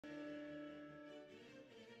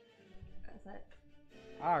Is that...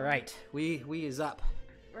 All right, we is up.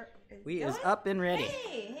 We is going? up and ready.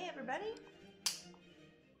 Hey everybody.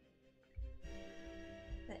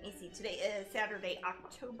 Let me see. Today is Saturday,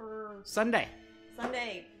 Sunday.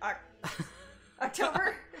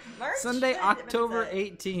 October, March. Sunday, October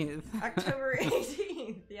 18th. October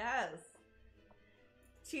 18th. Yes.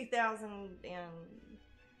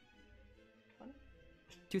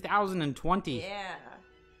 2020. Yeah.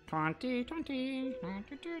 2020.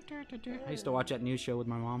 I used to watch that news show with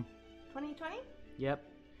my mom. 2020? Yep.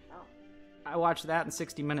 Oh. I watched that in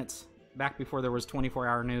 60 Minutes, back before there was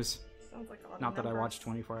 24-hour news. Sounds like a lot Not of that I numbers. watched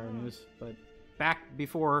 24-hour news, but back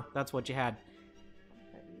before, that's what you had.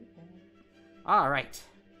 All right.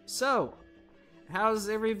 So, how's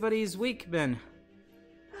everybody's week been?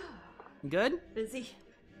 Good? Busy.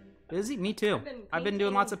 Busy? Me too. I've been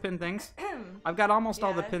doing lots of pin things. I've got almost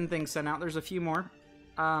all the pin things sent out. There's a few more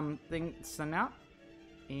things sent out.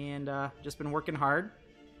 And just been working hard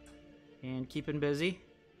and keeping busy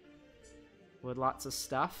with lots of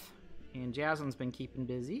stuff. And Jasmine's been keeping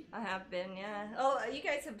busy. I have been, yeah. Oh, you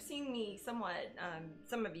guys have seen me somewhat,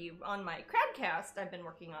 some of you, on my Crowdcast I've been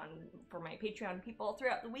working on for my Patreon people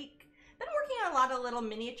throughout the week. Been working on a lot of little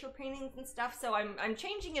miniature paintings and stuff, so I'm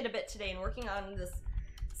changing it a bit today and working on this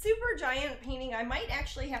super giant painting. I might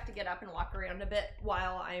actually have to get up and walk around a bit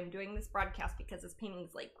while I'm doing this broadcast because this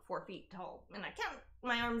painting's like 4 feet tall, and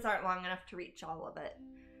my arms aren't long enough to reach all of it.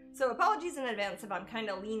 So apologies in advance if I'm kind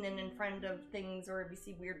of leaning in front of things or if you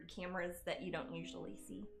see weird cameras that you don't usually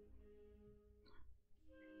see.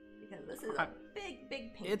 Because this is a big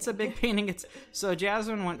painting. It's a big painting. So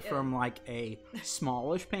Jasmine went from like a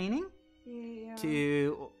smallish painting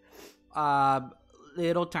to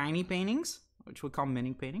little tiny paintings, which we call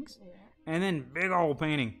mini paintings, and then big old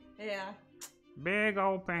painting. Yeah. Big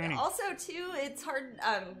old painting. Also, too, it's hard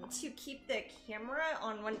to keep the camera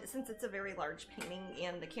on one, since it's a very large painting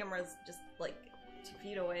and the camera's just like 2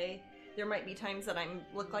 feet away. There might be times that I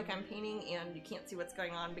look like I'm painting and you can't see what's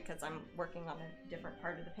going on because I'm working on a different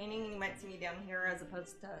part of the painting. You might see me down here as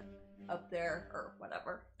opposed to up there or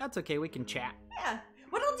whatever. That's okay, we can chat. Yeah.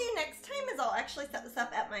 What I'll do next time is I'll actually set this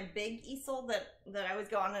up at my big easel that I always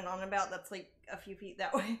go on and on about. That's like a few feet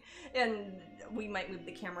that way. And we might move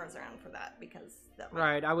the cameras around for that because that might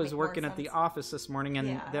Right, I was make working more at the sense. office this morning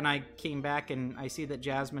and then I came back and I see that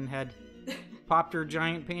Jasmine had popped her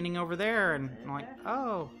giant painting over there and I'm like,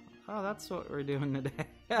 oh, that's what we're doing today.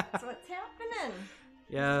 That's what's happening.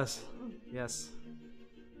 Yes.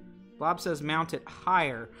 Blob says mount it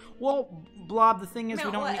higher. Well, Blob, the thing is we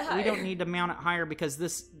don't need to mount it higher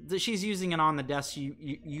because she's using it on the desk you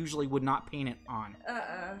usually would not paint it on.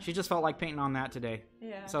 She just felt like painting on that today.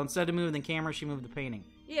 Yeah. So instead of moving the camera, she moved the painting.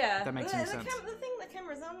 Yeah. If that makes any sense. The thing the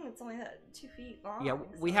camera's on, it's only 2 feet long. Yeah,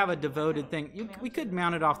 we have a devoted thing. We could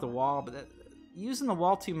mount it off the wall, but using the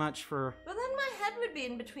wall too much for. But then my head would be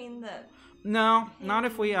in between the. No, not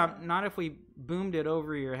if we boomed it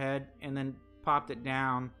over your head and then popped it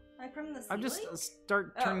down. Like from the ceiling? I'll just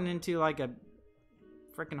start turning into like a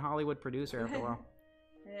freaking Hollywood producer after a while.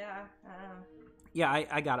 Yeah. Yeah,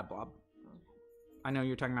 I got it, Blob. I know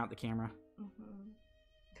you're talking about the camera.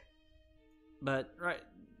 But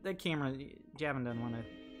that camera, Javin doesn't want to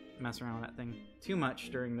mess around with that thing too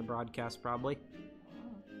much during the broadcast, probably.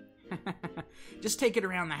 Just take it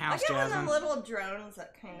around the house, Jasmine. I got one of the little drones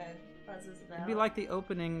that kind of buzzes about. It'd be like the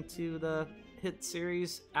opening to the hit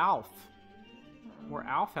series Alf, where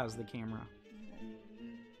Alf has the camera.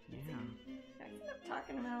 Yeah. I end up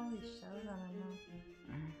talking about all these shows. I don't know.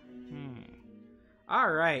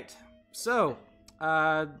 All right. So,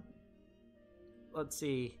 let's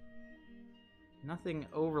see. Nothing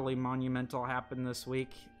overly monumental happened this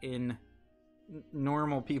week in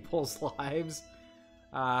normal people's lives.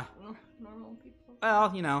 Normal people?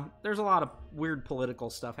 Well, there's a lot of weird political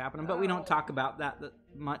stuff happening, but we don't talk about that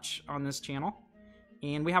much on this channel.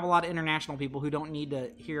 And we have a lot of international people who don't need to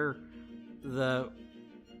hear the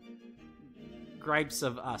gripes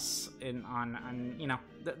of us they're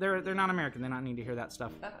not American. They don't need to hear that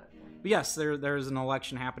stuff. But yes, there's an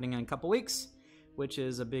election happening in a couple weeks, which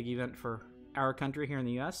is a big event for our country here in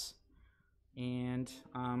the U.S. And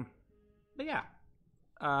but yeah,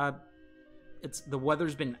 the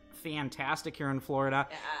weather's been fantastic here in Florida.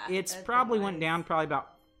 Yeah, it's probably went down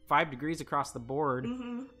about 5 degrees across the board,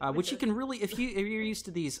 which you can really, if you're used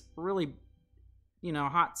to these really,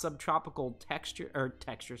 hot subtropical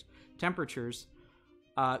temperatures,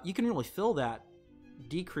 you can really feel that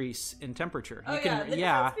decrease in temperature. The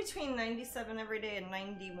difference between 97 every day and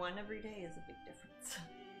 91 every day is a big difference.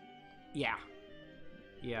 Yeah.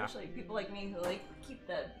 Especially people like me who keep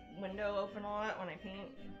the window open a lot when I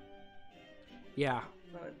paint. Yeah.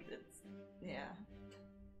 So it's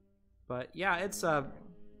But yeah, it's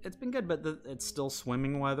been good, but it's still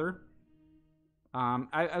swimming weather.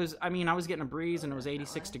 I was getting a breeze and it was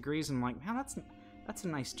 86 degrees, and I'm like, man, that's a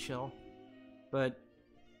nice chill. But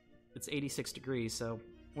it's 86 degrees, so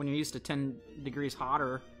when you're used to 10 degrees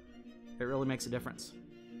hotter, it really makes a difference.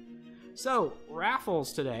 So,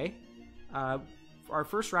 raffles today. For our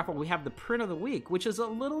first raffle, we have the print of the week, which is a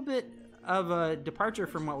little bit of a departure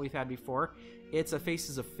from what we've had before. It's a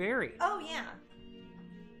Faces of Fairy. Oh, yeah.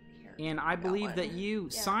 And I believe that you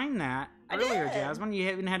signed that earlier, Jasmine. You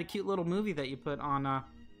even had a cute little movie that you put on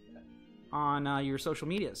your social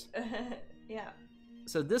medias. Yeah.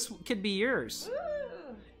 So this could be yours.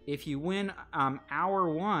 Ooh. If you win hour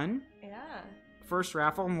 1. Yeah. First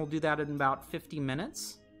raffle, and we'll do that in about 50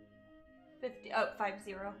 minutes. 50.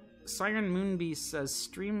 50. Siren Moonbeast says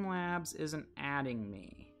Streamlabs isn't adding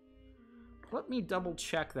me. Let me double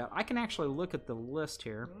check that. I can actually look at the list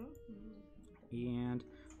here. And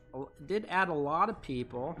did add a lot of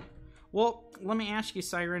people. Well, let me ask you,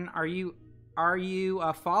 Siren, are you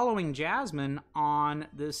following Jasmine on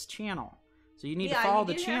this channel? So you need to follow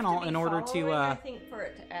the channel in order to I think, for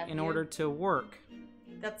it to add in order to work.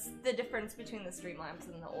 That's the difference between the Streamlabs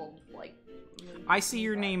and the old I see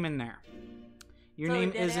your name in there. Your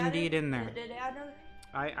name is indeed in there. Did it add her?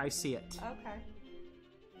 I see it. Okay.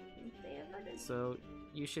 So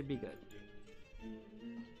you should be good.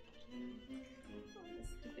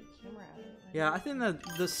 Yeah, I think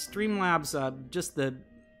the Streamlabs, just the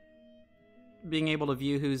being able to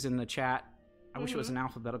view who's in the chat. I wish it was in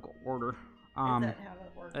alphabetical order. Is that how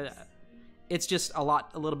it works? It's just a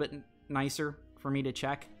little bit nicer for me to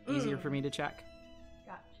check, easier for me to check.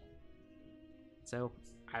 Gotcha. So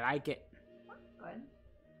I like it. Good.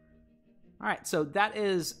 All right, so that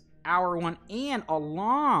is hour 1, and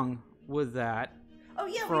along with that,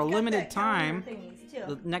 for a limited time,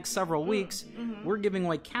 the next several weeks, we're giving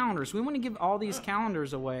away calendars. We want to give all these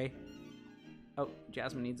calendars away. Oh,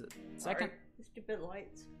 Jasmine needs a second. Stupid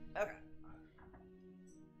lights. Okay.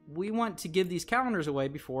 We want to give these calendars away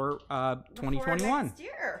before 2021. Next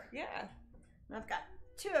year, yeah. And I've got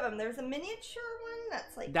 2 of them. There's a miniature one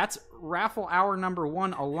that's raffle hour number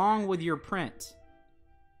 1, along with your print.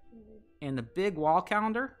 And the big wall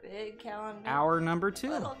calendar. Big calendar. Hour number 2.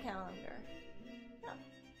 Little calendar. Yeah.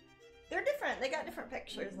 They're different. They got different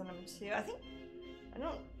pictures in them too.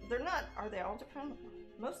 They're not. Are they all different?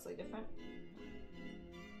 Mostly different.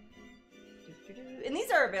 And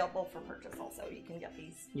these are available for purchase also. You can get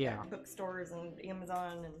these at bookstores and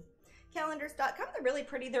Amazon and calendars.com. They're really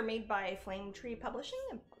pretty. They're made by Flame Tree Publishing,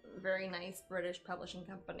 a very nice British publishing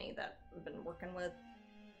company that I've been working with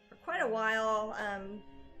for quite a while.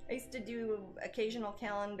 I used to do occasional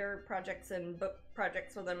calendar projects and book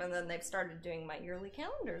projects with them, and then they've started doing my yearly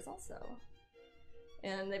calendars also.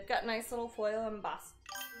 And they've got nice little foil embossed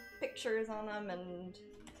pictures on them, and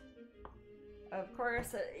of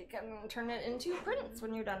course you can turn it into prints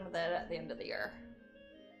when you're done with it at the end of the year.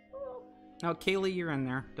 Oh, Kaylee, you're in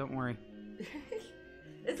there. Don't worry.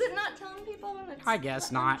 Is it not telling people when it's... I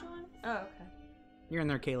guess not. Oh, okay. You're in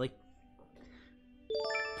there, Kaylee.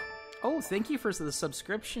 Oh, thank you for the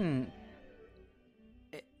subscription.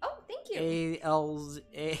 Oh, thank you.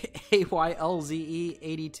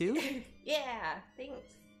 AYLZE82. Yeah,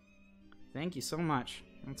 thanks. Thank you so much.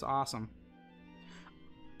 That's awesome.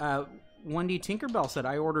 Wendy Tinkerbell said,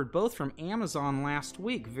 I ordered both from Amazon last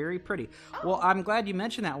week. Very pretty. Oh. Well, I'm glad you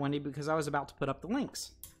mentioned that, Wendy, because I was about to put up the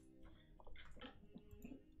links.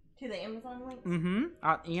 To the Amazon links?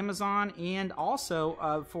 Mm-hmm. Amazon, and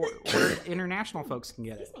also for where international folks can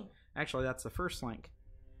get it. Actually, that's the first link.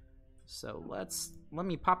 So let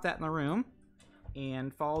me pop that in the room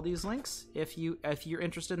and follow these links if you're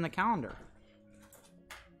interested in the calendar.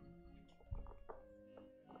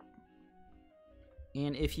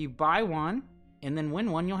 And if you buy one and then win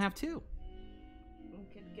one, you'll have 2. You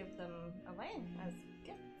could give them away as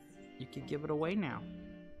gifts. You could give it away now.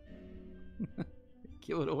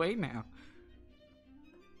 Give it away now.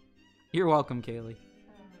 You're welcome, Kaylee.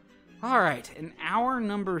 All right, and hour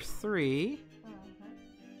number 3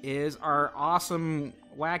 is our awesome,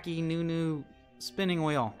 wacky, new spinning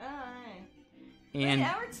wheel. All right. And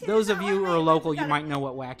those of you who are local, you might know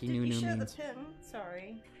what wacky new means. Show the pin.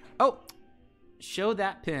 Sorry. Oh, show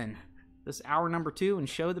that pin. This is hour number 2, and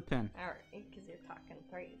show the pin. All right, because you're talking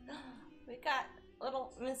 3. We got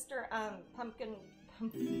little Mr. Pumpkin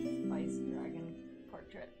Spice Dragon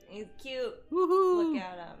portrait. He's cute. Woohoo! Look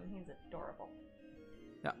at him. He's adorable.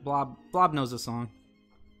 Yeah, Blob knows the song.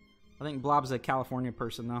 I think Blob's a California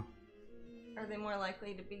person, though. Are they more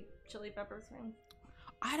likely to be Chili Peppers fans?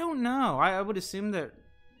 I don't know. I would assume that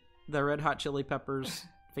the Red Hot Chili Peppers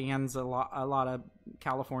fans, a lot of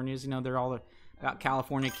Californians. You know, they're all about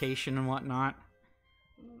Californication and whatnot.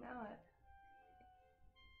 You know it.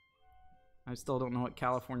 I still don't know what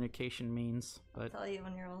Californication means, but I'll tell you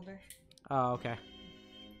when you're older. Oh, okay.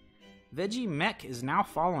 Veggie Mech is now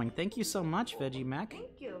following. Thank you so much, Veggie Mech.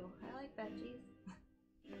 Thank you. I like veggies.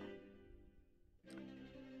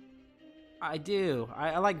 I do.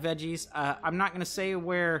 I like veggies. I'm not going to say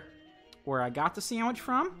where I got the sandwich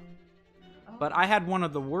from, but I had one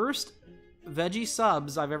of the worst veggie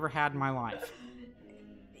subs I've ever had in my life.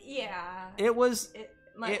 Yeah. It was...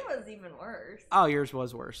 Mine was even worse. Oh, yours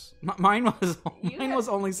was worse. Mine was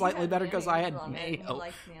only slightly better because I had mayo.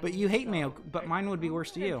 But you hate mayo, but mine would be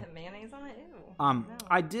worse to you. Mayonnaise on it? Ew. No.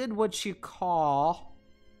 I did what you call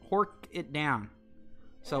hork it down.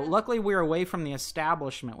 So luckily we were away from the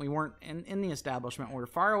establishment. We weren't in the establishment. We were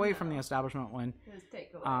far away from the establishment when... It was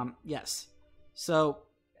takeaway. Yes. So,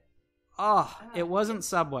 it wasn't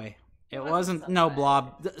Subway. It wasn't... Subway. No,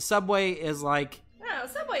 Blob. Subway is like... No,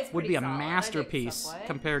 Subway's would be a solid. masterpiece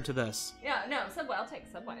compared to this. Yeah, no, Subway. I'll take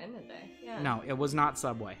Subway any day. Yeah. No, it was not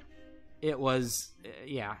Subway. It was,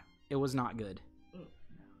 it was not good.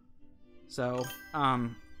 So,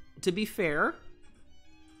 to be fair,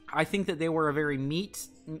 I think that they were a very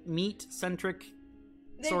meat-centric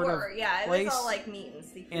sort of place. It was all like meat and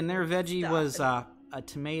seafood. And their veggie was a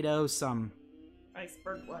tomato, some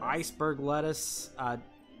iceberg lettuce,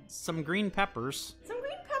 some green peppers.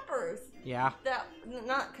 Yeah. That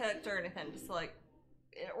not cooked or anything, just like,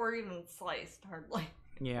 or even sliced hardly.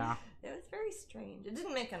 Yeah. It was very strange. It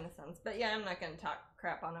didn't make any sense. But yeah, I'm not going to talk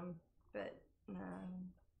crap on him. But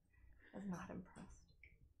I was not impressed.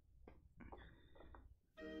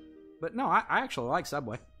 But no, I actually like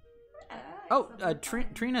Subway.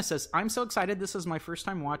 Trina says, I'm so excited. This is my first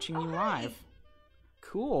time watching you live.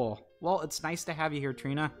 Cool. Well, it's nice to have you here,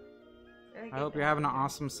 Trina. I hope you're having an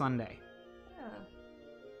awesome Sunday.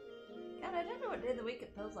 God, I don't know what day of the week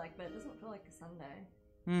it feels like, but it doesn't feel like a Sunday.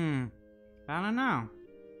 I don't know.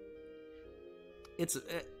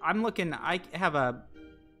 I'm looking, I have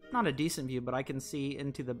not a decent view, but I can see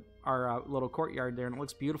into our little courtyard there, and it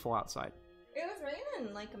looks beautiful outside. It was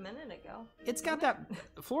raining like a minute ago. It's got that,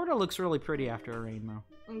 Florida looks really pretty after a rain, though.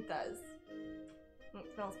 It does.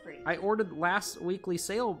 It smells pretty. I ordered last weekly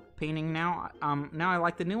sale painting now. Now I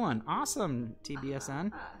like the new one. Awesome,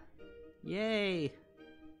 TBSN. Yay.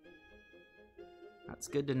 That's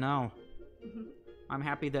good to know. I'm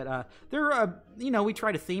happy that we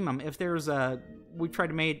try to theme them. If there's we try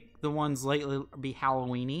to make the ones lately be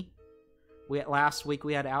Halloweeny. Last week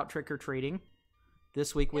we had Out Trick or Treating.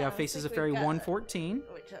 This week we have Faces of Fairy 114,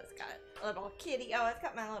 which has got a little kitty. Oh, it's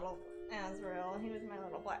got my little Azrael. He was my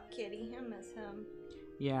little black kitty. I miss him.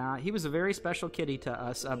 Yeah, he was a very special kitty to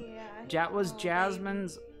us. Was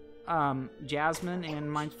Jasmine's, Jasmine and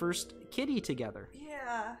my first kitty together.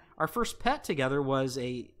 Yeah. Our first pet together was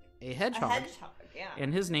a hedgehog. A hedgehog, yeah.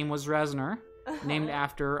 And his name was Reznor, named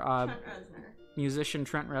after musician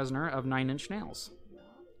Trent Reznor of Nine Inch Nails. Yeah.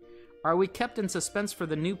 Are we kept in suspense for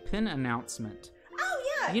the new pin announcement? Oh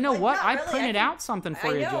yeah. You know what? I printed out something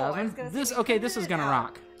for you, Jasmine. This is gonna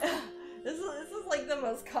rock. This is like the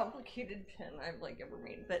most complicated pin I've ever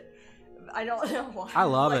made, but I don't know why. I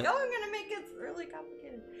love it. Oh, I'm gonna make it really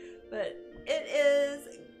complicated, but it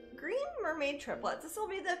is Green Mermaid triplets. This will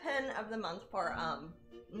be the pin of the month for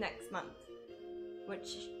next month,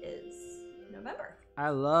 which is November. I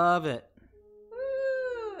love it.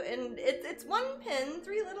 Woo! And it's one pin,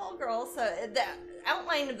 3 little girls. So the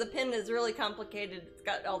outline of the pin is really complicated. It's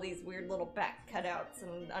got all these weird little back cutouts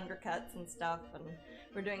and undercuts and stuff, and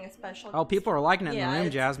we're doing a special. Oh, people are liking it in the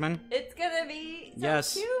room, Jasmine. It's gonna be so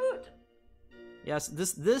cute. Yes,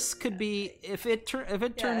 this could be if it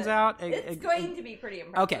turns out. It's going to be pretty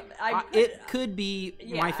impressive. Okay, it could be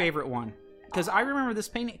my favorite one because I remember this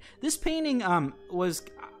painting. This painting was.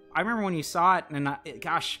 I remember when you saw it, and I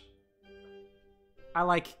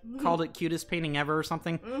called it cutest painting ever or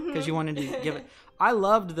something because you wanted to give it. I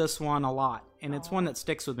loved this one a lot, and it's one that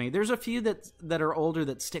sticks with me. There's a few that are older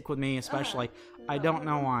that stick with me, especially. I don't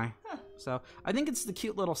know why. So I think it's the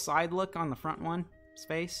cute little side look on the front one's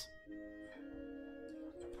face.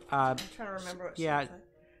 I'm trying to remember what she said.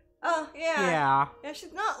 Oh, yeah. Yeah,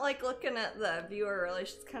 she's not looking at the viewer really.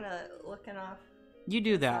 She's kind of looking off. You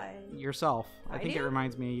do that yourself. I think it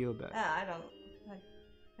reminds me of you a bit. I don't.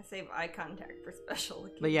 I save eye contact for special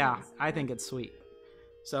occasions. But yeah, I think it's sweet.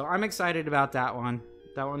 So I'm excited about that one.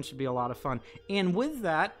 That one should be a lot of fun. And with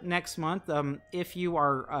that, next month, if you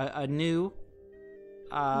are a new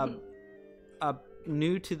to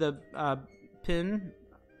the pin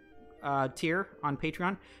tier on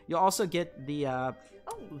Patreon, you'll also get the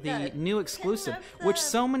new exclusive, of which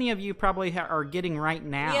so many of you probably are getting right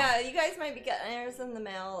now. Yeah, you guys might be getting theirs in the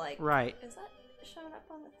mail. Like, right? Is that showing up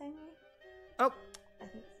on the thingy? Oh, I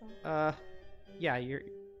think so. Yeah,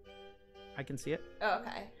 I can see it. Oh,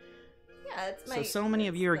 okay. Yeah, it's my. So many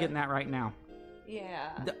of you are getting that right now. Yeah.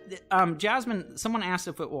 Jasmine, someone asked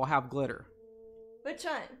if it will have glitter. Which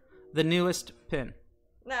one? The newest pin.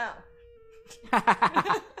 No.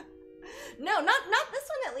 No, not this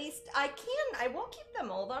one at least. I won't keep the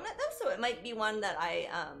mold on it though, so it might be one that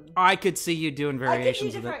I could see you doing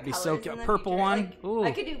variations of it. It'd be so cute. Purple one. Like, ooh.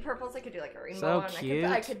 I could do purples, I could do like a rainbow so one. Cute.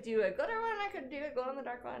 I could do a glitter one, I could do a glow in the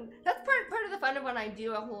dark one. That's part of the fun of when I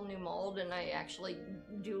do a whole new mold and I actually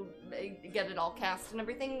get it all cast and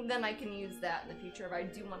everything, then I can use that in the future if I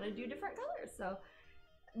do want to do different colors. So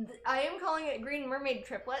I am calling it Green Mermaid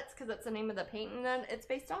Triplets because that's the name of the painting that it's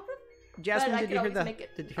based off of. Jasmine, did you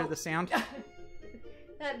hear the sound?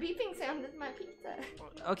 That beeping sound is my pizza.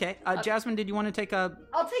 Okay, Jasmine, did you want to take a...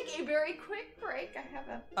 I'll take a very quick break. I have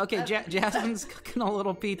a... Okay, Jasmine's cooking a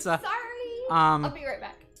little pizza. Sorry. I'll be right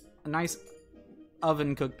back. A nice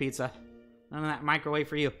oven-cooked pizza. None of that microwave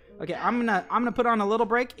for you. Okay, I'm gonna put on a little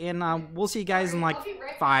break, and we'll see you guys in like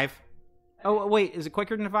 5. Oh, wait, is it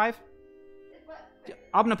quicker than 5? What?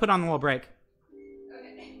 I'm gonna put on a little break.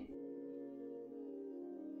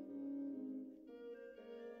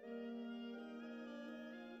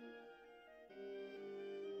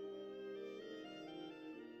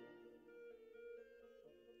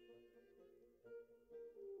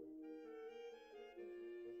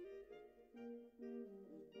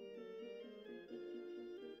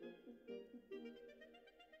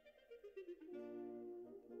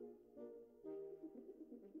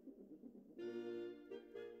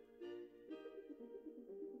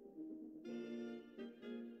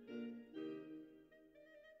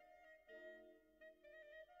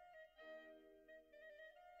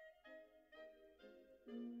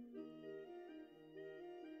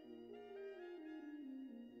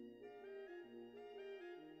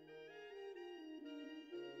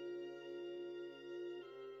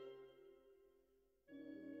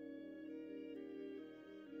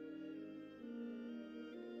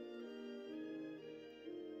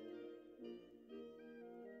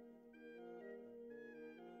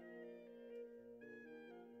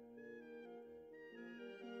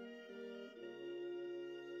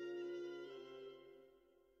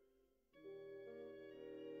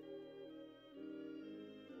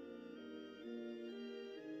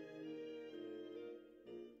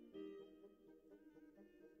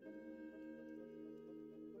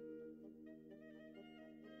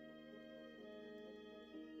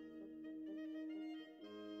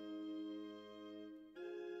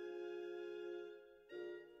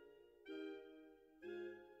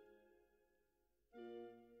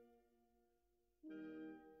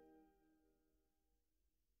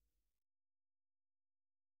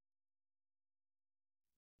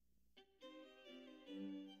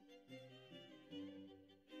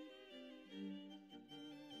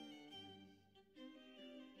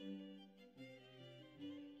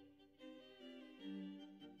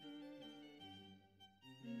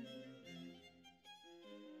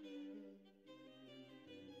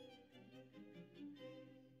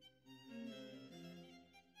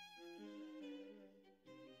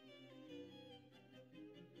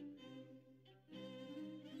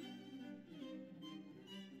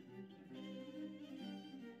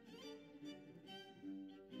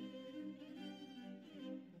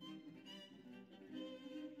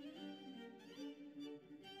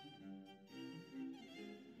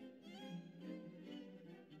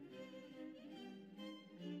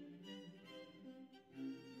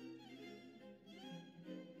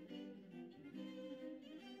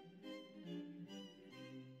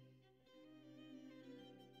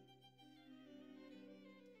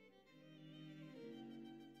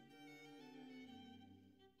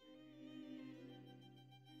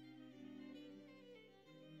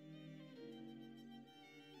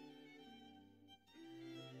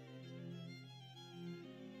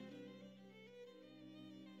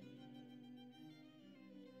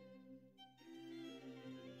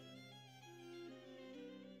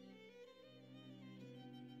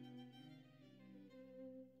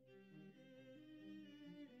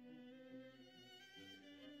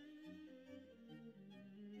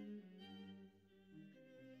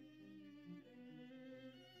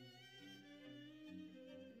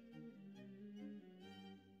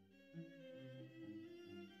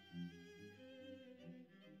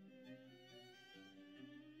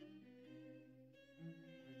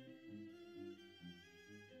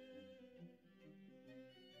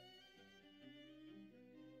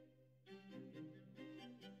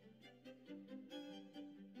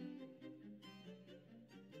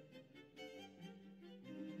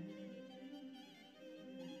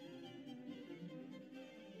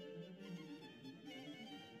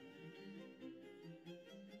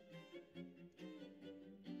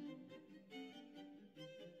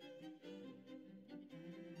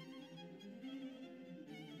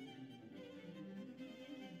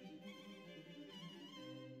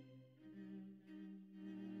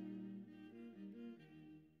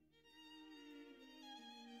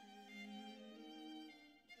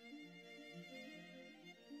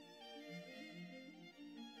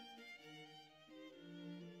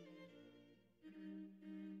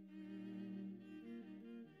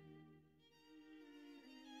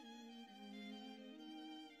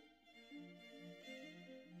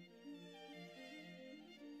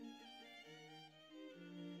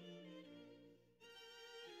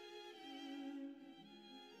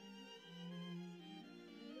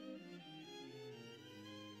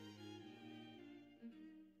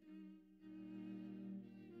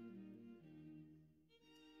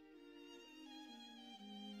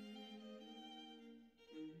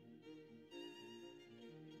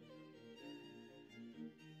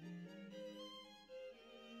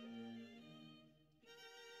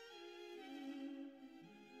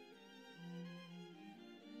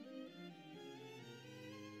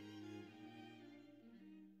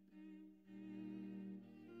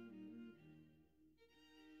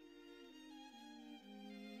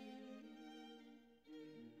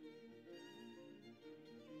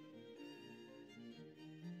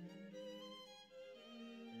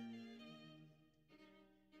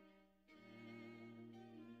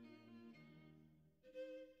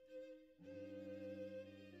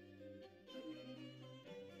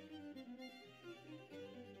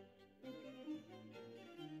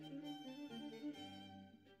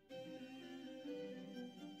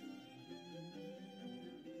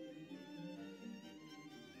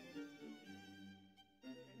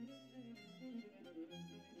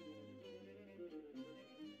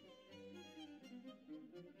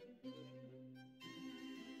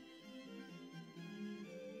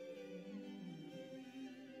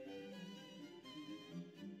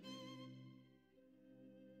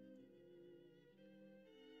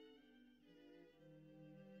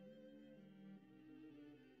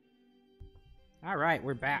 All right,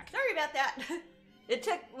 we're back. Sorry about that. It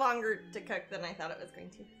took longer to cook than I thought it was going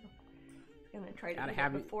to. I'm gonna try to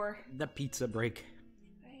have it before the pizza break.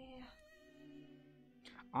 Yeah.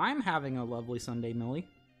 I'm having a lovely Sunday, Millie.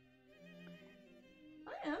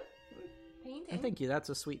 I am. Painting. And thank you. That's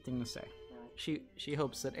a sweet thing to say. She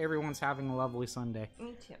hopes that everyone's having a lovely Sunday.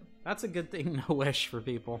 Me too. That's a good thing to wish for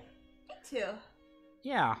people. Me too.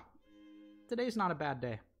 Yeah. Today's not a bad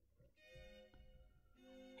day.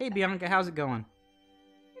 Hey, Bianca, how's it going?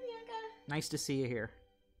 Hey, Bianca. Nice to see you here.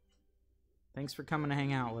 Thanks for coming to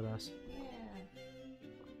hang out with us. Yeah.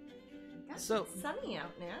 So it's sunny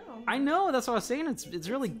out now. I know, that's what I was saying. It's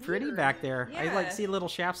really pretty weird. Back there. Yeah. I like see little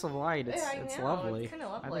shafts of light. It's lovely. It's kind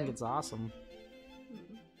of lovely. I think it's awesome.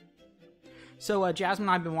 So Jasmine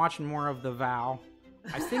and I've been watching more of The Vow.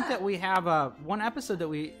 I think that we have one episode that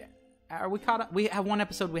we caught up. We have one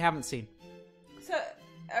episode we haven't seen. So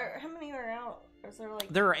how many are out? Is there like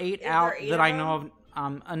there are 8 out that I know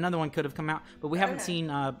of. Another one could have come out, but we haven't seen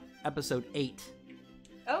episode 8.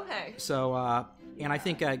 Okay. So and I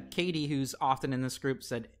think Katie, who's often in this group,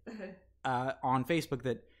 said on Facebook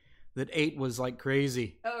that 8 was like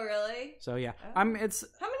crazy. Oh, really? So yeah, Oh. It's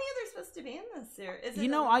how many are there supposed to be in this series? Is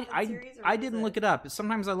it I didn't look it up.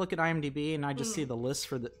 Sometimes I look at IMDb and I just see the list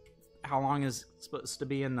for how long is supposed to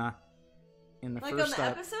be in the like first on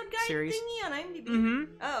the episode guide series thingy on IMDb. Mm-hmm.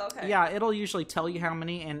 Oh, okay. Yeah, it'll usually tell you how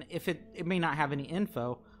many, and if it may not have any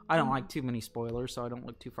info. I don't like too many spoilers, so I don't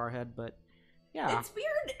look too far ahead. But yeah, it's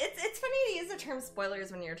weird. It's funny to use the term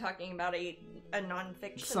spoilers when you're talking about a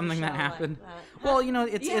nonfiction something show that happened. Like that. Well,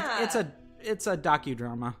 it's a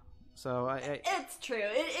docudrama, so it's true.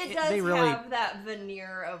 It does have that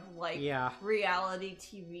veneer of like reality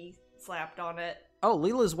TV slapped on it. Oh,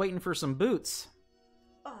 Leela's waiting for some boots.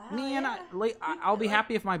 Oh, Man, I'll be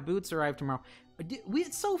happy if my boots arrive tomorrow.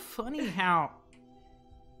 It's so funny how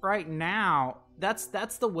right now that's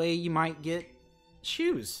the way you might get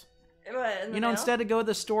shoes. Instead of go to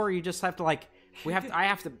the store, you just have to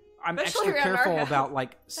I'm extra careful about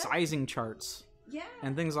like sizing charts. Yeah.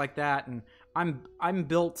 And things like that, and I'm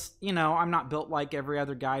built, I'm not built like every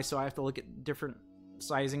other guy, so I have to look at different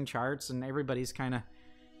sizing charts, and everybody's kind of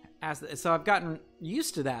so I've gotten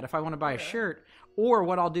used to that. If I want to buy a shirt, or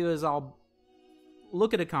what I'll do is I'll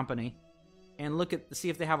look at a company and see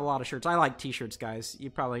if they have a lot of shirts. I like t-shirts, guys.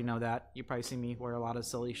 You probably know that. You probably see me wear a lot of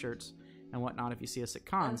silly shirts and whatnot if you see us at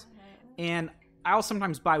cons. Okay. And I'll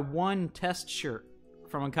sometimes buy one test shirt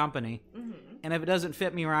from a company, and if it doesn't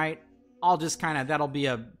fit me right, I'll just that'll be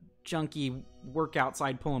a junky work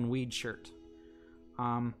outside pulling weed shirt.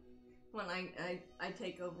 When I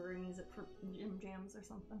take over and use it for gym jams or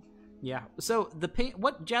something. Yeah. So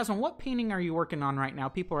Jasmine, what painting are you working on right now?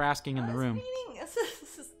 People are asking in the room.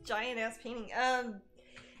 This giant ass painting.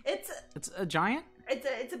 It's a giant.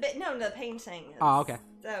 It's a bit the painting. Oh, okay.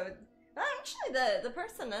 So actually, the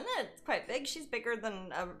person in it's quite big. She's bigger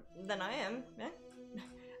than I am. Yeah.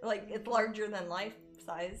 Like it's larger than life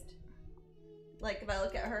sized. Like if I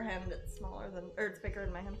look at her hand, it's it's bigger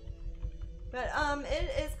than my hand. But it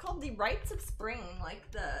is called The Rites of Spring, like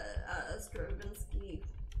the Stravinsky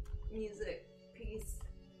music piece.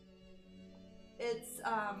 It's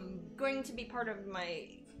going to be part of my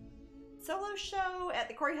solo show at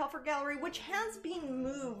the Corey Helfer Gallery, which has been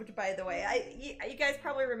moved, by the way. You guys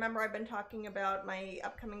probably remember I've been talking about my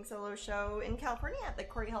upcoming solo show in California at the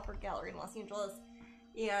Corey Helfer Gallery in Los Angeles.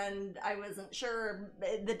 And I wasn't sure.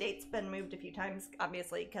 The date's been moved a few times,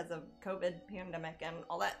 obviously, because of COVID, pandemic, and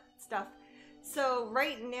all that stuff. So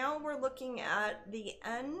right now we're looking at the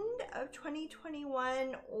end of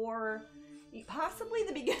 2021 or possibly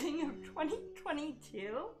the beginning of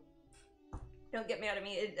 2022. Don't get mad at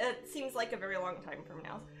me. It seems like a very long time from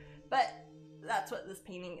now. But that's what this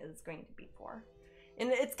painting is going to be for.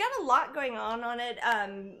 And it's got a lot going on it.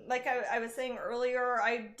 Like I was saying earlier,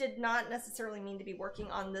 I did not necessarily mean to be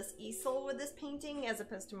working on this easel with this painting as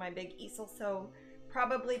opposed to my big easel. So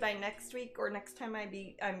probably by next week or next time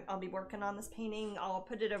I'll be working on this painting, I'll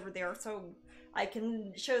put it over there so I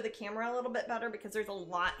can show the camera a little bit better because there's a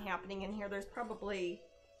lot happening in here. There's probably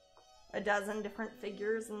a dozen different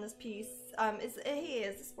figures in this piece. Is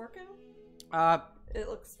this working? It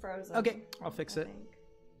looks frozen. Okay, I'll fix it.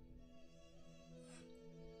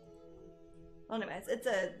 Well, anyways, it's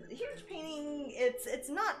a huge painting. It's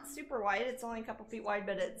not super wide. It's only a couple feet wide,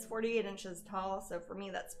 but it's 48 inches tall. So for me,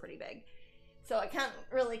 that's pretty big. So I can't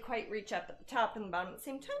really quite reach up at the top and the bottom at the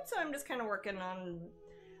same time. So I'm just kind of working on.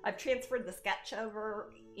 I've transferred the sketch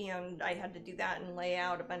over, and I had to do that and lay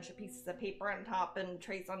out a bunch of pieces of paper on top and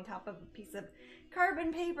trace on top of a piece of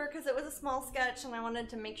carbon paper because it was a small sketch, and I wanted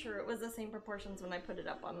to make sure it was the same proportions when I put it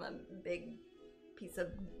up on the big piece of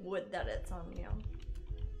wood that it's on, you know.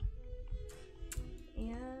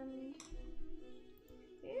 And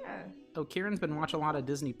yeah. Oh, Kieran's been watching a lot of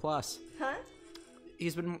Disney Plus. Huh?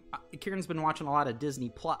 Kieran's been watching a lot of Disney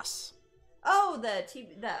Plus. Oh, the TV,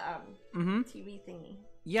 TV thingy.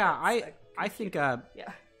 Yeah, I think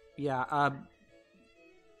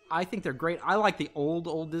I think they're great. I like the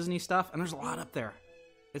old Disney stuff, and there's a lot up there.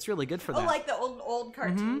 It's really good for that. Oh, like the old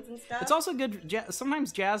cartoons and stuff? It's also good.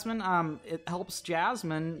 Sometimes Jasmine, it helps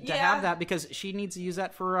Jasmine to have that because she needs to use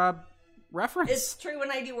that for reference. It's true. When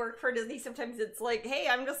I do work for Disney, sometimes it's like, hey,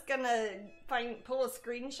 I'm just gonna pull a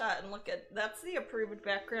screenshot and look at, that's the approved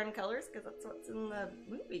background colors because that's what's in the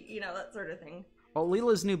movie, you know, that sort of thing. Well,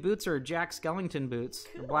 Leela's new boots are Jack Skellington boots,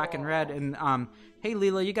 cool. Black and red. And hey,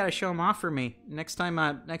 Leela, you got to show them off for me next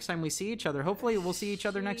time we see each other. Hopefully, we'll see each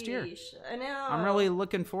other next year. I know. I'm really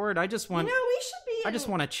looking forward. I just want. You know, we should be. I just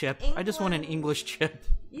want a chip. England. I just want an English chip.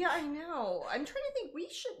 Yeah, I know. I'm trying to think. We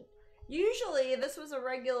should. Usually, if this was a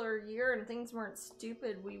regular year and things weren't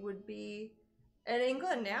stupid, we would be in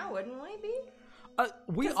England now, wouldn't we be?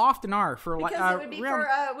 We often are for like because it would be for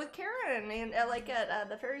with Karen and like at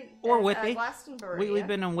the ferry or Whitby. Glastonbury. We've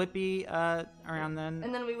been in Whitby around then,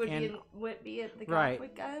 and then we would be in Whitby at the right.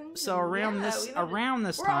 weekend. So around this time,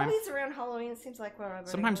 we're always around Halloween. It seems like we're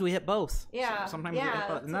sometimes we hit both. Yeah, sometimes we hit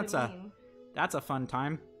both, and that's a fun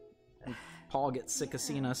time. Paul gets sick of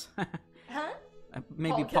seeing us. Huh?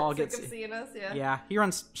 Maybe Paul gets sick of seeing us. Yeah. Yeah, he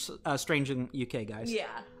runs Strangeling UK, guys. Yeah.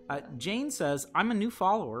 Jane says, I'm a new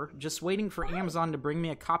follower, just waiting for Amazon to bring me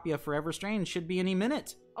a copy of Forever Strange. Should be any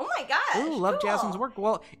minute. Oh my gosh. Ooh, love Jasmine's work.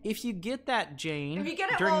 Well, if you get that, Jane,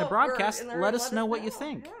 during the broadcast, let us know what you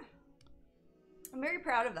think. Yeah. I'm very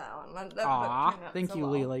proud of that one. Aw, thank you,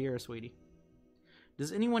 Leela. You're a sweetie.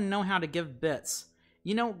 Does anyone know how to give bits?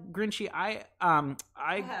 You know, Grinchy,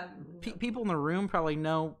 people in the room probably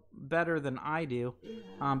know better than I do.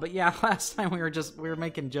 Yeah. But yeah, last time we were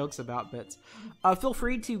making jokes about bits. Feel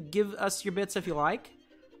free to give us your bits if you like.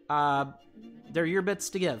 They're your bits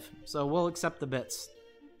to give, so we'll accept the bits.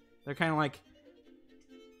 They're kind of like,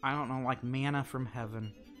 I don't know, like manna from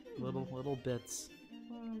heaven. Little bits.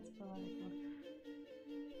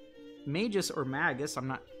 Magus or Magus, I'm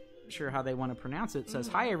not sure how they want to pronounce it, says,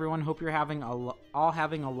 hi everyone, hope you're all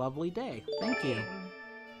having a lovely day. Thank you.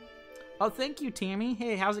 Oh, thank you, Tammy.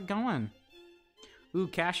 Hey, how's it going? Ooh,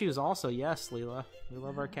 cashews also. Yes, Leela. We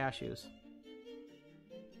love our cashews.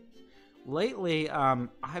 Lately,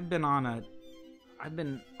 I've been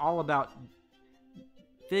all about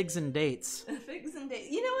figs and dates. Figs and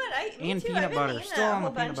dates. You know what? And peanut butter. Still on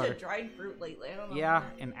the peanut butter. I've been eating a whole bunch of dried fruit lately. I don't know. Yeah,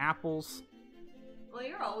 and apples. Well,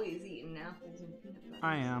 you're always eating apples and peanut butter.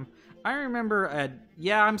 I am. I remember.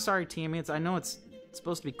 Yeah, I'm sorry, Tammy. I know it's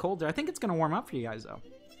supposed to be colder. I think it's going to warm up for you guys, though.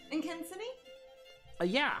 In Kansas City?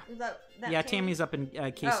 Yeah. Is that yeah, Tammy's up in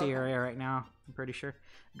KC area right now, I'm pretty sure.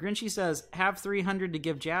 Grinchy says, have 300 to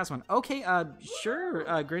give Jasmine. Okay, sure,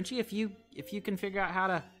 Grinchy, if you can figure out how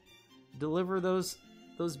to deliver those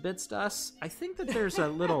bits to us. I think that there's a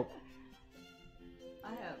little... I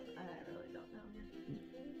really don't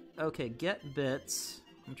know. Okay, get bits.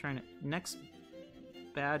 I'm trying to... Next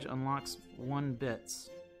badge unlocks 1 bits.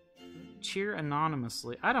 Cheer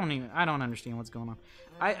anonymously. I don't understand what's going on.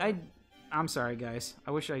 I'm sorry, guys.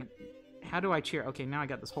 How do I cheer? Okay, now I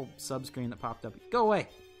got this whole sub screen that popped up. Go away.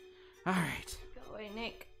 All right. Go away,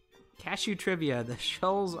 Nick. Cashew trivia. The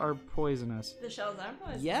shells are poisonous. The shells are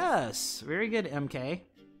poisonous? Yes. Very good, MK.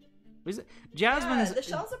 Is it? Jasmine's... Yeah, the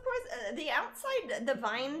shells are poisonous. The outside, the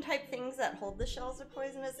vine type things that hold the shells are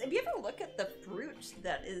poisonous. If you ever look at the fruit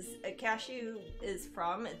that a cashew is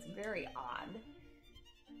from, it's very odd.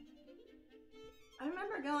 I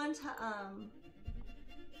remember going to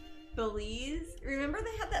Belize. Remember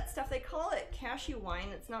they had that stuff, they call it cashew wine.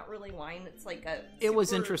 It's not really wine, it's like it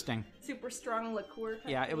was interesting. Super strong liqueur type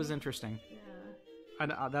Yeah, thing. it was interesting.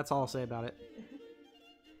 Yeah. That's all I'll say about it.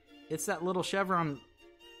 It's that little chevron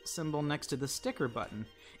symbol next to the sticker button.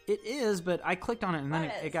 It is, but I clicked on it and then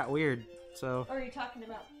it got weird. So. Oh, are you talking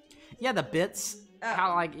about? Yeah, the bits.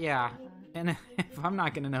 How yeah. And if I'm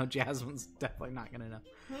not gonna know, Jasmine's definitely not gonna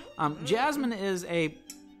know. Jasmine is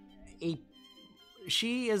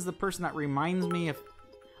she is the person that reminds me of,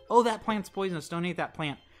 oh, that plant's poisonous, don't eat that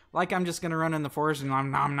plant. Like I'm just gonna run in the forest and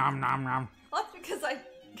nom nom nom nom nom. Well, that's because I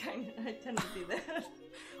tend to do that.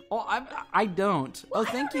 Oh, I don't. Well,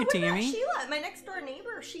 thank you, Tammy. Sheila, my next door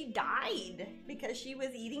neighbor, she died because she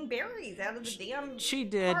was eating berries out of the damn She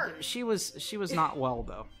did. park. She was not well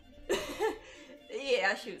though.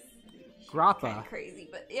 Yeah, she was. grappa. Kind of crazy,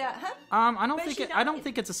 but yeah, huh? I don't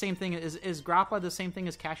think it's the same thing. Is grappa the same thing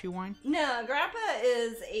as cashew wine? No, grappa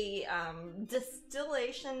is a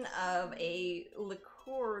distillation of a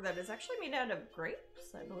liqueur that is actually made out of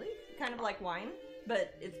grapes, I believe. Kind of like wine,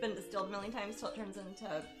 but it's been distilled a million times till it turns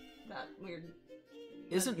into that weird.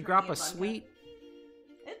 Isn't grappa sweet?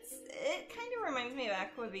 It kind of reminds me of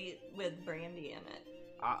aquavit with brandy in it.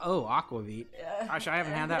 Aquavit. Gosh, I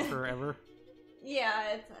haven't had that forever.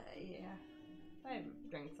 Yeah, it's yeah. I have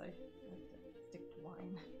drinks. I stick to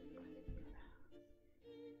wine.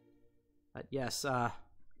 Yes,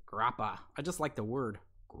 grappa. I just like the word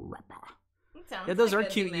grappa. Yeah, those are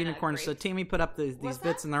cute unicorns. So Tammy put up these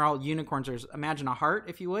bits, and they're all unicorns. There's imagine a heart,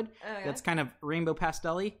 if you would. That's kind of rainbow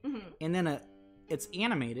pastel-y, and then it's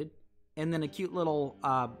animated, and then a cute little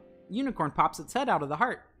unicorn pops its head out of the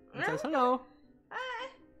heart and says hello. Hi.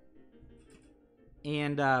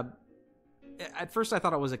 And at first I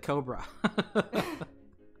thought it was a cobra.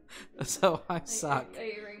 So I suck.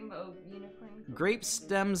 A rainbow unicorn. Grape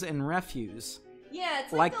stems and refuse. Yeah,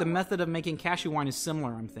 it's like the method of making cashew wine is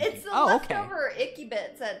similar, I'm thinking. It's the leftover icky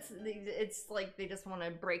bits. It's like they just want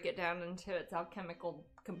to break it down into its alchemical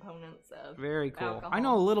components of very cool. alcohol. I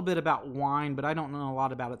know a little bit about wine, but I don't know a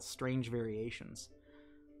lot about its strange variations.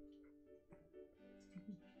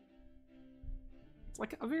 It's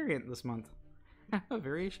like a variant this month. A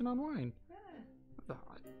variation on wine. Yeah.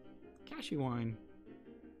 Cashew wine.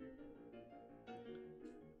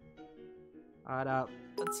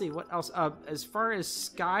 Let's see what else. As far as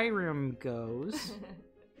Skyrim goes,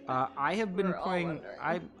 I have been playing.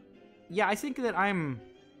 I think that I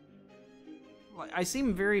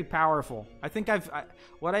seem very powerful. I think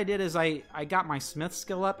what I did is I got my smith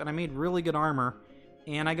skill up and I made really good armor,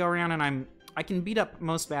 and I go around and I can beat up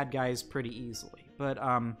most bad guys pretty easily. But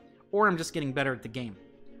or I'm just getting better at the game.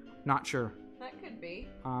 Not sure. That could be.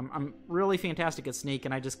 I'm really fantastic at sneak,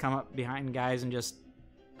 and I just come up behind guys and just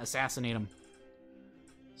assassinate them.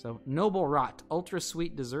 So, Noble Rot, ultra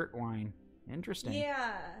sweet dessert wine. Interesting.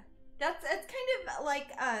 Yeah. That's kind of like,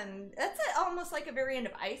 that's almost like a variant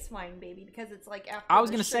of ice wine, baby, because it's like after I was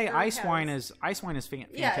going to say ice wine is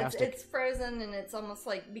fantastic. Yeah, it's frozen and it's almost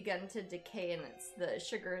like begun to decay, and the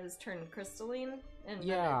sugar has turned crystalline, and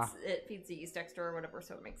then it feeds the yeast extra or whatever,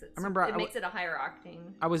 so it makes it makes it a higher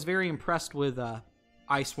octane. I was very impressed with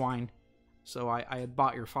ice wine, so I had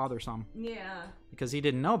bought your father some. Yeah. Because he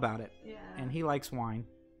didn't know about it. Yeah. And he likes wine.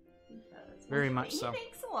 Very much so. He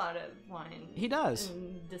makes a lot of wine. He does.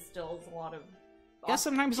 And distills a lot of. Yeah,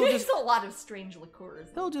 sometimes he'll just a lot of strange liqueurs.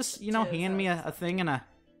 He'll just hand me a thing in an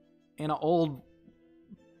old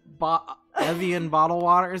Evian bottle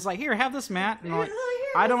water. It's like, here, have this, Matt. And like,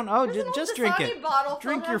 I don't know, just drink it.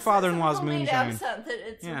 Drink your father-in-law's moonshine.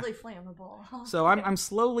 It's really flammable. So I'm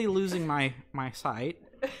slowly losing my sight.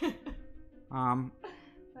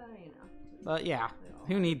 But yeah,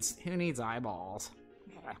 who needs eyeballs?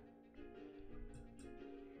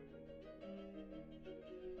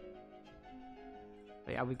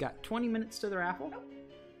 Yeah, we've got 20 minutes to the raffle.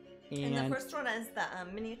 And the first one is the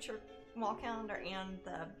miniature wall calendar and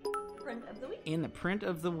the print of the week. And the print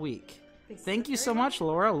of the week. Thank you so much,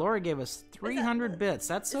 Laura. Laura gave us 300 bits.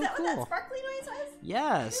 That's so cool. Is that what that sparkly noise was?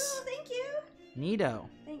 Yes. Oh, thank you. Neato.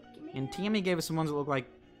 Thank you, man. And Tammy gave us some ones that look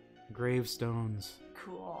like gravestones.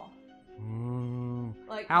 Cool. Ooh.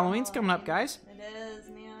 Like Halloween's coming up, guys. It is,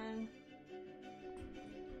 man.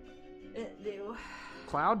 It do.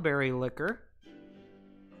 Cloudberry liquor.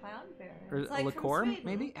 Cloudberry. Or like liqueur,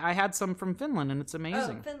 maybe? I had some from Finland, and it's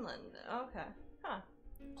amazing. Oh, Finland. Okay. Huh.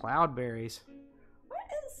 Cloudberries. What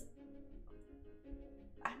is...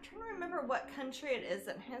 I'm trying to remember what country it is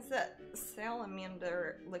that has that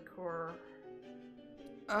salamander liqueur.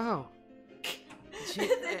 Oh.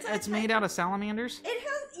 It's made out of salamanders? It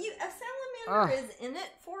has... a salamander is in it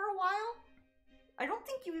for a while. I don't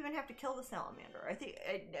think you even have to kill the salamander. I think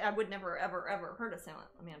I would never ever hurt a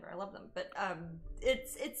salamander. I love them, but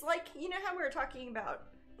it's like, you know how we were talking about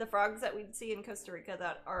the frogs that we'd see in Costa Rica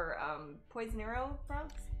that are poison arrow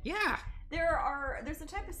frogs. Yeah. There's a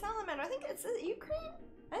type of salamander. I think it's Ukraine.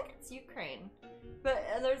 I think it's Ukraine. But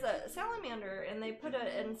there's a salamander, and they put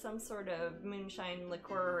it in some sort of moonshine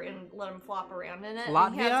liqueur and let them flop around in it.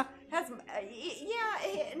 Latvia? And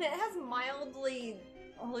it has mildly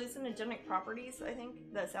hallucinogenic properties, I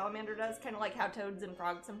think, the salamander does, kind of like how toads and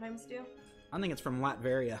frogs sometimes do. I think it's from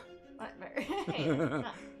Latveria. Latveria.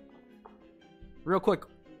 Real quick,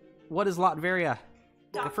 what is Latveria?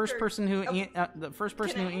 The first person who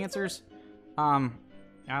answers, I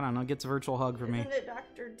don't know, gets a virtual hug from me. Isn't it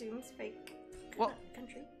Dr. Doom's fake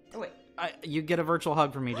country? Oh wait, you get a virtual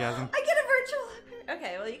hug from me, Jasmine. I get a virtual hug.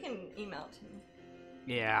 Okay, well you can email it to me.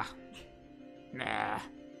 Yeah. Nah.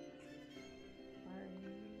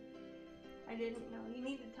 I didn't know. You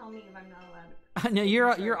need to tell me if I'm not allowed to. No,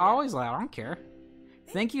 you're always loud. I don't care.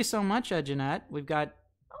 Thank you so much, Jeanette. We've got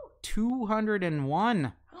 201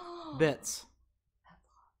 bits. That's a lot of bits.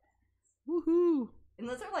 Woohoo! And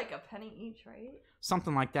those are like a penny each, right?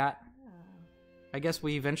 Something like that. Oh. I guess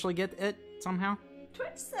we eventually get it somehow.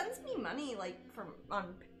 Twitch sends me money like from on.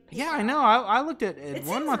 PayPal. Yeah, I know. I looked at it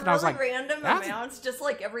one month and I was like, random amounts, just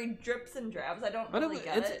like every drips and drabs. I don't really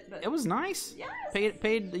get it. But it was nice. Yes.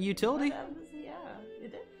 Paid the utility. Yeah,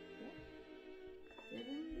 it did. Yeah. It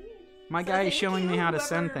indeed. My guy is showing me how to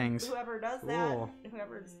send things. Whoever does that,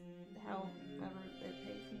 whoever's whoever it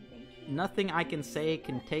pays me, thank you. Nothing I can say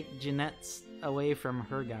can take Jeanette's away from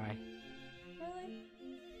her guy. Really?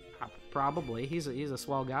 Probably. He's a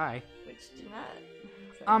swell guy. Which Jeanette?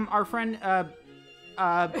 Our friend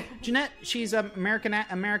Jeanette, she's American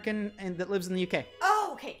and that lives in the UK. Oh,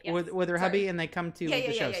 okay. Yes. With her hubby, and they come to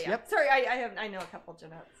the shows. Yeah. Yep. Sorry, I know a couple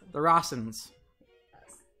Jeanettes. The Rossins.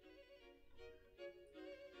 Yes.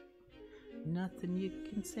 Nothing you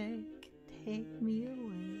can say can take me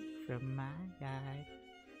away from my guy.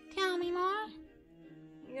 Tell me more.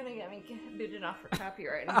 You're gonna get me booted off for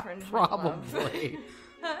copyright infringement. Probably.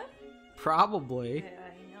 Huh? Probably. Yeah,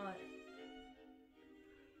 I know it.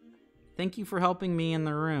 Thank you for helping me in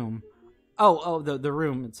the room. The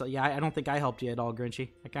room. It's yeah. I don't think I helped you at all, Grinchy.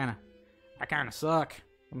 I kind of suck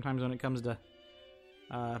sometimes when it comes to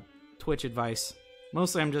Twitch advice.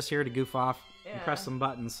 Mostly, I'm just here to goof off and press some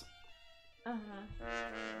buttons.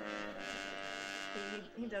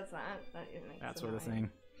 He does that. That sort of thing.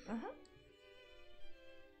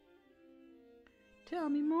 Tell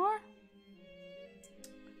me more.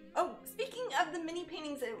 Oh, speaking of the mini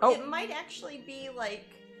paintings, it might actually be like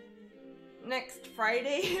next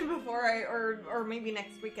Friday before or maybe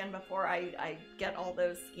next weekend before I get all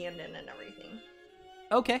those scanned in and everything.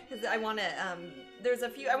 Okay. Because I want to, there's a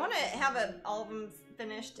few, I want to have all of them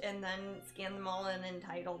finished and then scan them all in and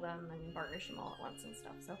title them and varnish them all at once and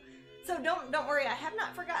stuff. So don't worry, I have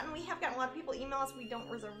not forgotten. We have gotten a lot of people email us. We don't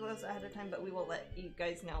reserve those ahead of time, but we will let you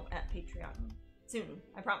guys know at Patreon soon.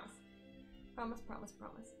 I promise. Promise.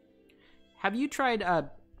 Have you tried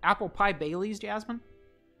apple pie Bailey's, Jasmine?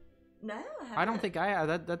 No, I don't think I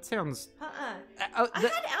have. That sounds... I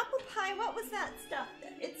had apple pie. What was that stuff?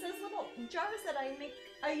 It's those little jars that I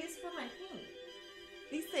use for my paint.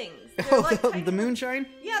 These things. They're like the moonshine?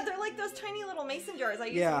 Yeah, they're like those tiny little mason jars. I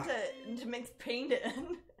use them to mix paint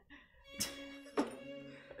in.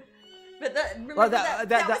 But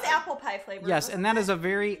that was apple pie flavor. Yes, and that is a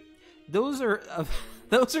very... Those are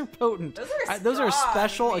potent. Those are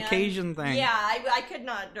special occasion things. Yeah, I could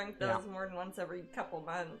not drink those more than once every couple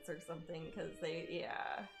months or something because they're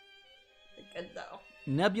good though.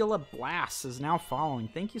 Nebula Blast is now following.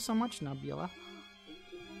 Thank you so much, Nebula. Thank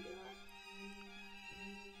you, Nebula.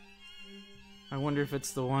 I wonder if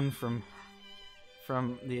it's the one from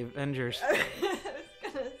the Avengers. I was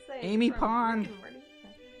gonna say Amy Pond.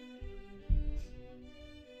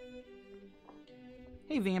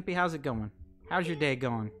 Hey Vampy, how's it going? How's your day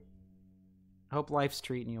going? I hope life's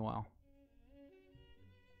treating you well.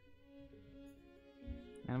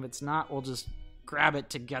 And if it's not, we'll just grab it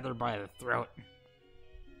together by the throat.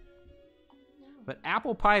 But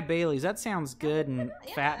apple pie Bailey's, that sounds good and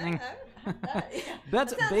fattening.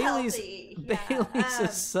 That's Bailey's. Bailey's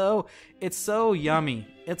is so yummy.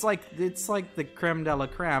 It's like the creme de la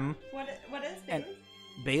creme. What is Bailey's?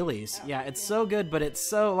 Bailey's, it's so good, but it's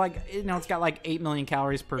so it's got like 8 million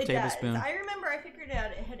calories per tablespoon. I remember I figured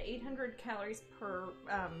out it had 800 calories per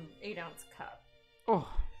 8-ounce cup. Oh.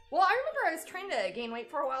 Well, I remember I was trying to gain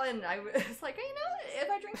weight for a while, and I was like,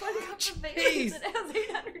 if I drink 1 cup of Bailey's, it has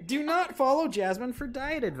 800. Do not follow Jasmine for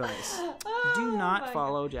diet advice. Do not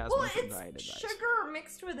follow Jasmine for diet advice. Sugar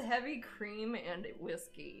mixed with heavy cream and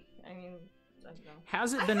whiskey. I mean, I don't know.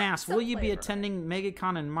 Has it been asked? Will you be attending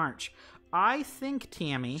MegaCon in March? I think,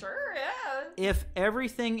 Tammy. Sure, yeah. If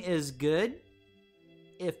everything is good,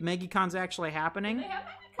 if MegaCon's actually happening,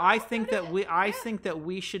 I think that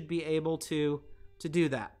we should be able to do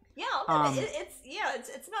that. Yeah,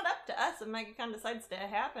 it's not up to us if MegaCon decides to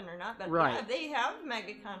happen or not. But yeah, if they have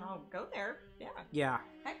MegaCon, I'll go there. Yeah. Yeah.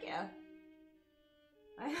 Heck yeah.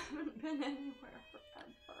 I haven't been anywhere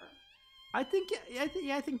forever. I think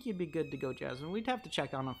you'd be good to go, Jasmine. We'd have to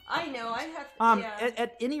check on them. I know. I'd have to.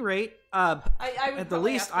 At any rate, I would at the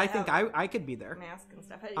least, I think I could be there. Mask and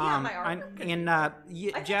stuff. Yeah, my armor.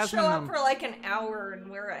 I Jasmine, show up for like an hour and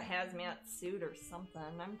wear a hazmat suit or something.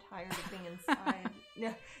 I'm tired of being inside.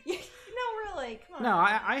 No, really. Come on. No,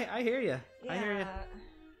 I hear you. Yeah.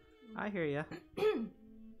 I hear you.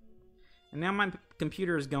 And now my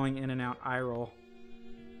computer is going in and out. Eye roll.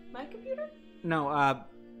 My computer? No,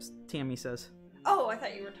 Tammy says. Oh, I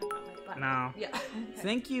thought you were talking about my laptop. No. Yeah.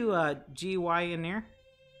 Thank you, GY in there.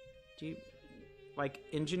 Like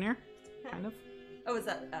engineer, kind of. Oh, is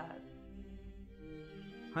that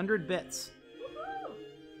 100 bits. Woohoo!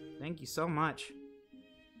 Thank you so much.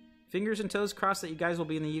 Fingers and toes crossed that you guys will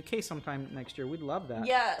be in the UK sometime next year. We'd love that.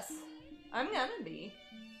 Yes. I'm gonna be.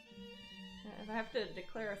 If I have to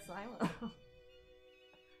declare asylum.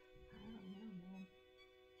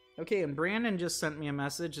 Okay, and Brandon just sent me a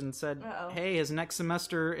message and said, hey, his next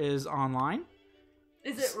semester is online.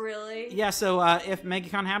 Is it really? Yeah, so if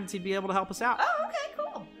MegaCon happens, he'd be able to help us out. Oh, okay,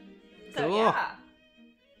 cool. So, cool. Yeah.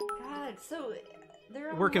 God, so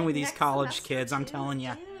they're working with these college semester, kids, I'm telling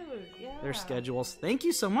you. Dude, yeah. Their schedules. Thank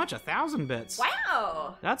you so much. 1,000 bits.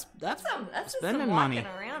 Wow. That's spending some money.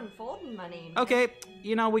 Walking around, folding money. Okay,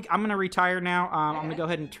 you know, I'm gonna retire now. I'm gonna go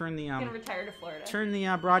ahead and turn the gonna retire to Florida. Turn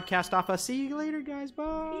the broadcast off. I'll see you later, guys.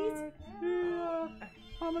 Bye. Peace. Yeah.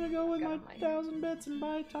 I'm gonna go with my 1,000 bits and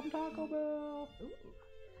buy some Taco Bell.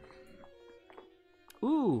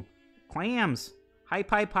 Ooh, clams. Hype.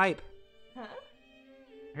 Huh?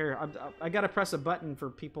 Here, I gotta press a button for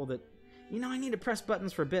people that, you know, I need to press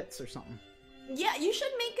buttons for bits or something. Yeah, you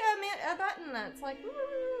should make a button that's like.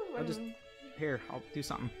 I'll do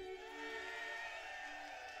something.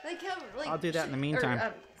 Like how, I'll do that in the meantime.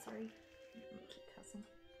 Sorry. Keep cussing.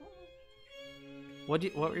 What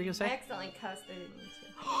were you gonna say? I accidentally cussed. I didn't mean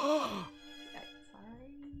to.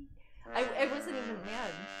 Sorry. I wasn't even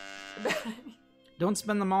mad about it. Don't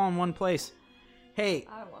spend them all in one place. Hey,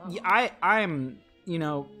 I won't. I'm, you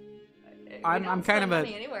know, I'm kind of a,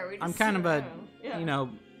 I'm kind of a, you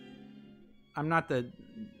know, I'm not the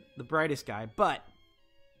brightest guy, but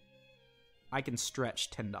I can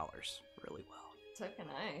stretch $10 really well. So can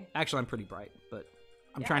I. Actually, I'm pretty bright, but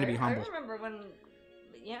I'm trying to be humble. I remember when,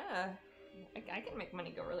 I can make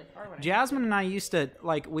money go really far. Jasmine and I used to,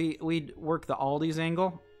 like, we'd work the Aldi's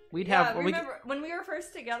angle. Remember when we were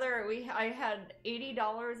first together, I had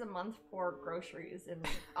 $80 a month for groceries, and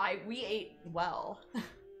we ate well.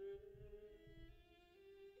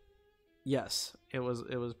 Yes, it was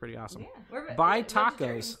pretty awesome. Yeah, buy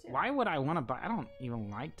tacos. Why would I want to buy? I don't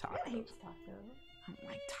even like tacos. I hate tacos. I don't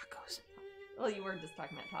like tacos. Well, you were just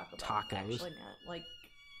talking about tacos. Actually, Matt, like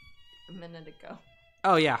a minute ago.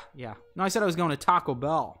 Oh yeah. No, I said I was going to Taco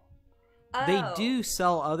Bell. Oh. They do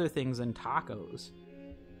sell other things than tacos.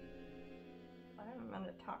 I haven't been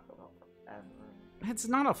to Taco Bell forever. It's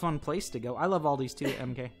not a fun place to go. I love Aldi's too,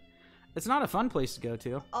 MK. It's not a fun place to go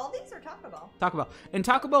to. Aldi's or Taco Bell? Taco Bell. And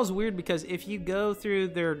Taco Bell's weird because if you go through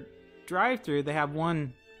their drive-thru, they have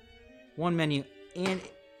one menu, and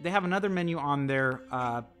they have another menu on their.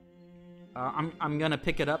 I'm gonna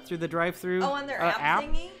pick it up through the drive-thru. Oh, on their app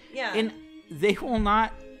thingy? Yeah. And they will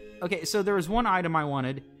not. Okay, so there was one item I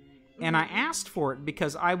wanted, and I asked for it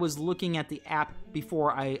because I was looking at the app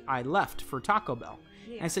before I left for Taco Bell.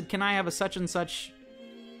 Yeah. And I said, "Can I have a such and such,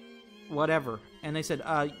 whatever?" And they said,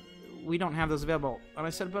 "We don't have those available." And I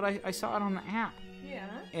said, "But I saw it on the app." Yeah.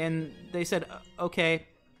 And they said, "Okay,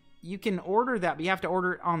 you can order that, but you have to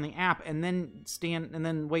order it on the app and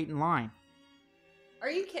then wait in line." Are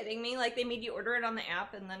you kidding me? Like they made you order it on the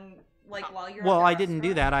app and then like while you're. Well, I didn't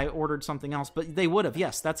do that. I ordered something else, but they would have.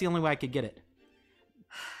 Yes, that's the only way I could get it.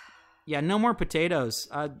 Yeah, no more potatoes.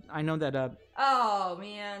 I know that. Oh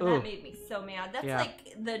man, that made me so mad. That's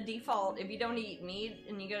like the default. If you don't eat meat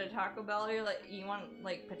and you go to Taco Bell, you're like you want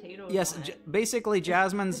like potatoes. Yes, basically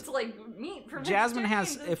Jasmine's. It's like meat for Jasmine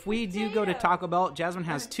has. If we do go to Taco Bell, Jasmine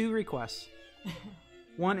has 2 requests.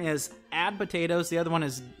 One is add potatoes. The other one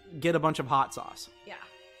is get a bunch of hot sauce. Yeah.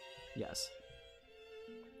 Yes.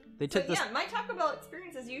 They took this. Yeah, my Taco Bell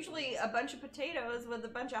experience is usually a bunch of potatoes with a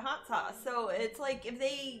bunch of hot sauce. So it's like if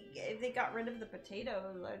they got rid of the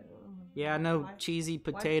potatoes. Yeah, no cheesy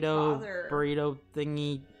potato burrito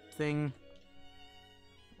thingy thing.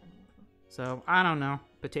 So I don't know.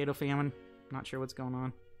 Potato famine. Not sure what's going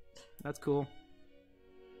on. That's cool.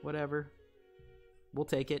 Whatever. We'll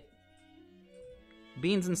take it.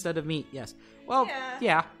 Beans instead of meat. Yes. Well,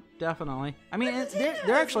 yeah definitely. I mean,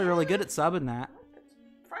 they're actually really good at subbing that.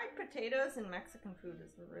 Fried potatoes in Mexican food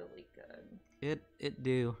is really good. It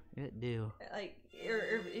do. Like, or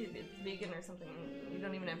if it's vegan or something, you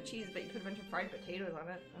don't even have cheese, but you put a bunch of fried potatoes on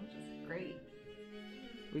it. That's just great.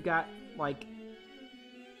 We got like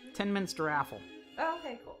 10 minutes to raffle. Oh,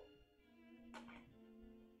 okay, cool.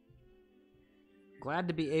 Glad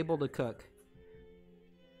to be able to cook.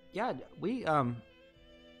 Yeah,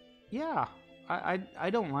 yeah. I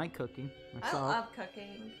don't like cooking myself. I love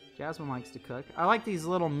cooking. Jasmine likes to cook. I like these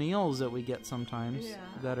little meals that we get sometimes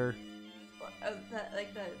that are Oh, like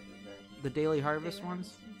the daily harvest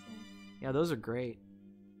ones. Yeah, those are great.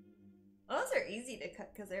 Well, those are easy to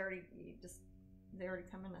cut because they already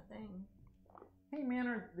come in a thing. Hey man,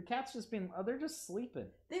 are the cats just being? Oh, they're just sleeping.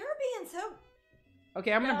 They are being so.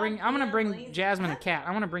 Okay, I'm gonna bring Jasmine a cat.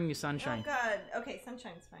 I want to bring you Sunshine. Oh God. Okay,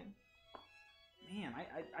 Sunshine's fine. Man,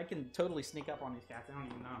 I can totally sneak up on these cats. I don't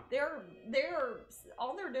even know. They're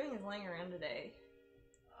all they're doing is laying around today.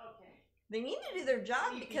 Okay. They need to do their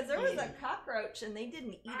job because there was a cockroach and they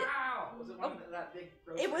didn't eat it. Ow! Was it one that big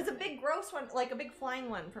gross It was a big gross one, like a big flying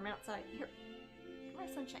one from outside. Here, my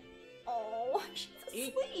Sunshine. Oh, she's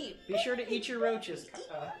asleep. Be sure to eat your roaches.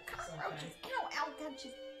 Cockroaches. Ow, ow, God,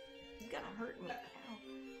 she's gonna hurt me. Ow.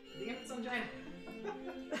 Damn it, Sunshine.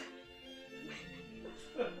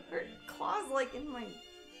 Her claws like in my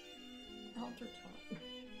halter top.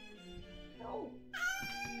 No.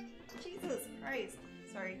 Jesus Christ.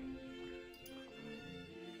 Sorry.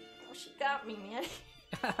 Oh, she got me, man.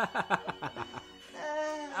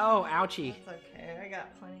 Oh, ouchie. That's okay. I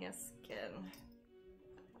got plenty of skin.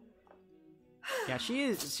 Yeah,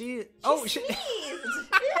 she sneezed. Oh, she. Ew.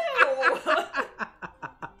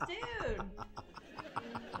 Dude.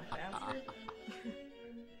 Bastard.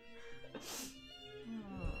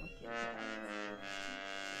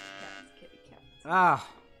 Kitty cats. Ah.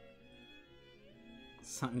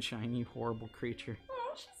 Sunshine, you horrible creature.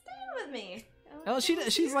 Oh, she's staying with me. Oh,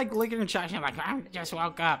 she's like licking her chops. She's like, I just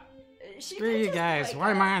woke up. She Screw you guys. like,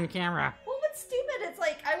 Why am I on camera? Well, what's stupid? It's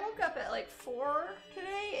like I woke up at like 4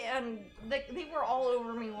 today, and they were all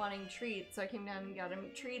over me wanting treats. So I came down and got them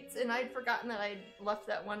treats, and I'd forgotten that I'd left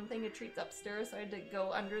that one thing of treats upstairs. So I had to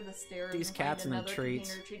go under the stairs. These and cats find and their another treats.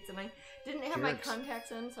 container of treats, and I didn't have my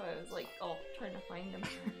contacts in, so I was like, all trying to find them.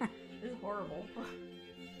 It was horrible.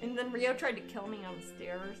 And then Rio tried to kill me on the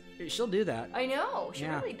stairs. She'll do that. I know, she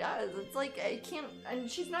really does. It's like, I can't, and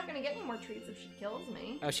she's not going to get any more treats if she kills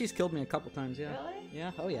me. Oh, she's killed me a couple times, yeah. Really?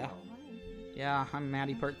 Yeah, oh yeah. Oh, yeah, I'm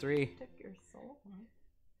Maddie part 3. Took your soul.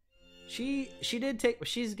 She did take,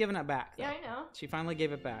 she's given it back, though. Yeah, I know. She finally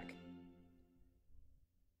gave it back.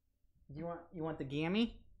 You want the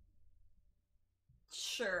gammy?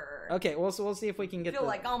 Sure. Okay, well, so we'll see if we can get I feel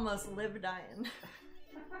like almost live dying.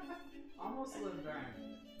 Almost live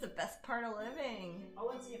dying. It's the best part of living. Oh,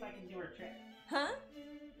 let's see if I can do her trick. Huh?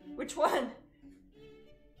 Which one?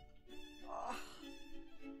 Oh.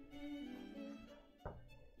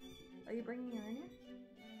 Are you bringing her in here?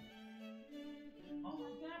 Oh my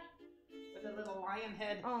god. With a little lion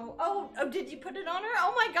head. Oh, did you put it on her?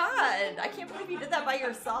 Oh my god. I can't believe you did that by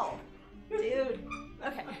yourself. Dude.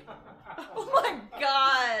 Okay. Oh my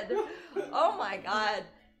god. Oh my god.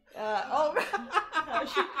 Oh my god.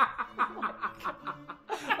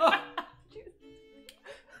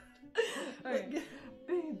 Okay.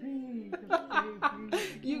 Baby.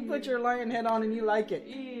 You put your lion head on and you like it.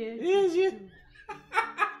 Yeah. Yes, you.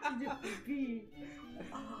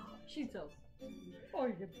 Oh, she's so. Oh,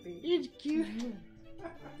 you're baby. It's cute.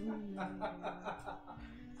 Don't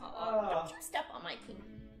you step on my pee.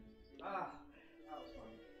 That was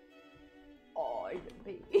fun. Oh, you're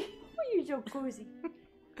baby. Oh, you're so cozy.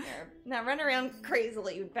 There. Now run around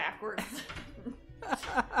crazily backwards.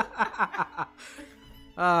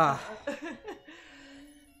 Oh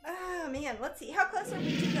man, let's see. How close are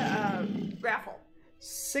we to the raffle?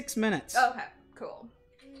 6 minutes. Okay, cool.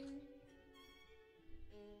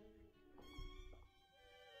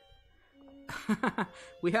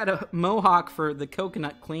 We had a mohawk for the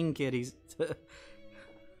coconut clean kitties. For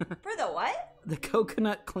the what? The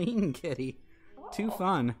coconut clean kitty. Oh. Too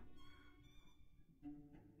fun.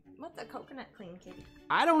 What's a coconut clean kitty?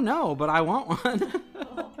 I don't know, but I want one.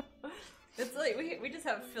 Oh. It's like we just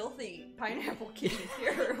have filthy pineapple kitties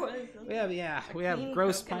here. We have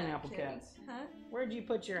gross pineapple cats. Huh? Where'd you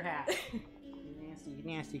put your hat?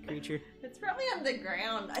 Nasty creature. It's probably on the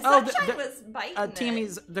ground. Oh, Sunshine was biting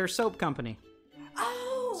Timmy's, their soap company.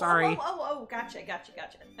 Oh! Sorry. Oh, gotcha.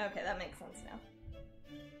 Okay, that makes sense now.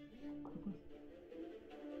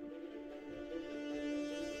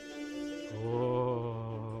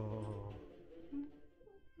 Oh.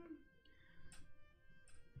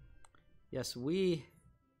 Yes, we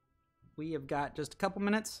have got just a couple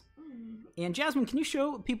minutes. And Jasmine, can you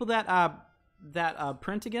show people that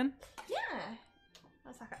print again? Yeah.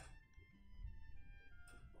 Let's talk about.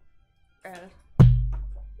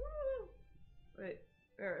 Wait,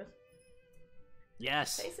 there it is.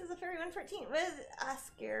 Yes. Face is a fairy 114 with a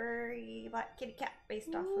scary black kitty cat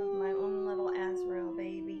based off of my own little Azrael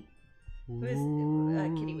baby. Who is a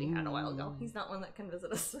kitty we had a while ago. He's not one that can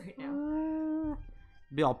visit us right now.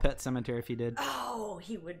 Be all Pet Cemetery if he did. Oh,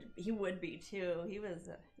 he would be too. He was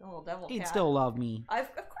a little devil cat. He'd still love me. Of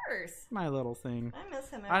course. My little thing. I miss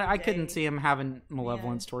him I day. couldn't see him having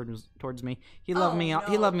malevolence towards me. He loved me. No.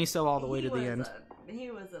 He loved me so all the way to the end.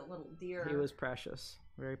 He was a little deer. He was precious.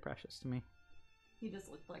 Very precious to me. He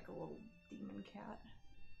just looked like a little demon cat.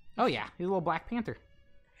 Oh yeah, he's a little Black Panther.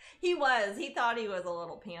 He was. He thought he was a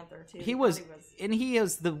little panther too. He was, and he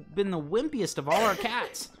has been the wimpiest of all our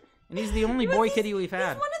cats. And he's the only boy kitty we've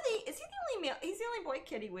had. Is he the only male? He's the only boy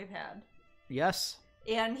kitty we've had. Yes.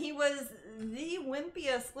 And he was the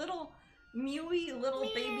wimpiest little mewy little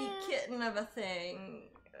baby kitten of a thing.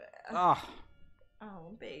 Oh,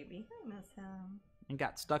 baby, I miss him. And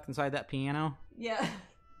got stuck inside that piano. Yeah.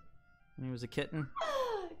 And he was a kitten.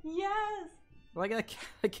 Yes. Like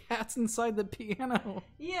the cat's inside the piano.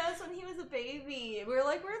 Yes, when he was a baby. We were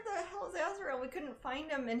like, where the hell is Azrael? We couldn't find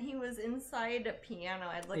him, and he was inside a piano.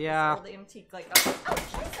 I had like this old antique, like, oh,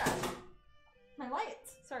 Jesus! My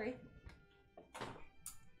lights. Sorry.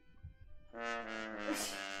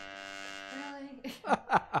 Really?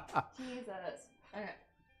 Jesus. Okay.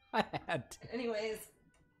 I had to. Anyways,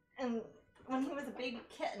 and when he was a baby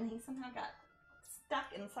kitten, he somehow got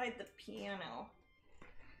stuck inside the piano.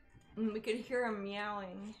 And we could hear him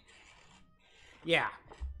meowing. Yeah.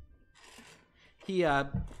 He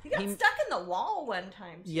got stuck in the wall one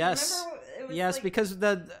time. Yes. It was yes, like because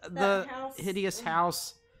the house, hideous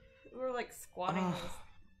house. We were like squatting.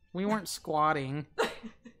 We weren't squatting. Okay.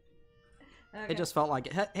 It just felt like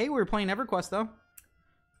it. Hey, we were playing EverQuest though.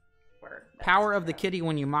 Power of the kitty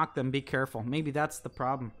when you mock them. Be careful. Maybe that's the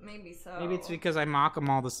problem. Maybe so. Maybe it's because I mock them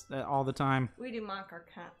all the time. We do mock our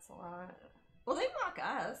cats a lot. Well, they mock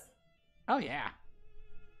us. Oh yeah.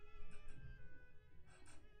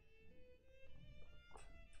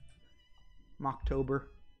 Mocktober.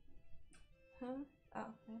 Huh? Oh.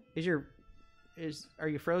 Yeah. Are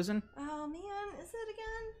you frozen? Oh man, is it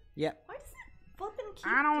again? Yeah. Why does it flipping keep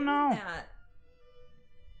I don't doing know. That?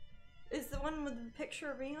 Is the one with the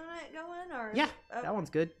picture of me on it going, or? Yeah, that one's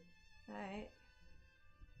good. Alright.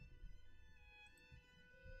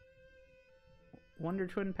 Wonder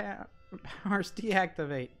Twin powers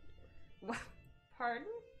deactivate. What? Pardon?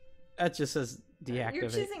 That just says deactivate. You're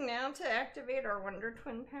choosing now to activate our Wonder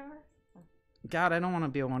Twin power? God, I don't want to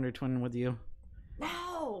be a Wonder Twin with you.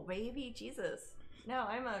 No, baby, Jesus. No,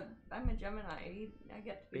 I'm a Gemini. I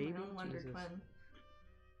get to be Baby my own Wonder Jesus.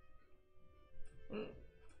 Twin.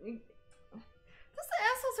 That's the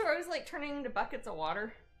assholes who are always like turning into buckets of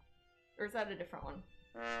water? Or is that a different one?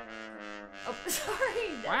 Oh,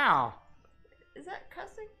 sorry. Wow. Is that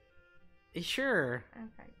cussing? Sure.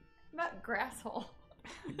 Okay. What about grasshole?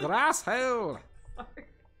 Grasshole. Sorry.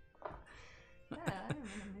 Yeah, I'm in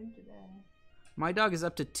a mood today. My dog is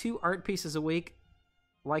up to 2 art pieces a week.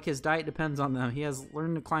 Like his diet depends on them. He has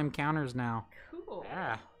learned to climb counters now. Cool.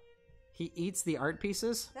 Yeah. He eats the art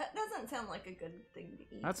pieces. That doesn't sound like a good thing to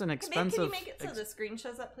eat. That's an expensive... Can you make it so the screen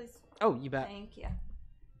shows up, please? Oh, you bet. Thank you.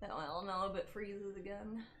 That one, I'll know if it freezes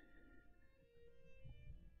again.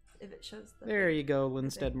 If it shows the... There you go,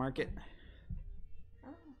 Linstead Market.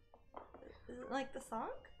 Oh. Is it like the song?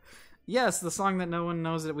 Yes, the song that no one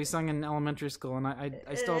knows that we sung in elementary school, and I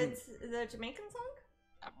still... It's the Jamaican song?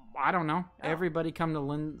 I don't know. Oh. Everybody come to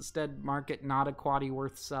Linstead Market, not a quaddy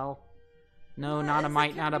worth sell. No, What? not a Is it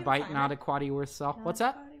mite, not a Caribbean bite, song? not a quaddy worth sell. Not What's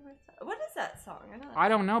that? What is that song? I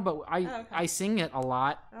don't know, but okay. I sing it a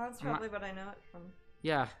lot. Oh, that's probably what I know it from.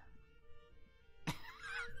 Yeah.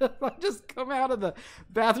 I just come out of the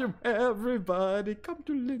bathroom. Everybody come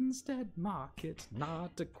to Linstead Market,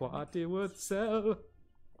 not a quaddy worth sell.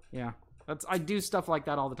 Yeah, I do stuff like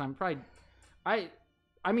that all the time. Probably, I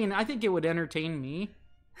mean, I think it would entertain me,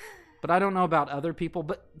 but I don't know about other people.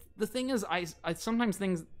 But the thing is, I sometimes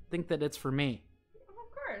think that it's for me. Of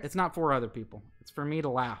course. It's not for other people. It's for me to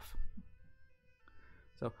laugh.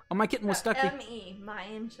 So, my kitten was stuck. M.E. My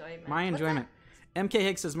enjoyment. My enjoyment. MK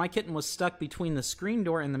Hicks says, my kitten was stuck between the screen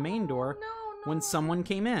door and the main door when someone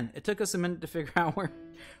came in. It took us a minute to figure out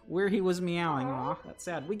where he was meowing. Aw, that's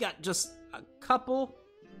sad. We got just a couple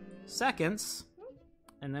seconds,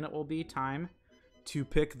 and then it will be time to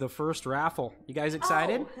pick the first raffle. You guys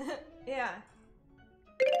excited? Oh. Yeah.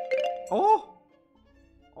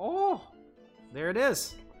 Oh, there it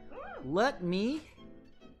is. Let me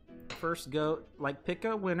first go, pick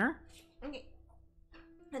a winner. Okay.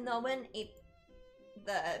 And they'll win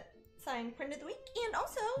the signed print of the week, and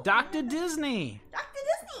also Dr. Disney.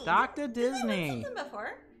 Dr. Disney. Did they win something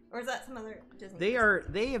before? Or is that some other Disney?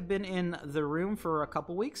 They have been in the room for a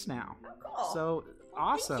couple weeks now. Oh, cool. So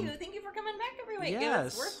awesome. Thank you for coming back every week. Yes.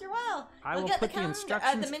 It's worth your while. I will put the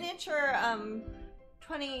instructions. The miniature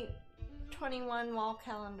 20 2021 wall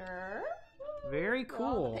calendar. Very With all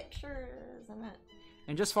cool. the pictures and it.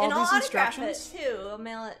 And just follow and these I'll instructions. Autograph it too. I'll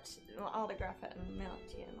mail it. I'll autograph it and mail it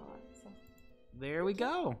to you and all that. So. There we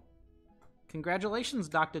go. Congratulations,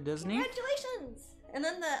 Dr. Disney. Congratulations! And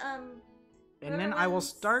then the And then I will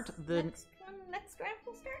start the next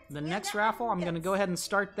raffle starts. the next raffle. I'm going to go ahead and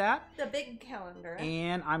start that. The big calendar.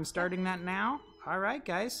 And I'm starting that now. All right,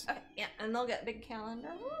 guys. Okay, yeah, and they'll get big calendar.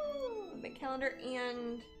 Woo! Big calendar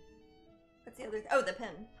and what's the other? Oh, the pin.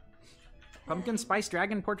 Pumpkin Spice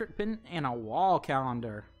Dragon Portrait Pin and a wall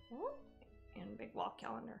calendar. Ooh, and big wall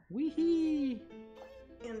calendar. Wee-hee.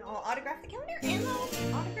 And I'll autograph the calendar and I'll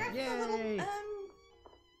autograph the little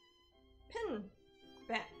pin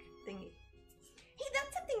back thingy. Hey,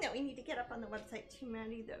 that's something that we need to get up on the website too,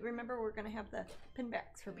 Maddie. Remember, we're going to have the pin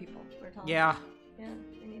backs for people. We're telling Yeah. them.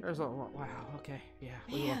 Yeah. We need There's a wow. Okay. Yeah.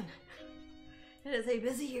 We will. Man, it is a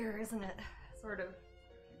busy year, isn't it? Sort of.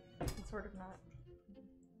 And sort of not.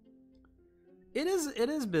 It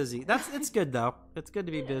is busy. It's good though. It's good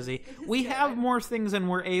to be busy. We good. have more things than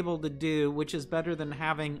we're able to do, which is better than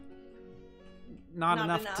having not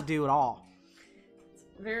enough to do at all. It's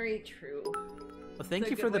very true. So thank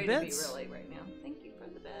you for the bits. To be really right now. Thank you for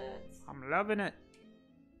the bits. I'm loving it.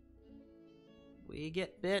 We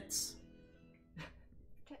get bits.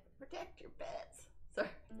 Protect your bits. Sorry.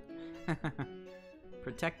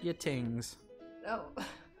 Protect your tings. Oh.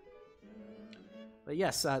 But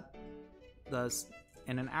yes,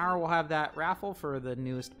 in an hour we'll have that raffle for the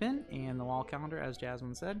newest pin and the wall calendar, as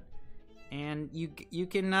Jasmine said. And you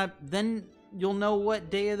can then you'll know what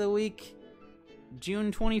day of the week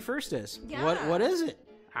June 21st is. Yeah. What is it?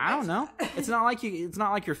 I don't know. It's not like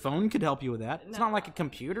your phone could help you with that. It's not like a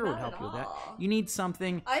computer would help you with that. You need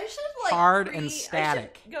something hard and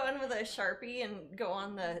static. I should go in with a Sharpie and go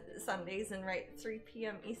on the Sundays and write 3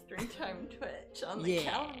 p.m. Eastern time Twitch on the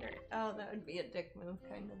calendar. Oh, that would be a dick move,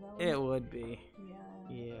 kind of though. It would be.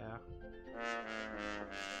 Yeah. Yeah.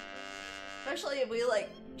 Especially if we like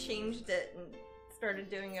changed it and started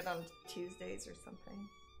doing it on Tuesdays or something.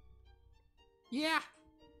 Yeah.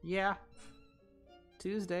 Yeah.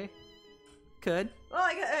 Tuesday. Could. Well,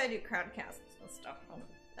 I do crowdcasts and stuff on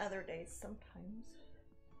other days sometimes.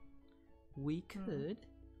 We could.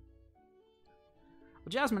 Well,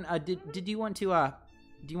 Jasmine, did you want to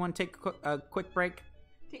do you want to take a quick break?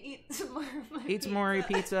 To eat some more of my Eat some more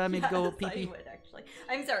pizza, maybe go pee pee. I would actually.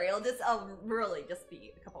 I'm sorry. I'll really just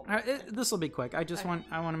be a couple. This will be quick. I want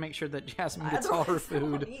to make sure that Jasmine gets all her food. I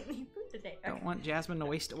won't eat any food today. Don't want Jasmine to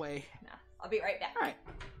waste away. No, I'll be right back. All right.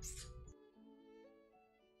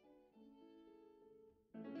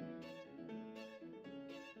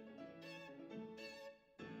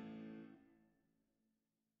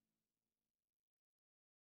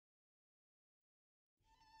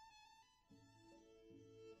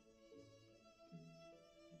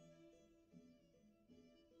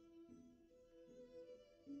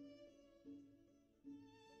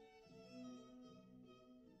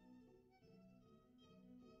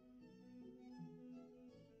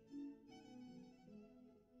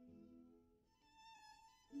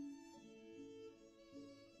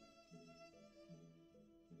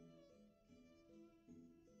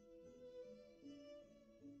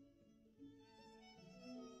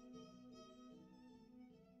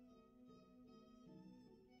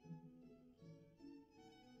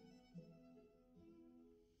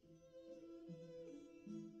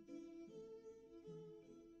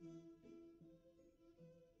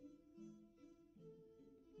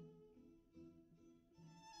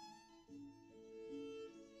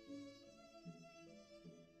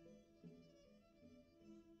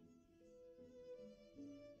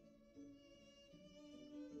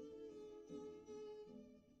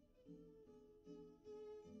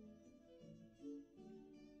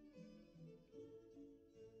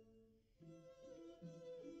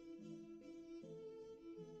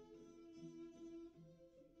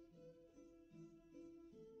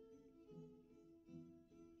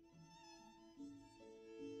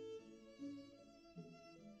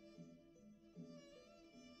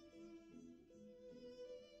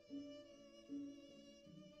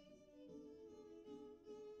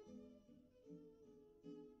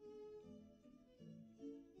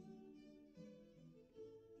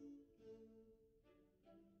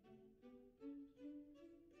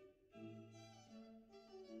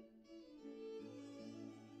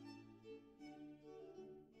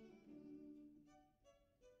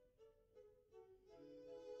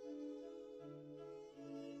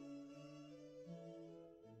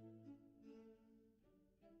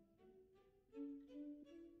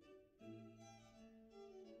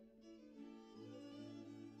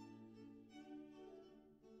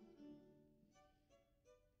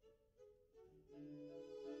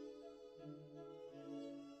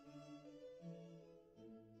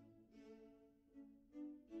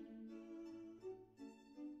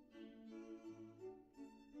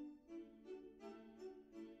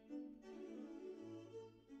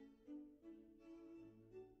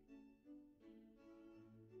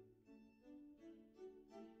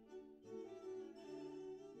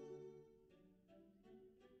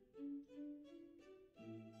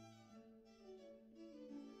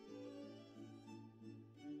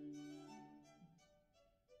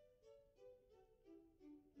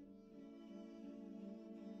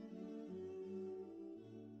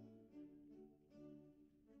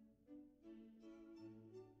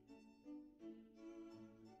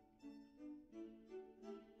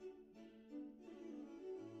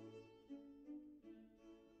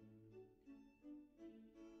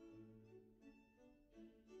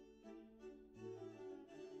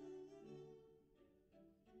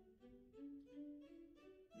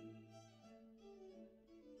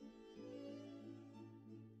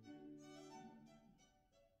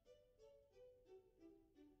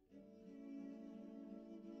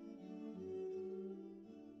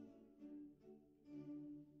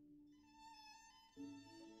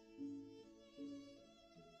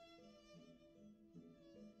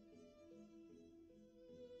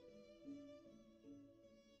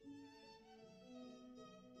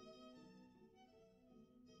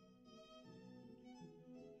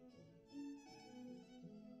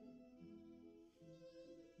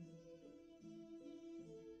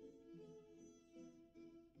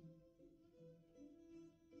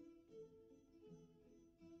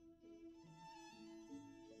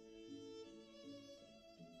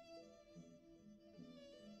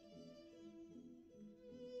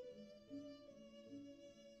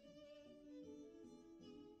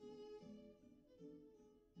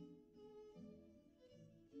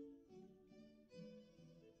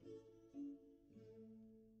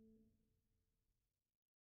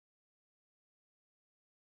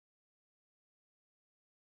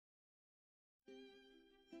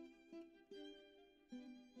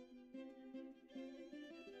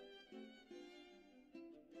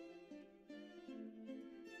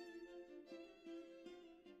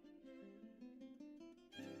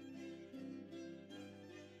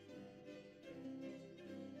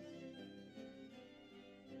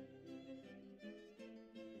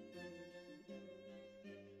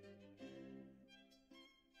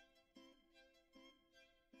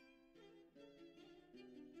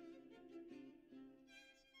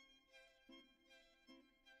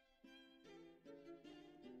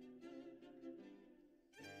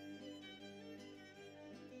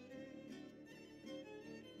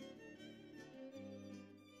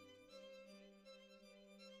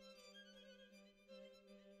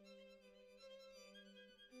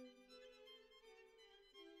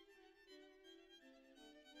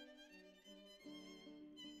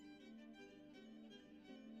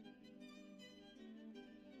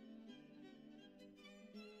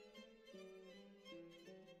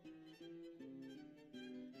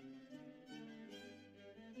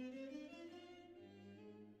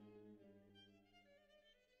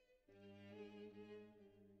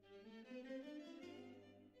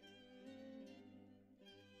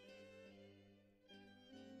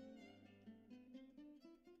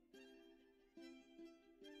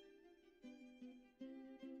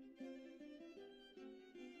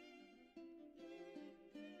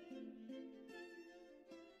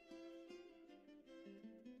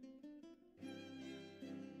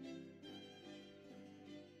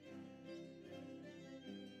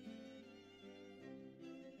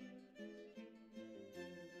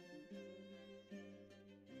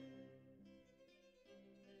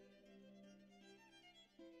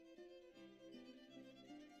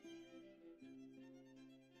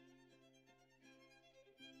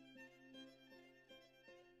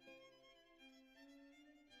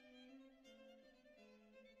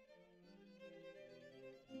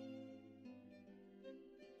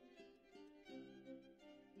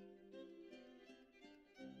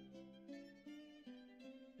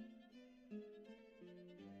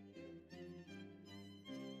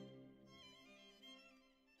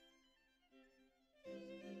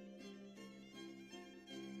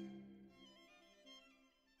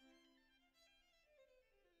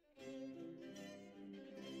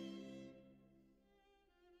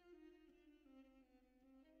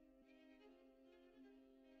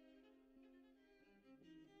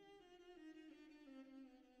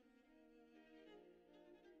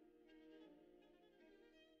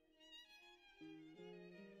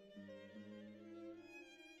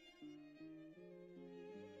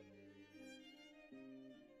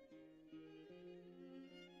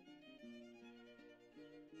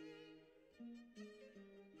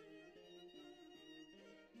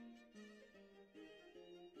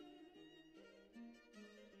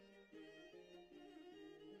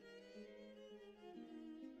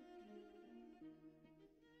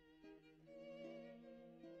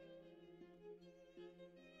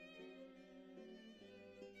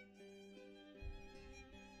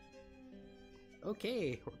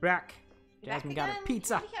 Okay, we're back. Jasmine got her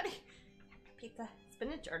pizza. Howdy. Pizza.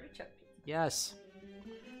 Spinach artichoke pizza. Yes.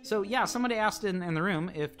 So yeah, somebody asked in the room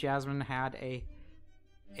if Jasmine had a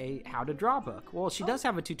how to draw book. Well, she does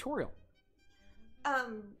have a tutorial.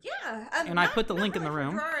 Yeah. And I put the link in the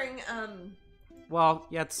room. Drawing. Well,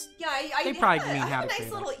 yeah, it's. Yeah, they probably mean how to create. I have a create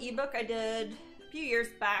nice little ebook I did a few years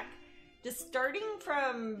back, just starting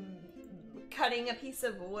from cutting a piece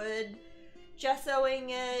of wood, gessoing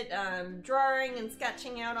it, drawing and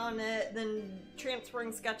sketching out on it, then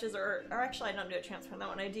transferring sketches, or actually I don't do a transfer on that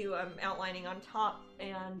one. I do outlining on top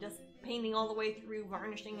and just painting all the way through,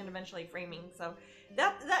 varnishing, and eventually framing. So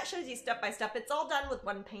that shows you step by step. It's all done with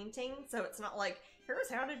one painting, so it's not like, here's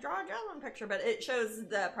how to draw a Jasmine picture, but it shows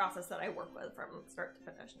the process that I work with from start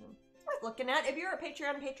to finish. And it's worth looking at. If you're a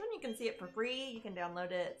Patreon patron, you can see it for free. You can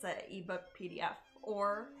download it. It's an ebook PDF,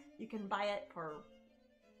 or you can buy it for,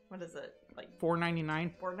 what is it? Like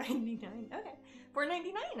 $4.99. $4.99. Okay,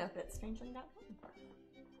 $4.99 up at Strangeling.com.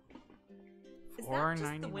 Is that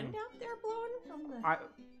just the wind out there blowing?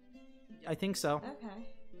 I think so. Okay.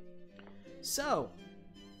 So,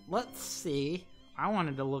 let's see. I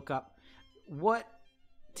wanted to look up what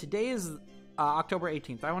today is October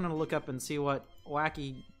 18th. I wanted to look up and see what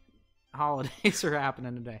wacky holidays are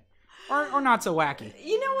happening today. Or not so wacky.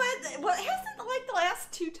 You know what? Well, hasn't like the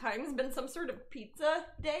last 2 times been some sort of pizza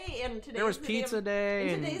day? And today there was pizza day.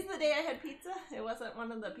 And today's the day I had pizza. It wasn't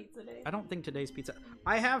one of the pizza days. I don't think today's pizza.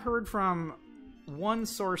 I have heard from one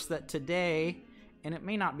source that today, and it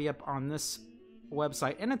may not be up on this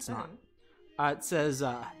website, and it's not. It says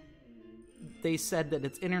they said that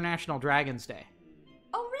it's International Dragons Day.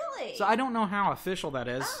 Oh, really? So I don't know how official that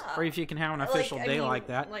is, or if you can have an official day like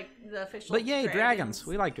that. Like the official. But yay, dragons!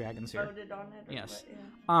 We like dragons here. Voted on it. Yes.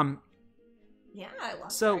 What, yeah. Yeah, I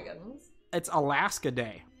love dragons. It's Alaska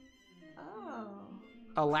Day. Oh.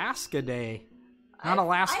 Alaska Day, not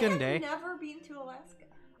Alaskan Day. I've never been to Alaska.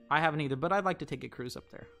 I haven't either, but I'd like to take a cruise up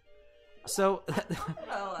there. So,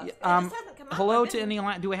 hello to any.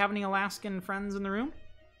 Do we have any Alaskan friends in the room?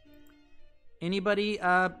 Anybody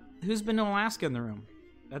who's been to Alaska in the room?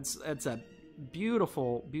 It's a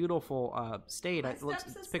beautiful, beautiful state. It looks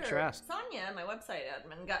picturesque. Sonia, my website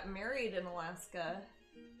admin, got married in Alaska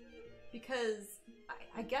because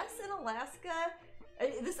I guess in Alaska.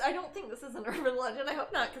 I don't think this is an urban legend. I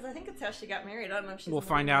hope not, because I think it's how she got married. I don't know if she's. We'll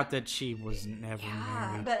find out that she was never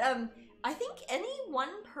married. But I think any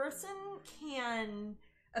one person can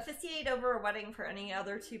officiate over a wedding for any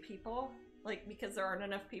other 2 people, like because there aren't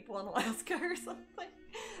enough people in Alaska or something.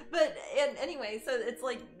 But anyway, so it's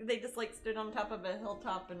like they just like stood on top of a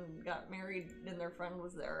hilltop and got married, and their friend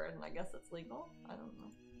was there, and I guess it's legal. I don't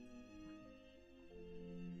know.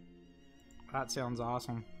 That sounds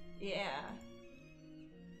awesome. Yeah.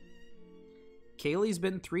 Kaylee's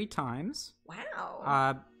been 3 times.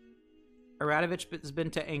 Wow. Aradovich has been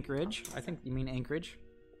to Anchorage. I think you mean Anchorage.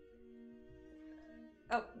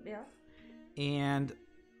 Oh, yeah. And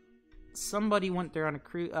somebody went there on a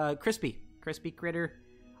cruise. Crispy Critter.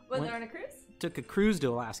 Went there on a cruise? Took a cruise to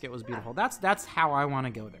Alaska. It was beautiful. That's how I want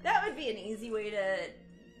to go there. That would be an easy way to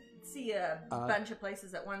see a bunch of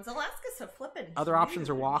places at once. Alaska's so flippin' Other options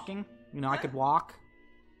are walking. You know, I could walk.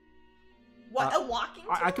 What, walking to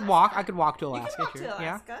Alaska? I could walk. I could walk to Alaska. You could walk to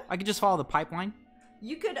Alaska. Yeah. I could just follow the pipeline.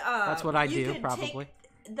 You could. That's what I do, probably.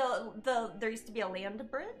 There used to be a land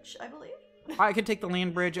bridge, I believe. I could take the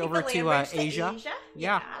land bridge over to Asia.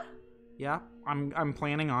 Yeah. Yeah. I'm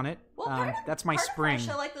planning on it. Well, that's my spring.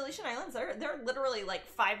 Russia, like the Aleutian Islands, they're literally like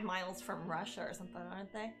 5 miles from Russia or something,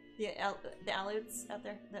 aren't they? The Aleutians out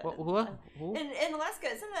there. In Alaska,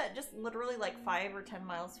 isn't that just literally like 5 or 10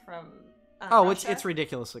 miles from? Russia? It's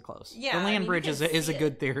ridiculously close. Yeah, the land bridge is a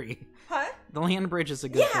good theory. Huh? The land bridge is a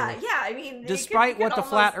good theory. Yeah. I mean, despite what the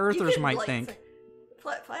flat earthers might think.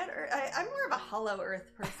 Flat Earth. I'm more of a hollow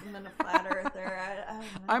Earth person than a flat earther. I don't know.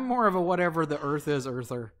 I'm more of a whatever the Earth is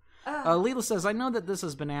earther. Leela says, I know that this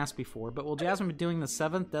has been asked before, but will Jasmine be doing the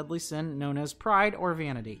 7th deadly sin known as pride or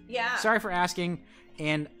vanity? Yeah. Sorry for asking,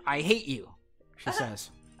 and I hate you, she says.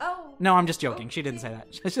 Oh. No, I'm just joking. She didn't say that.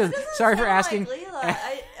 She says, sorry for asking. Like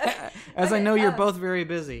Leela. As I know you're both very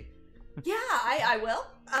busy. Yeah, I will.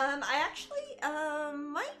 I actually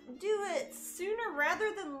might do it sooner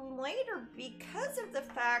rather than later because of the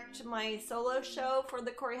fact my solo show for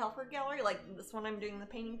the Corey Helford Gallery, like this one I'm doing the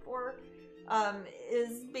painting for,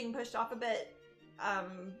 is being pushed off a bit.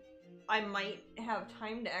 I might have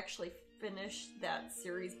time to actually finish that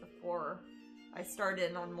series before I start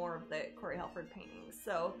in on more of the Corey Helford paintings.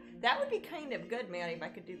 So that would be kind of good, Maddie, if I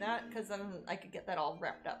could do that, because then I could get that all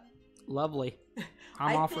wrapped up. Lovely.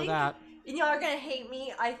 I'm all for that. Y'all are gonna hate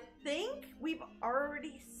me. I think we've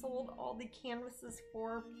already sold all the canvases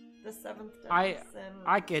for the 7th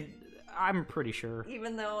I'm pretty sure.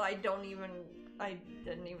 Even though I didn't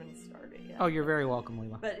even start it yet. Oh, you're very welcome,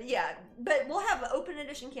 Leela. But yeah, we'll have open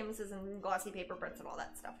edition canvases and glossy paper prints and all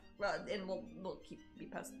that stuff. And we'll be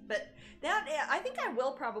posted. But that, I think I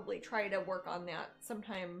will probably try to work on that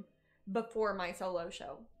sometime before my solo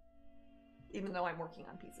show. Even though I'm working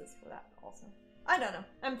on pieces for that also. I don't know.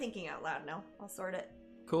 I'm thinking out loud now. I'll sort it.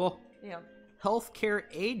 Cool. Yeah. Healthcare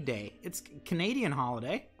Aid Day. It's Canadian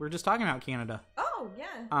holiday. We were just talking about Canada. Oh,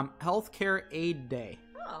 yeah. Healthcare Aid Day.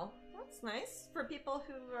 Oh, that's nice for people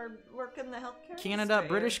who are working the healthcare Canada, industry.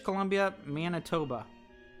 British Columbia, Manitoba.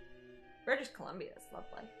 British Columbia is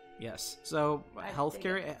lovely. Yes. So,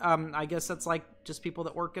 healthcare, I guess that's like just people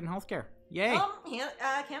that work in healthcare. Yay.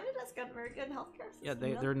 Canada's got very good healthcare system.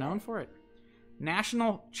 Yeah, they're known for it.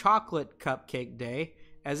 National Chocolate Cupcake Day.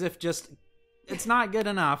 As if just, it's not good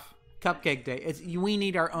enough. Cupcake Day. We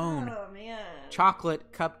need our own. Oh man.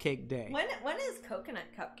 Chocolate Cupcake Day. When is Coconut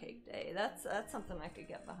Cupcake Day? That's something I could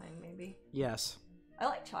get behind maybe. Yes. I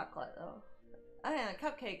like chocolate though.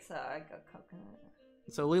 Cupcakes. I go coconut.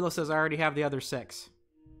 So Leela says I already have the other 6.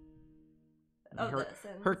 Oh,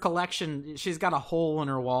 her collection. She's got a hole in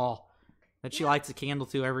her wall that she lights a candle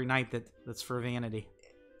to every night. That's for vanity.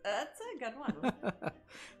 That's a good one.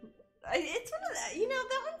 It's one of the,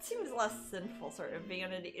 that one seems less sinful, sort of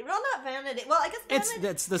vanity. Well, not vanity. Well, I guess vanity,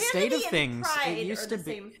 it's the state of things. Pride it used to be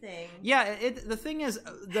same thing. Yeah, the thing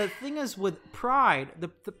is with pride.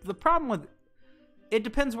 The problem with it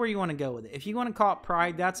depends where you want to go with it. If you want to call it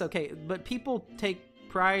pride, that's okay. But people take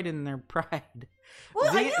pride in their pride.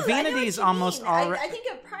 Well, vanity is almost already. I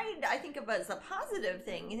think of pride. I think of it as a positive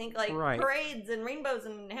thing. You think like parades and rainbows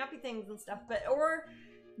and happy things and stuff.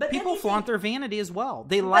 But people flaunt their vanity as well.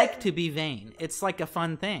 They like to be vain. It's like a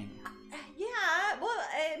fun thing. Yeah, well,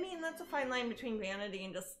 I mean, that's a fine line between vanity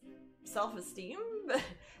and just self-esteem. But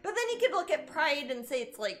then you could look at pride and say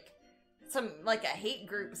it's like a hate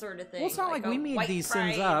group sort of thing. Well, it's not like we made these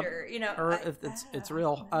sins up, or if it's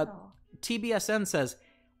real. TBSN says,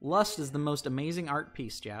 "Lust is the most amazing art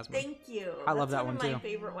piece, Jasmine." Thank you. I love that one too. One of my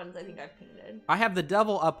favorite ones I think I've painted. I have the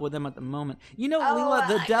devil up with him at the moment. Leela,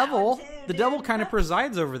 the devil kind of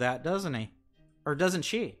presides over that, doesn't he? Or doesn't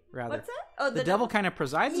she, rather? What's that? Oh, the devil kind of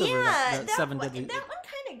presides over that 7 deadly. That one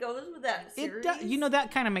kind of goes with that series.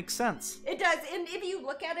 That kind of makes sense. It does, and if you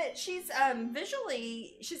look at it, she's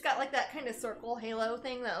visually, she's got like that kind of circle halo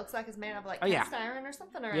thing that looks like it's made of like cast iron or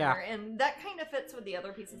something or other, and that kind of fits with the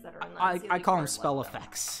other pieces that are in that. I call them spell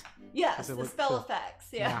effects. Yes, the spell effects.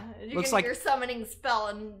 Yeah. Looks like you're summoning spell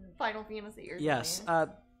in Final Fantasy or something. Yes.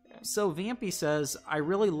 So Vampy says, "I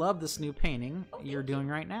really love this new painting you're doing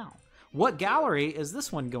right now. What gallery is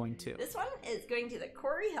this one going to?" This one is going to the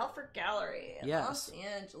Corey Helfer Gallery in Los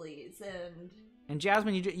Angeles. And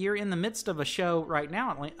Jasmine, you're in the midst of a show right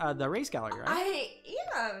now at the Race Gallery, right? I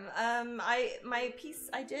am. My piece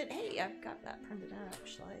I did. Hey, I've got that printed out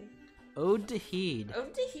actually. Ode to Heed.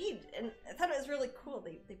 Ode to Heed, and I thought it was really cool.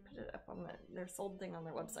 They put it up on their sold thing on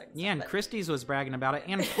their website. And Christie's was bragging about it,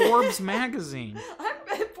 and Forbes magazine.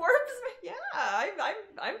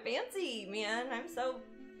 I'm fancy, man. I'm so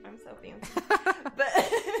fancy.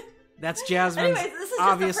 But that's Jasmine's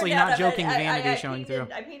obviously not joking vanity showing through.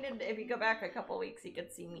 I painted, if you go back a couple weeks, you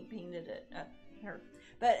could see me painted it here.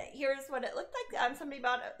 But here's what it looked like. Somebody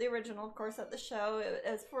bought the original, of course, at the show. It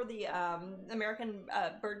was for the American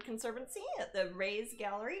Bird Conservancy at the Rays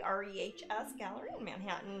Gallery, REHS Gallery in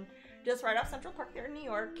Manhattan, just right off Central Park there in New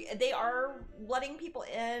York. They are letting people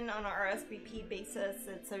in on an RSVP basis.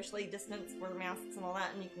 It's socially distanced, wear masks and all that,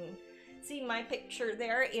 and you can see my picture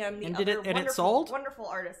there and it sold? Wonderful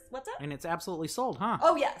artists. What's up? And it's absolutely sold, huh?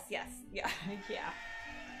 Oh yes, yeah.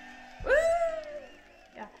 Woo!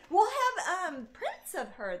 Yeah. We'll have prints of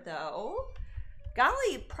her though.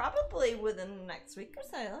 Golly, probably within the next week or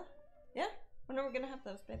so. Yeah. When are we gonna have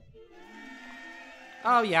those, babe?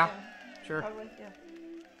 Oh yeah. Sure. Probably, yeah.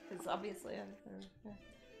 Because obviously,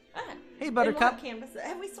 Hey, Buttercup. We'll have,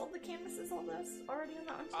 have we sold the canvases, all those already on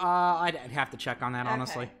that one? I'd have to check on that,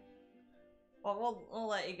 honestly. Well, we'll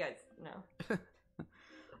let you guys know.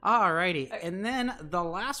 Alrighty, and then the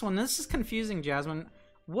last one. This is confusing, Jasmine.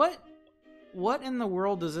 What in the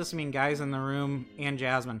world does this mean, guys in the room and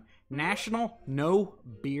Jasmine? National No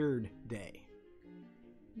Beard Day.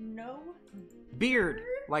 No beard,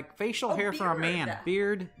 like facial hair for a man.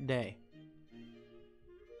 Beard Day.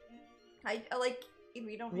 I like if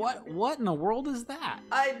you don't. What in the world is that?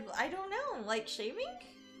 I don't know. Like shaving?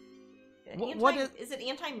 Is it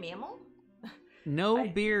anti-mammal? No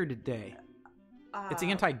Beard Day. It's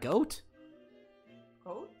anti-goat?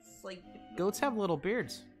 Goats? Like goats have little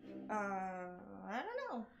beards. I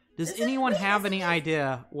don't know. Does anyone have any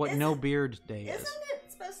idea what No Beard Day is? Isn't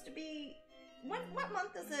it supposed to be... What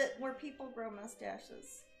month is it where people grow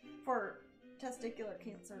mustaches for testicular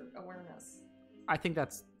cancer awareness? I think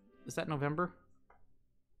that's... Is that November?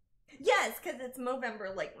 Yes, because it's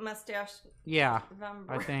Movember, like mustache... Yeah,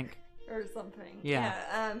 November, I think. Or something.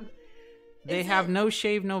 Yeah. They Is have it... No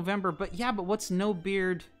Shave November, but yeah, but what's No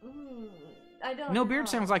Beard? I don't No know. Beard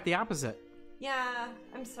sounds like the opposite. Yeah,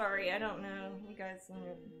 I'm sorry, I don't know. You guys and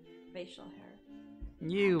your facial hair.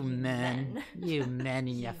 You men. You men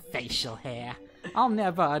and your facial hair. I'll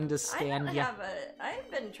never understand you. I've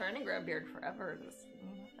been trying to grow a beard forever.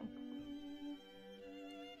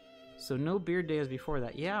 So No Beard Day is before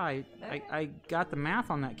that. Yeah, I got the math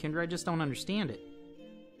on that, Kendra. I just don't understand it.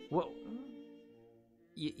 What?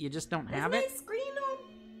 You just don't have it? My screen all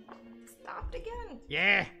stopped again.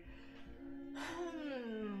 Yeah.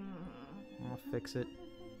 I'll fix it.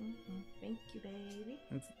 Thank you, baby.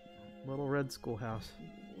 It's Little Red Schoolhouse.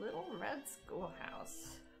 Little Red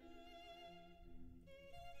Schoolhouse.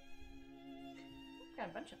 I've got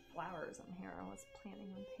a bunch of flowers in here I was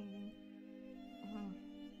planning on painting.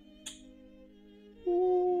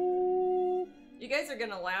 You guys are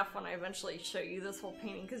gonna laugh when I eventually show you this whole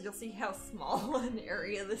painting because you'll see how small an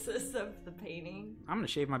area this is of the painting. I'm gonna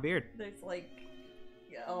shave my beard. There's like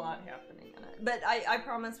a lot happening in it, but I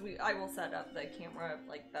promise I will set up the camera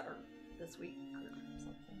like better this week or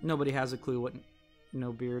something. Nobody has a clue what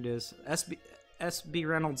No Beard is. SB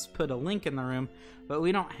Reynolds put a link in the room, but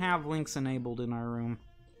we don't have links enabled in our room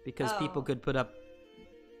because people could put up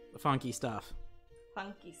funky stuff.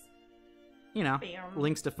 Funky. You know, Bam.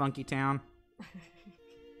 links to Funky Town.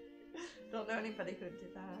 Don't know anybody who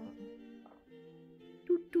did that.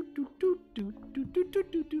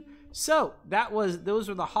 So those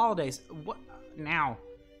were the holidays. What now?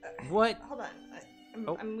 What? Hold on,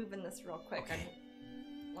 I'm moving this real quick. Okay.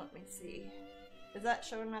 Let me see. Is that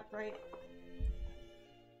showing up right?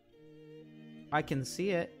 I can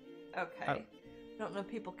see it. Okay. Don't know if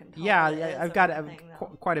people can tell. Yeah, I've got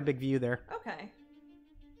quite a big view there. Okay.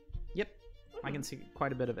 Yep, I can see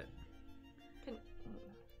quite a bit of it.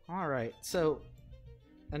 All right, so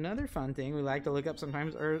another fun thing we like to look up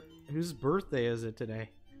sometimes are whose birthday is it today?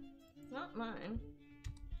 It's not mine.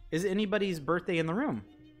 Is it anybody's birthday in the room?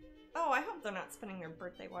 Oh, I hope they're not spending their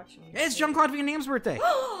birthday watching. It's Jean-Claude Van Damme's birthday.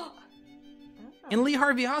 And Lee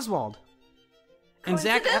Harvey Oswald. And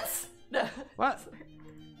Zach. What?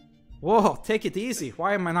 Whoa, take it easy.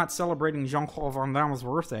 Why am I not celebrating Jean-Claude Van Damme's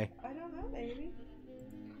birthday? I don't know, baby.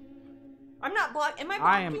 I'm not blocking. Am I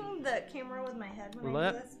blocking the camera with my head when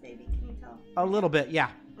I do this, baby? Can you tell? A little bit, yeah.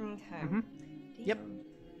 Okay. Mm-hmm. Yep.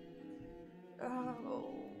 Oh.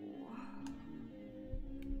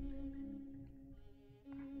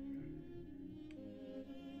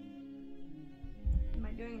 Am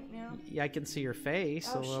I doing it now? Yeah, I can see your face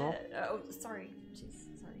a little. Shit. Oh, sorry.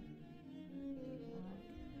 Jeez, sorry.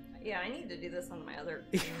 Yeah, I need to do this on my other.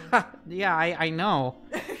 Yeah, I know.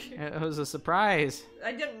 It was a surprise.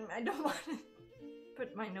 I don't want to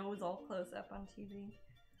put my nose all close up on TV.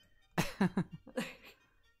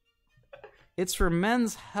 It's for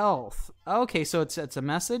men's health. Okay, so it's a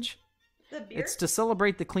message. The beard? It's to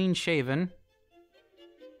celebrate the clean shaven.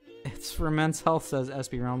 It's for men's health, says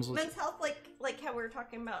SB Realms. Men's health, like how we were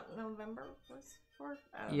talking about November was for.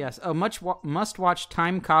 Yes. Oh, must watch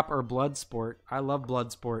Time Cop or Bloodsport. I love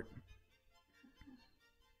Bloodsport.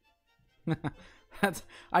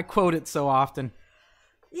 I quote it so often.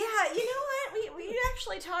 Yeah, you know what? We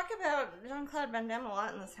actually talk about Jean-Claude Van Damme a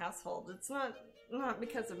lot in this household. It's not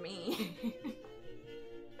because of me.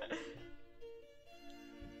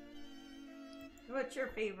 What's your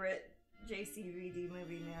favorite JCVD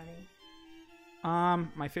movie, Maddie?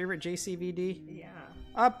 My favorite JCVD?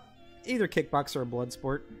 Yeah. Either Kickboxer or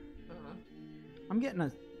Bloodsport. I'm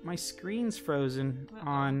getting my screen's frozen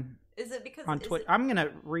on. Is it because on Twitch? I'm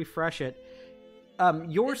gonna refresh it.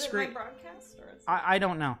 Your screen. Is it my broadcast or is it... I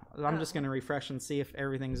don't know. I'm just gonna refresh and see if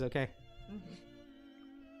everything's okay. Mm-hmm.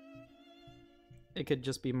 It could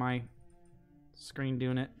just be my screen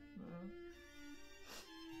doing it.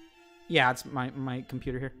 Yeah, it's my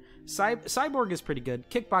computer here. Cyborg is pretty good.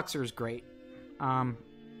 Kickboxer is great. I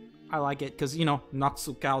like it because,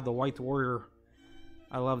 Natsukao, the White Warrior.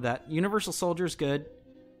 I love that. Universal Soldier's good.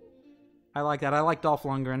 I like that. I like Dolph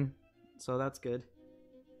Lundgren, so that's good.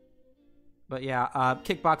 But yeah,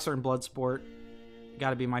 Kickboxer and Bloodsport got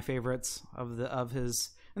to be my favorites of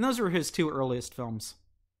his, and those were his two earliest films.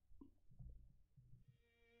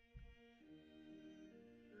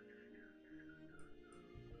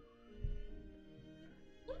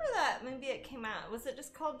 Remember that movie it came out? Was it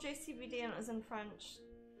just called JCVD and it was in French?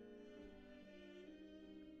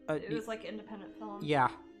 It was like independent film. Yeah,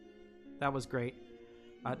 that was great.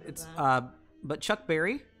 But Chuck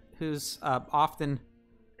Berry, who's often...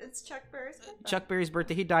 It's Chuck Berry's birthday. Chuck Berry's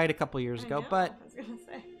birthday. He died a couple years ago, but I was gonna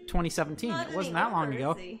say 2017. It wasn't that long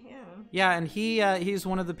ago. Yeah. Yeah, and he's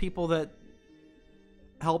one of the people that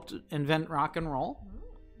helped invent rock and roll.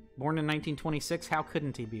 Born in 1926. How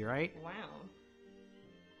couldn't he be, right? Wow.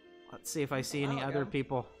 Let's see if I see any other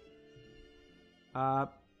people.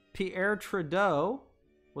 Pierre Trudeau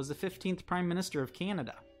was the 15th Prime Minister of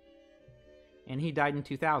Canada, and he died in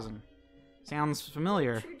 2000. Sounds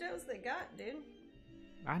familiar. Trudeau's they got, dude.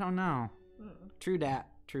 I don't know. True dat,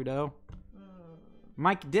 Trudeau.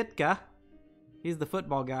 Mike Ditka. He's the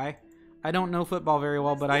football guy. I don't know football very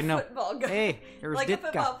well, but I know. Football guy. Hey, there's like Ditka. A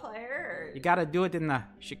football player? Or... You gotta do it in the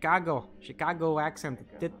Chicago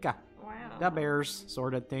accent. Ditka. Wow. The Bears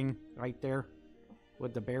sort of thing right there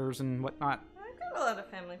with the Bears and whatnot. I've got a lot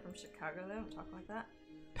of family from Chicago. They don't talk like that.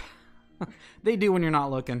 They do when you're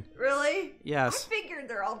not looking. Really? Yes. I figured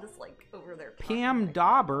they're all just like over there. Pam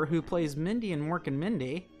Dauber, who plays Mindy in Mork and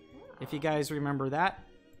Mindy, if you guys remember that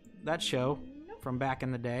show from back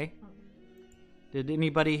in the day. Did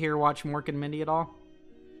anybody here watch Mork and Mindy at all?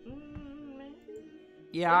 Maybe.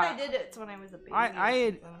 Yeah. If I did, it's when I was a baby.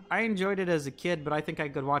 I enjoyed it as a kid, but I think I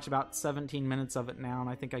could watch about 17 minutes of it now, and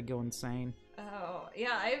I think I'd go insane. Oh,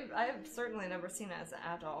 yeah, I've certainly never seen it as an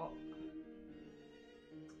adult.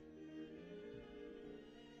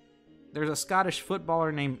 There's a Scottish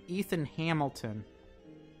footballer named Ethan Hamilton.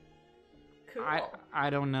 Cool. I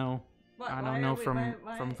don't know. What, I don't know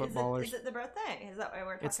from footballers. Is it the birthday? Is that why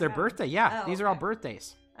we're talking It's their about? birthday, yeah. Oh, These are all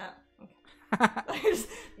birthdays. Oh, okay. Just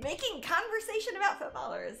making conversation about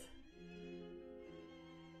footballers.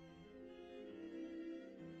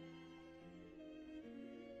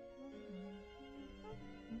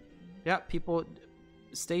 Yeah, people,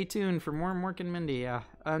 stay tuned for more Mork and Mindy. Yeah.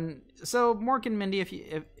 So Mork and Mindy,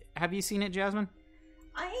 have you seen it, Jasmine?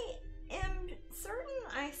 I am certain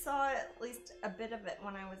I saw at least a bit of it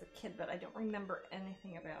when I was a kid, but I don't remember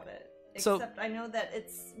anything about it. Except I know that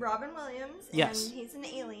it's Robin Williams, yes, and he's an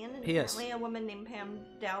alien, and he apparently is. A woman named Pam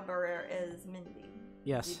Dauber is Mindy.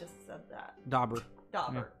 Yes. You just said that. Dauber.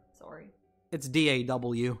 Yeah. Sorry. It's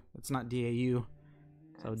D-A-W. It's not D-A-U.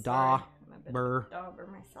 So Dauber. Dauber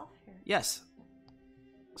myself here. Yes.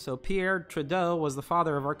 So Pierre Trudeau was the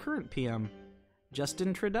father of our current PM,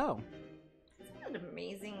 Justin Trudeau. Isn't it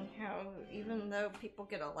amazing how even though people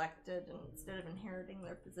get elected and instead of inheriting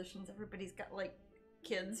their positions, everybody's got like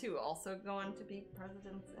kids who also go on to be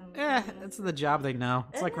presidents and It's the job they know.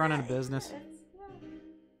 It's like running a business.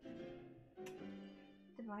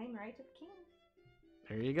 Divine right of king.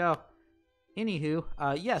 There you go.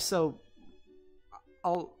 Anywho, so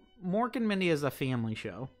Mork and Mindy is a family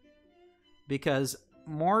show because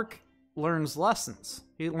Mork learns lessons.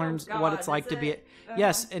 He learns what it's like to be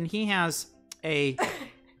yes, and he has a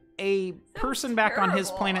person back on his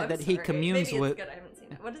planet that he communes with.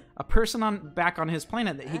 A person back on his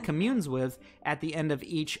planet that he communes with at the end of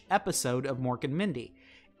each episode of Mork and Mindy.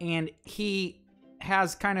 And he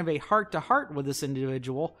has kind of a heart-to-heart with this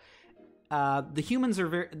individual. The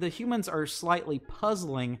humans are slightly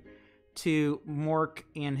puzzling to Mork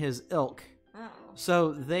and his ilk. Oh.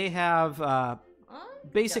 So they have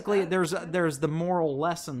basically there's the moral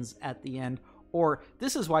lessons at the end, or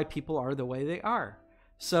this is why people are the way they are.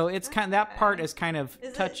 So it's that part is kind of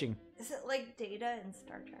touching. Is it like Data in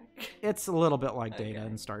Star Trek? It's a little bit like Data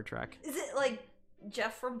in Star Trek. Is it like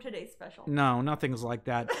Jeff from Today's Special? No, nothing's like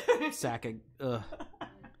that.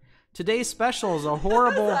 Today's Special is a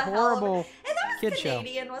horrible kid show.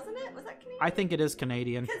 Canadian, wasn't it? Was that Canadian? I think it is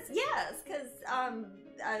Canadian. Because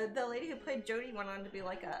the lady who played Jodie went on to be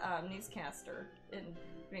like a newscaster in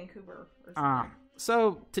Vancouver or something.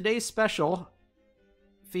 So Today's Special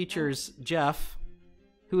features Jeff,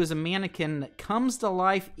 who is a mannequin that comes to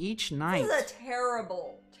life each night. This is a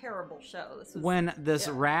terrible, terrible show. When this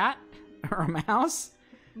rat or a mouse,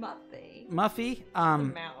 Muffy, a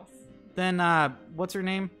mouse. Then what's her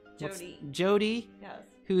name? Jodie. Yes.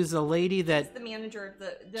 Who's a lady that she's the manager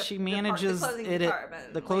of she manages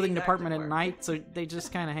the clothing department at night, so they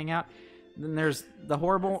just kind of hang out. Then there's the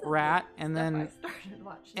horrible rat, and then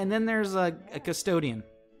there's a custodian,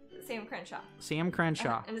 Sam Crenshaw,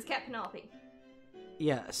 and his cat Penelope.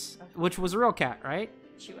 Yes, which was a real cat, right?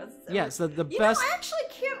 She was. Yes, the best. I actually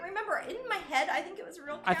can't remember. In my head, I think it was a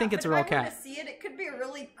real cat. I think it's a real cat. If I were to see it, it could be a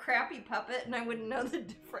really crappy puppet, and I wouldn't know the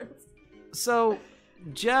difference. So,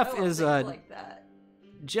 Jeff is an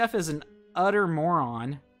utter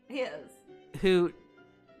moron. He is. Who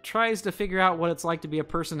tries to figure out what it's like to be a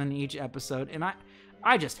person in each episode, and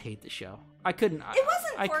I just hate the show. I couldn't. It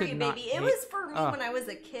wasn't for you, baby. It was for me when I was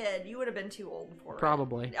a kid. You would have been too old for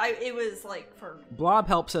Probably. it. It was like for... Blob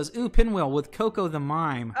Help says, ooh, Pinwheel with Coco the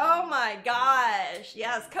Mime. Oh my gosh.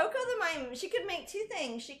 Yes, Coco the Mime. She could make two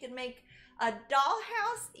things. She could make a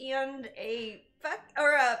dollhouse and a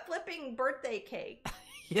flipping birthday cake.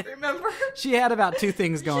 Yeah. Remember? She had about two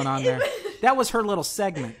things going on there. That was her little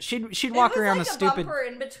segment. She'd walk around like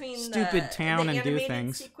the stupid town and do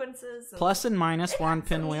things. Plus and minus were on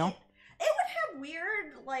Pinwheel. It would have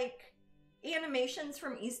weird like animations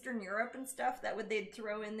from Eastern Europe and stuff that they'd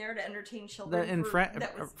throw in there to entertain children.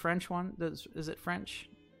 French one? Is it French?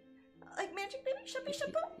 Like Magic Baby Shippy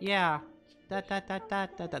Shippo? Yeah. That's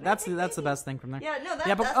the best thing from there. Yeah, no,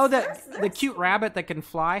 the cute rabbit that can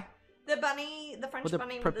fly. The bunny, the French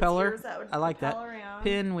bunny with propeller. With its ears that would I like that. around.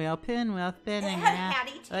 Pinwheel spinning around.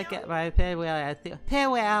 Look at my pinwheel.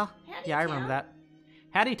 Pinwheel. Yeah, I remember that.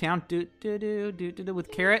 Hattie Town. Do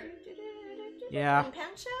with Carrot. Yeah. And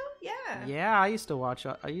Pancho? Yeah. Yeah, I used to watch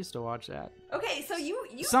that. Okay, so you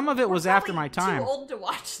some of it was after my time. Too old to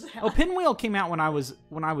watch that. Oh, Pinwheel came out when I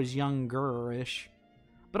was younger-ish.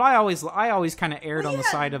 But I always kind of erred on the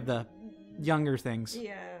side of the younger things.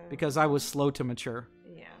 Yeah. Because I was slow to mature.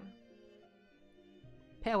 Yeah.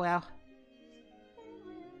 Powwow.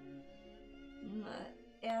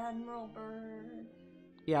 Admiral Bird.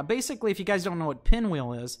 Yeah, basically, if you guys don't know what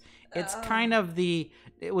Pinwheel is, it's kind of it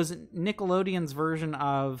was Nickelodeon's version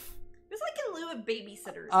of... It was like in lieu of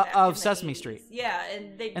Babysitters of Sesame Street. Yeah,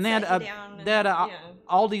 and they had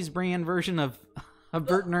Aldi's brand version of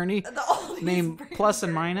Bert and Ernie named Plus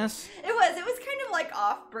and Minus. It was kind of like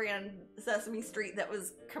off-brand Sesame Street that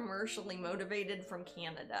was commercially motivated from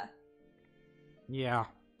Canada. Yeah.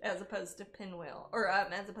 As opposed to Pinwheel, or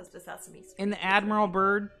as opposed to Sesame Street. And the Admiral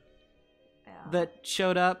Bird that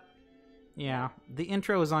showed up. Yeah, the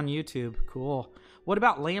intro is on YouTube. Cool. What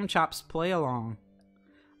about Lamb Chop's Play Along?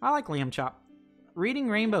 I like Lamb Chop. Reading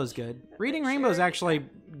Rainbow's good. Reading Rainbow's actually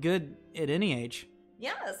good at any age.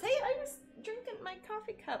 Yes. Hey, I was drinking my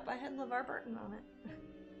coffee cup. I had LeVar Burton on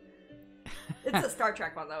it. It's a Star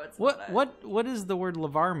Trek one, though. It's what does the word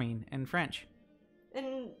LeVar mean in French?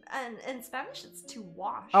 In Spanish, it's to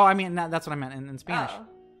wash. Oh, I mean that's what I meant in Spanish. Oh.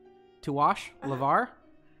 To wash, LeVar.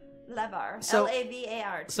 LeVar. So,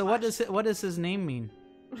 L-A-V-A-R. So what does his name mean?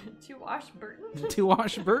 To wash Burton. To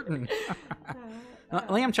wash Burton.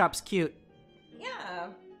 Lamb Chop's cute. Yeah.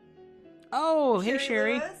 Oh, hey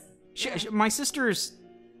Sherry. My sister's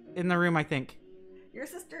in the room, I think. Your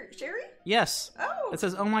sister Sherry? Yes. Oh. It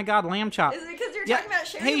says, "Oh my God, Lamb Chop." Is it because you're talking about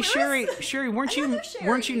Sherry? Hey Lewis? Sherry,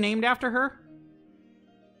 weren't you named after her?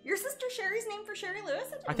 Your sister Sherry's named for Sherry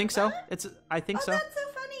Lewis? I think so. I think so. That's so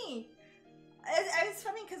funny. It's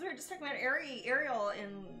funny because we were just talking about Ariel,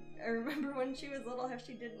 and I remember when she was little how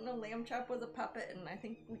she didn't know Lamb Chop was a puppet, and I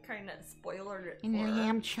think we kind of spoiled it. And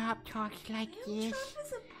Lamb Chop talks like this.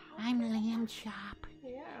 I'm Lamb Chop.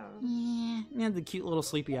 Yeah. Yeah, the cute little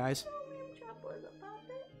sleepy eyes. Lamb Chop was a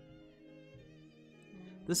puppet.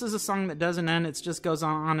 This is a song that doesn't end. It just goes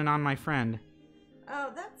on and on, my friend.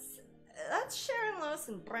 Oh, that's Sharon Lewis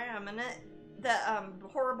and Bram, and that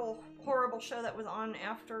horrible show that was on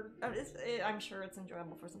after. I'm sure it's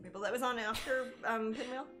enjoyable for some people. That was on after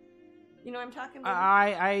Pinwheel. You know what I'm talking about?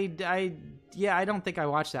 I don't think I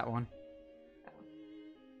watched that one. Oh.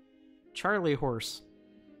 Charlie Horse.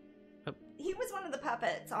 Oh. He was one of the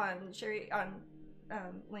puppets on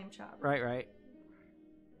Lamb Chop. Right.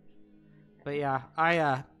 But yeah,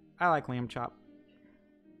 I like Lamb Chop.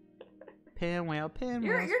 Pinwheel.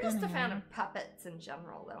 You're just a fan of puppets in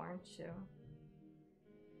general, though, aren't you?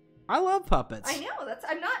 I love puppets. I know.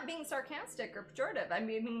 I'm not being sarcastic or pejorative. I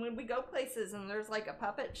mean, when we go places and there's like a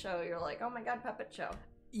puppet show, you're like, "Oh my God, puppet show!"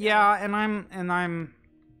 Yeah,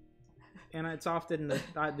 and it's often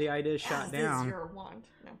the idea is shot down. Is your want.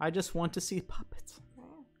 No. I just want to see puppets. Yeah.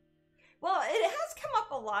 Well, it has come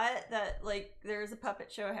up a lot that like there's a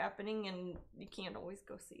puppet show happening and you can't always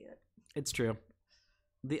go see it. It's true.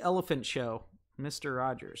 The Elephant Show, Mr.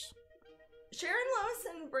 Rogers. Sharon Lewis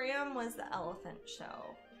and Bram was the Elephant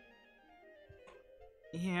Show.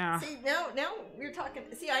 Yeah. See, now you're talking.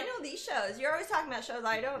 See, I know these shows. You're always talking about shows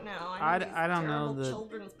I don't know. I don't know the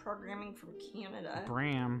children's programming from Canada.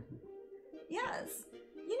 Bram. Yes.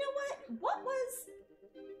 You know what? What was...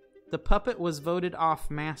 The puppet was voted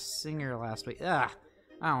off Masked Singer last week. Ugh.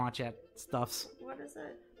 I don't watch that stuffs. What is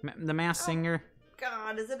it? The Masked Singer.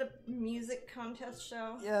 God, is it a music contest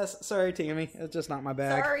show? Yes. Sorry, Tammy. It's just not my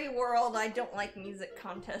bag. Sorry, world. I don't like music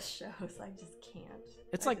contest shows. I just can't.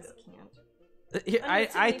 I just can't.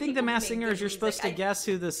 I think the Masked Singer is you're supposed to guess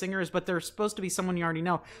who the singer is, but they're supposed to be someone you already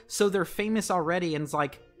know. So they're famous already, and it's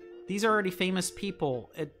like, these are already famous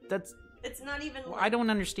people. It's not even. Well, I don't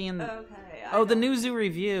understand. Okay. The new zoo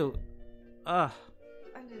review. Ugh.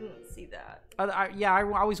 I didn't see that. I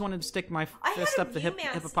always wanted to stick my fist up the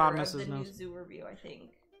hippopotamus's nose. New zoo review, I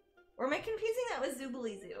think. Or am I confusing that with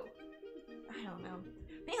Zoobly Zoo? I don't know.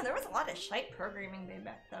 Man, there was a lot of shite programming made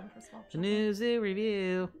back then for small children. New zoo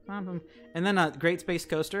review. And then Great Space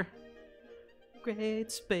Coaster.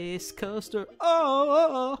 Great Space Coaster.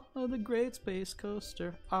 Oh, the Great Space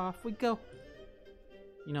Coaster. Off we go.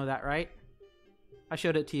 You know that, right? I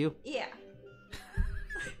showed it to you. Yeah.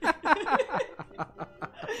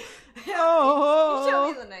 Oh, you show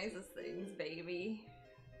me the nicest things, baby.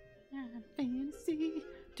 Fantasy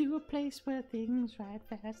to a place where things ride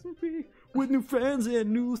fast and free, with new friends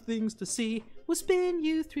and new things to see. We'll spin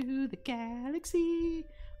you through the galaxy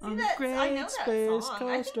on the Great Space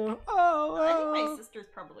Coaster. I think my sisters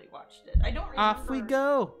probably watched it. I don't remember. Off we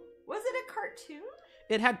go. Was it a cartoon?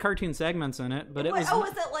 It had cartoon segments in it, but it was. Oh,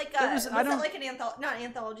 was it like a? Was it like an not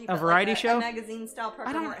anthology, but variety like show, a magazine style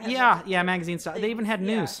program? Yeah, magazine style. They even had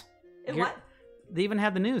news. What? They even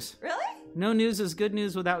had the news. Really? No news is good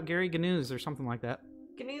news without Gary Gnews or something like that.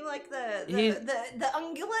 Can you like the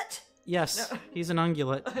ungulate? Yes, no. He's an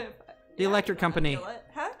ungulate. The Electric Company.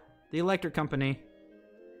 Huh? The Electric Company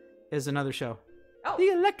is another show. Oh. The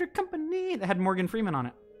Electric Company that had Morgan Freeman on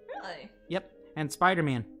it. Really? Yep, and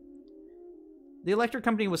Spider-Man. The Electric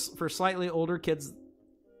Company was for slightly older kids.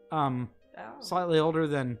 Slightly older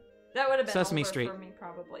than that would have been Sesame older Street. For me,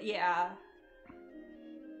 probably. Yeah.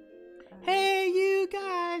 Hey, you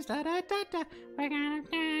guys, da da da da. We're gonna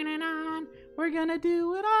turn it on. We're gonna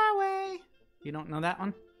do it our way. You don't know that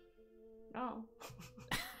one? No.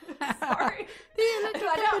 Sorry. If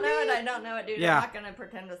I don't know it, I don't know it, dude. Yeah. I'm not gonna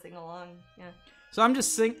pretend to sing along. Yeah. So I'm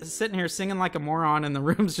just sitting here singing like a moron, and the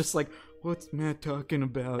room's just like, what's Matt talking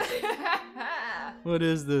about? What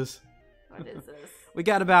is this? What is this? We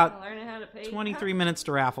got about Learning how to paint. 23 minutes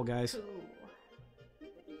to raffle, guys. Cool.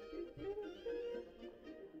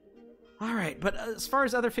 All right, but as far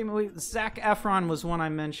as other famous, Zac Efron was one I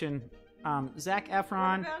mentioned. Zac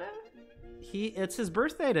Efron. What about him? It's his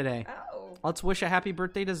birthday today. Oh. Let's wish a happy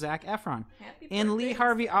birthday to Zac Efron. Happy And birthday. Lee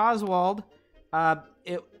Harvey Oswald.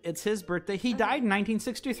 It's his birthday. He died in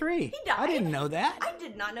 1963. He died? I didn't know that. I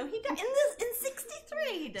did not know he died. In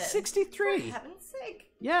 63 he did. 63. For heaven's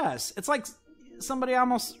sake. Yes. It's like somebody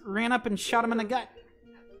almost ran up and shot him in the gut.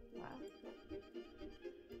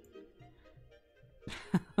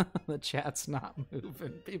 The chat's not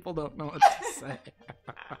moving. People don't know what to say.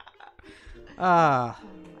 Oh my god.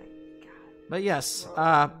 But yes,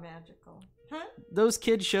 magical. Huh? Those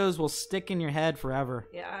kid shows will stick in your head forever.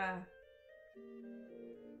 Yeah.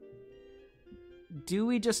 Do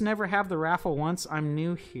we just never have the raffle once? I'm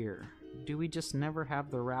new here. Do we just never have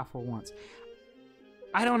the raffle once?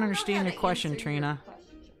 I don't understand your question, Trina.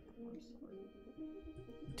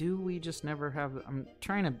 Do we just never have... I'm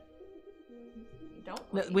trying to...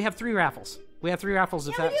 Don't we have 3 raffles. We have 3 raffles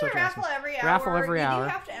if that's what you're asking. Raffle every hour. Raffle every hour. You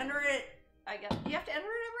have to enter it, I guess. You have to enter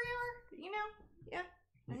it every hour? You know? Yeah.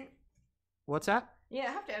 Mm-hmm. What's that? Yeah,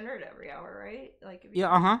 I have to enter it every hour, right? Like if you...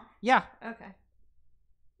 Yeah, Yeah. Okay.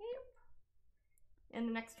 Yep. And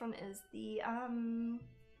the next one is the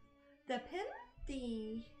pin?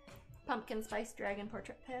 The pumpkin spice dragon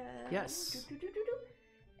portrait pin. Yes.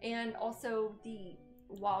 And also the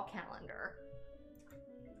wall calendar.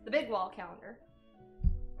 The big wall calendar.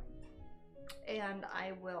 And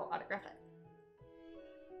I will autograph it.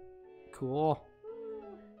 Cool.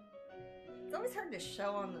 It's always hard to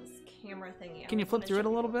show on this camera thingy. Can you flip through it a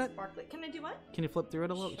little bit? Sparkly. Can I do what? Can you flip through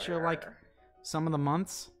it a little? Sure. Show like some of the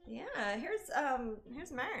months? Yeah, here's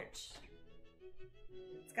March.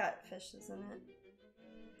 It's got fishes in it.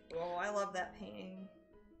 Oh, I love that painting.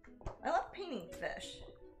 I love painting fish.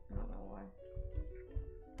 I don't know why.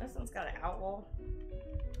 This one's got an owl.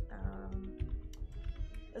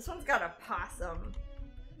 This one's got a possum.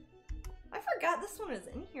 I forgot this one was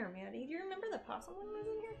in here, Maddie. Do you remember the possum one was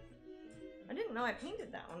in here? I didn't know I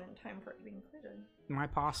painted that one in time for it to be included. My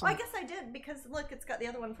possum? Well, I guess I did, because look, it's got the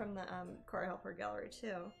other one from the Corey Helper Gallery,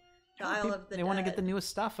 too. The Isle of the They want to get the newest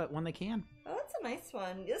stuff when they can. Oh, that's a nice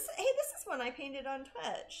one. This is one I painted on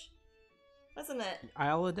Twitch. Wasn't it?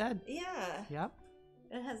 Isle of the Dead. Yeah. Yep.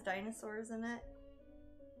 It has dinosaurs in it.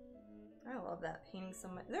 I love that painting so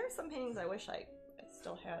much. There are some paintings I wish I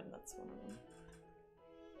still had, and that's one of them.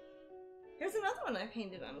 Here's another one I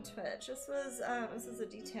painted on Twitch. This is a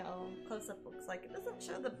detail. Close-up looks like it doesn't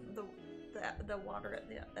show the water at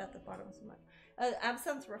the bottom so much.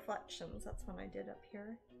 Absence Reflections. That's one I did up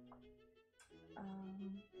here.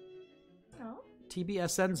 Oh.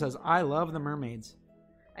 TBSN says, I love the mermaids.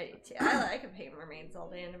 I do too. I can paint mermaids all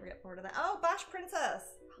day and never get bored of that. Oh, Bosch Princess.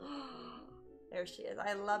 There she is.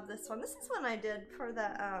 I love this one. This is one I did for the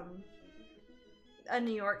a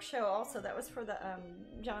New York show also. That was for the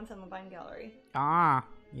Jonathan Levine Gallery. Ah,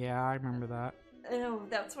 yeah, I remember that. Oh,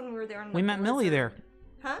 that's when we were there. We met Millie there.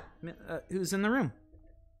 Huh? Who's in the room?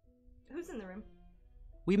 Who's in the room?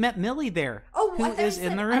 We met Millie there. Oh, who is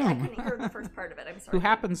in the room? I couldn't hear the first part of it. I'm sorry. Who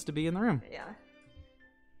happens to be in the room? Yeah.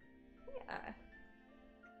 Yeah.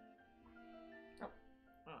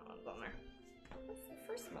 Oh, it's on there. What's the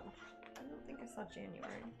first month? I don't think I saw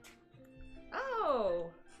January.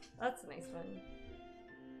 Oh, that's a nice one.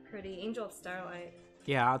 Pretty Angel of Starlight.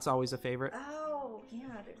 Yeah, it's always a favorite. Oh,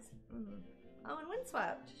 yeah. There's. Oh, and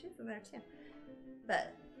Windswept. She's in there too.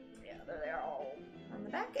 But yeah, there they are all on the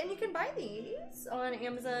back, and you can buy these on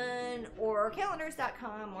Amazon or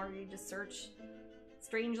calendars.com, or you just search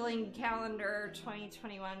Strangeling Calendar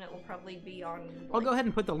 2021. It will probably be on. I'll go ahead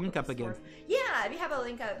and put the link up again. Yeah, if you have a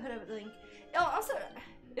link, I'll put up the link. Oh, also,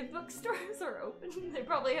 if bookstores are open, they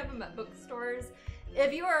probably have them at bookstores.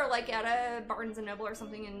 If you are like at a Barnes and Noble or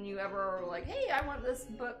something, and you ever are like, hey, I want this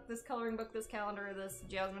book, this coloring book, this calendar, this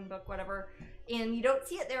Jasmine book, whatever, and you don't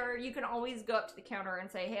see it there, you can always go up to the counter and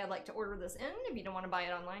say, hey, I'd like to order this in. If you don't want to buy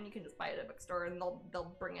it online, you can just buy it at a bookstore, and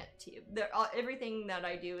they'll bring it to you. Everything that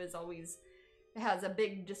I do is always has a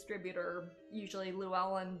big distributor, usually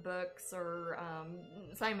Llewellyn Books or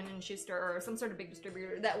Simon & Schuster or some sort of big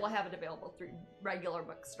distributor that will have it available through regular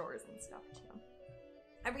bookstores and stuff too.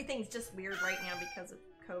 Everything's just weird right now because of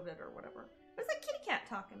COVID or whatever. Where's that kitty cat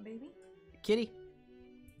talking, baby? Kitty.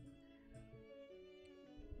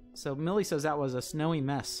 So Millie says that was a snowy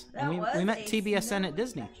mess. That and was we met a TBSN at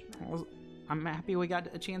Disney. mess. I'm happy we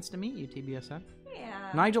got a chance to meet you, TBSN.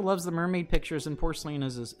 Yeah. Nigel loves the mermaid pictures, and porcelain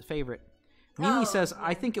is his favorite. Mimi says,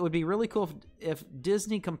 I think it would be really cool if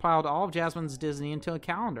Disney compiled all of Jasmine's Disney into a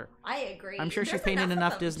calendar. I agree. I'm sure she painted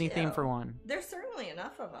enough Disney theme for one. There's certainly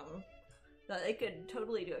enough of them that they could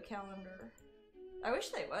totally do a calendar. I wish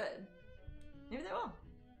they would. Maybe they will.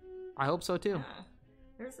 I hope so too. Yeah.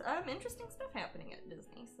 There's interesting stuff happening at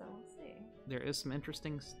Disney, so we'll see. There is some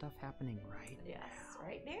interesting stuff happening right now. Yes,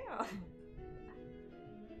 right now.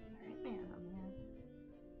 Right now, man.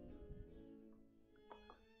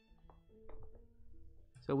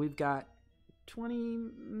 So we've got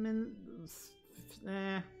 20 minutes,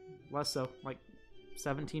 less so, like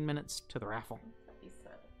 17 minutes to the raffle. You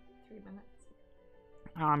said 3 minutes.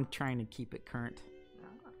 I'm trying to keep it current.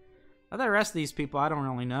 Oh. The rest of these people, I don't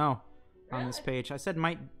really know on this page. I said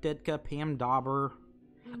Mike Ditka, Pam Dauber.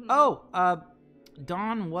 Mm-hmm. Oh,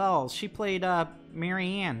 Dawn Wells. She played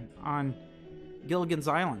Mary Ann on Gilligan's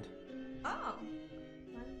Island. Oh.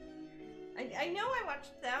 I know I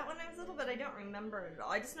watched that when I was little, but I don't remember it at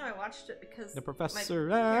all. I just know I watched it because the Professor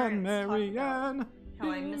and Mary Ann.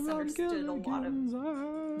 How I misunderstood a lot of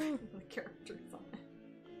the characters on it.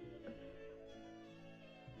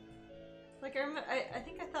 Like I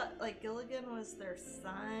think I thought like Gilligan was their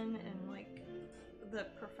son, and like the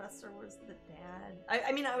professor was the dad.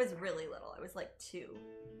 I mean, I was really little. I was like 2.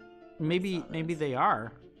 Maybe they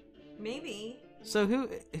are. Maybe. So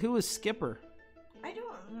who is Skipper? I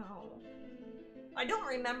don't know. I don't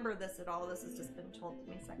remember this at all. This has just been told to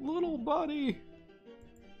me second. Little buddy.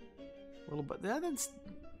 Little buddy.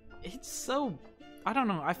 It's so. I don't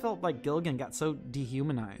know. I felt like Gilligan got so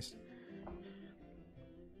dehumanized.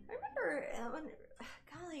 I remember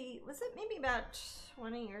golly, was it maybe about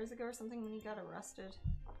 20 years ago or something when he got arrested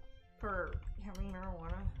for having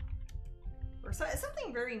marijuana? Or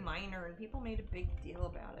something very minor, and people made a big deal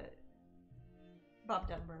about it. Bob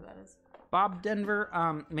Denver, that is. Bob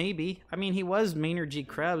Denver, maybe. I mean, he was Maynard G.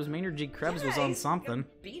 Krebs. Maynard G. Krebs was on something.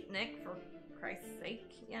 Beatnik, for Christ's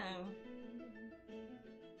sake. Yeah.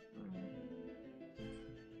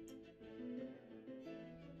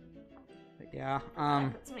 Yeah. I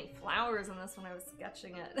put so many flowers on this when I was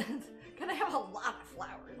sketching it. Gonna have a lot of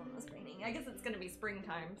flowers on this painting. I guess it's gonna be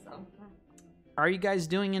springtime, so. Are you guys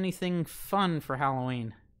doing anything fun for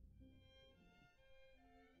Halloween?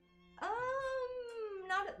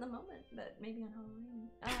 Not at the moment, but maybe on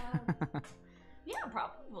Halloween. Yeah,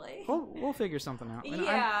 probably. We'll figure something out.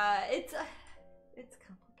 Yeah, it's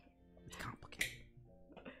complicated. It's complicated.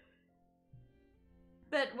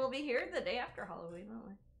 But we'll be here the day after Halloween, won't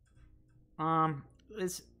we?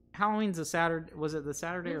 Halloween's a Saturday. Was it the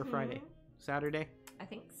Saturday or Friday? Saturday? I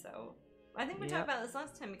think so. I think we talked about this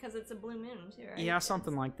last time because it's a blue moon too, right? Yeah,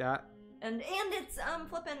 something like that. And it's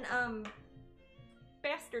flipping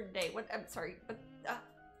Bastard Day. What? I'm sorry, but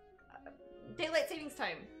Daylight Savings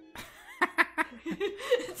Time.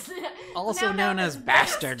 Also known as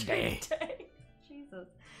Bastard Day. Jesus.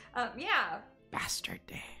 Yeah. Bastard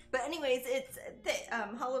day. But anyways, it's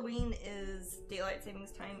Halloween is daylight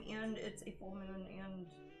savings time, and it's a full moon, and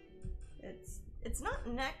it's not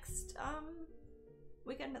next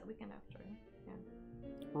weekend, but the weekend after.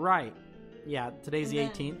 Yeah. Right. Yeah. Today's the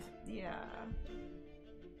 18th. Yeah.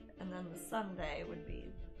 And then the Sunday would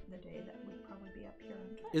be the day that would probably be up here.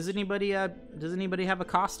 Is anybody? Does anybody have a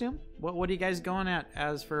costume? What are you guys going at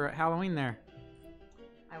as for Halloween there?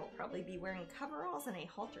 I will probably be wearing coveralls and a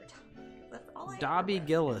halter top. That's all I Dobby ever wear.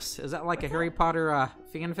 Gillis. Is that like a Harry Potter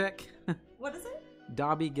fanfic? What is it?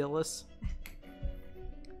 Dobby Gillis.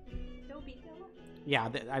 Dobby Gillis? Yeah,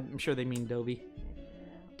 I'm sure they mean Dobby.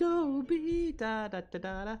 Dobby da da da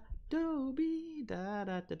da da. Dobby da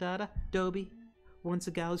da da da da. Dobby. Once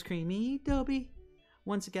a gal's creamy. Dobby.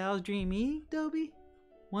 Once a gal's dreamy. Dobby.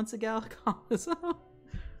 Once a gal calls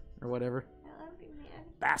or whatever. I love you, man.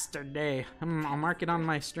 Bastard day. I'll mark it on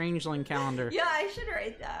my Strangeling calendar. Yeah, I should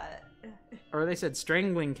write that. Or they said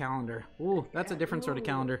Strangling calendar. Ooh, that's a different sort of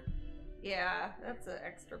calendar. Yeah, that's an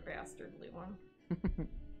extra bastardly one.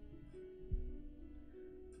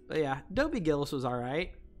 But yeah, Dobby Gillis was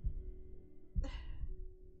alright.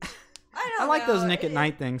 I like know. those Nick at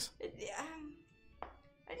Night things.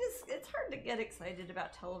 It's hard to get excited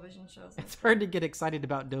about television shows. It's hard to get excited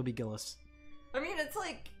about Dobby Gillis. I mean, it's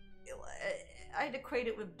like, I'd equate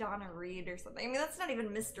it with Donna Reed or something. I mean, that's not even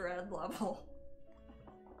Mr. Ed level.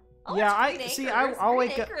 I'll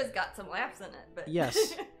wake up. Has got some laughs in it, but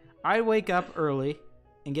yes, I wake up early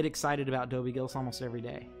and get excited about Dobby Gillis almost every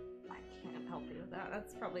day. I can't help you with that.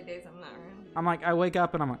 That's probably days I'm not around. I'm like, I wake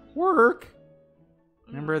up and I'm like, work.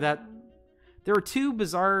 Remember that? There were two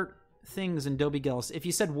bizarre things in Dobby Gillis. If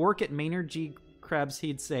you said work at Maynard G. Krebs,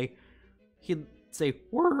 he'd say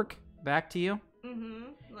work back to you. Mm-hmm.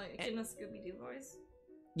 Like in a Scooby-Doo voice.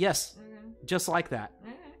 Yes, just like that.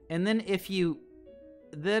 Okay. And then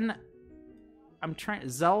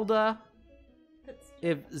Zelda.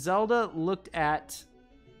 If Zelda looked at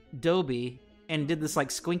Dobby and did this like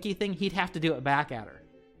squinky thing, he'd have to do it back at her.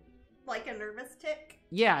 Like a nervous tick?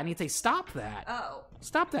 Yeah, and he'd say, "Stop that! Oh,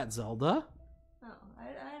 stop that, Zelda!" Oh, I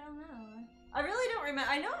don't know. I really don't remember.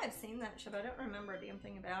 I know I've seen that show, but I don't remember a damn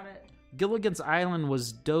thing about it. Gilligan's Island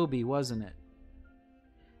was Dobby, wasn't it?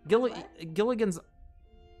 Gilligan's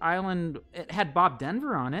Island, it had Bob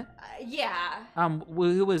Denver on it. Yeah.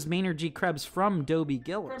 Who was Maynard G. Krebs from Dobby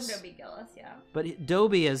Gillis. From Dobby Gillis, yeah. But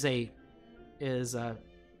Dobby is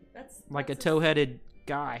like a tow-headed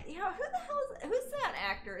guy. Yeah, who's that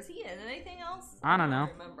actor? Is he in anything else? I don't know.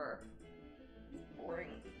 I remember. He's boring.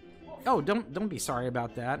 Oh, don't be sorry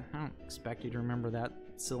about that. I don't expect you to remember that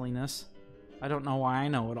silliness. I don't know why I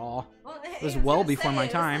know it all. Well, it was well before my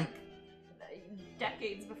time. Like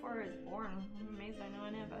decades before I was born. I'm amazed I know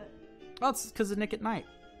any of it. Well, it's because of Nick at Night.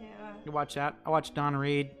 Yeah. You watch that. I watched Donna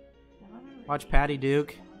Reed. Watch Patty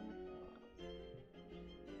Duke.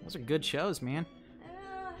 Those are good shows, man. I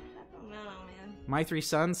don't know, man. My Three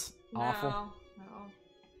Sons. Awful. No.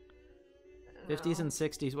 50s and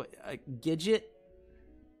 60s. What? Gidget?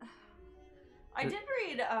 I did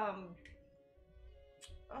read,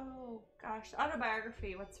 oh gosh,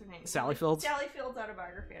 autobiography. What's her name? Sally Fields? Sally Fields'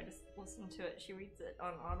 autobiography. I just listened to it. She reads it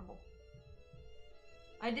on Audible.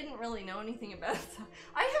 I didn't really know anything about it. So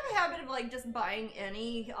I have a habit of like just buying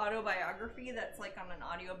any autobiography that's like on an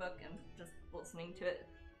audiobook and just listening to it.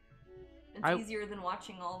 It's easier than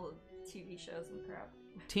watching all the TV shows and crap.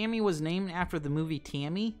 Tammy was named after the movie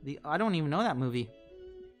Tammy. I don't even know that movie.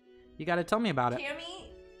 You got to tell me about it.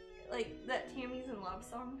 Tammy, like that Tammy's in Love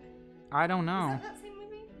song. I don't know. Is that same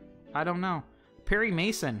movie? I don't know. Perry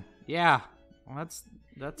Mason. Yeah, well, that's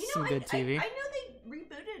some good TV. I know they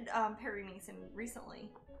rebooted Perry Mason recently,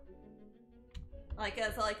 like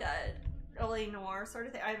as like a LA noir sort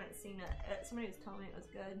of thing. I haven't seen it. Somebody was telling me it was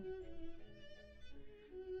good.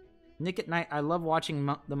 Nick at Night. I love watching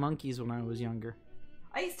the Monkees when I was younger.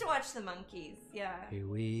 I used to watch the Monkees. Yeah. Here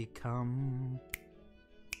we come,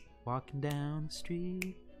 walking down the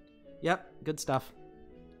street. Yep, good stuff.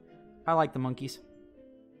 I like the Monkees.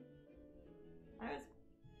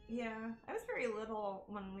 I was very little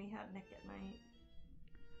when we had Nick at Night.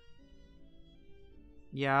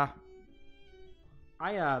 Yeah.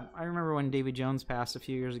 I remember when Davy Jones passed a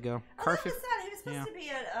few years ago. Oh, that was sad. He was supposed to be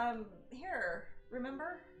at here.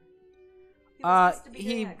 Remember? He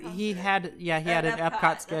had an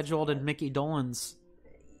Epcot scheduled, and Mickey Dolenz.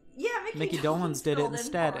 Yeah, Mickey Dolenz did it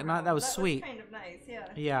instead, and that was sweet. Was kind of nice, yeah.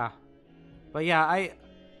 Yeah, but yeah,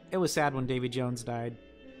 it was sad when Davy Jones died.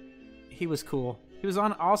 He was cool. He was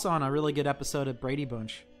also on a really good episode of Brady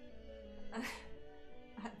Bunch. I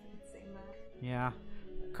haven't seen that. Yeah,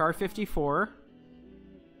 Car 54.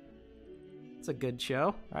 It's a good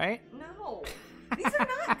show, right? No. These are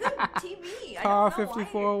not good TV. Car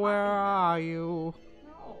 54, where are you?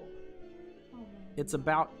 No. Oh, It's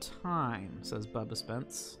about time, says Bubba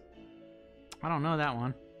Spence. I don't know that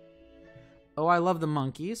one. Oh, I love the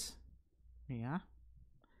monkeys. Yeah.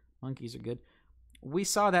 Monkeys are good. We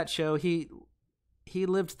saw that show. He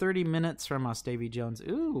lived 30 minutes from us, Davy Jones.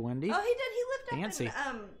 Ooh, Wendy. Oh, he did. He lived Fancy.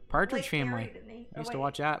 up in Partridge Lake Family. Mary, didn't he? I used to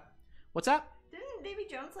watch that. What's that? Didn't Davy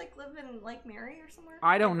Jones like live in Lake Mary or somewhere?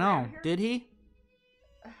 I don't Like, know. around here? Did he?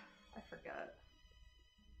 I forgot.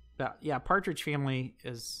 But, yeah, Partridge Family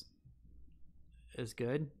is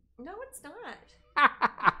good. No, it's not.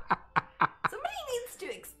 Somebody needs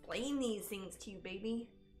to explain these things to you, baby.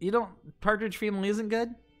 You don't... Partridge Family isn't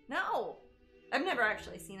good? No. I've never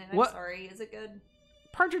actually seen it. I'm What? sorry. Is it good?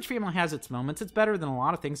 Partridge Family has its moments. It's better than a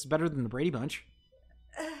lot of things. It's better than the Brady Bunch.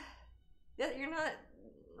 Yeah, you're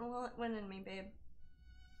not winning me, babe.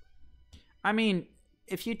 I mean,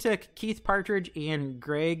 if you took Keith Partridge and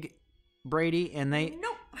Greg Brady and they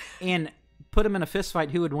Nope. and put them in a fist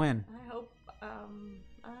fight, who would win? I hope.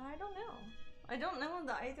 I don't know. I don't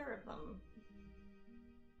know either of them.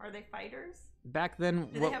 Are they fighters? Back then,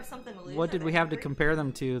 Do they have something to lose? what Are did they we have to hungry? compare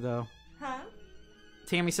them to, though? Huh?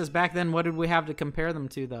 Tammy says, back then, what did we have to compare them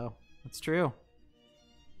to, though? That's true.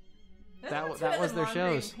 That What's was better their than laundry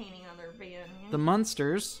shows. and painting on their van, yeah? The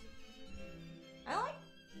Munsters, I like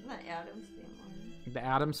the Addams Family. the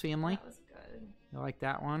Addams Family. That was good. You like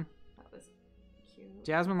that one? That was cute.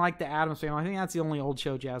 Jasmine liked the Addams Family. I think that's the only old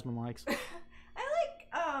show Jasmine likes. I like,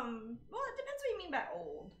 well, it depends what you mean by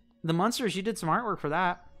old. The Munsters, you did some artwork for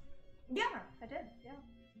that. Yeah, I did, yeah.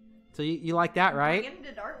 So you like that, right? Brian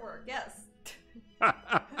did artwork, yes.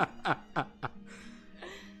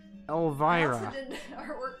 Elvira. I also did artwork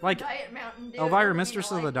for Like, Diet Mountain Dew. Elvira, Maybe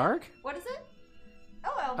Mistress I of the like Dark? it. What is it?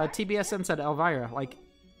 Oh, Elvira. TBSN said Elvira. Like,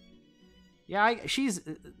 yeah, she's.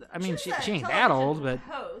 I mean, She's a she ain't that old, television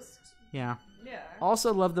but host. yeah. Yeah.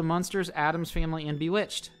 Also love the Munsters, Addams Family, and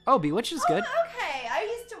Bewitched. Oh, Bewitched is good. Oh, okay. I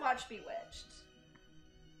used to watch Bewitched.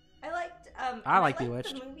 I liked. I like liked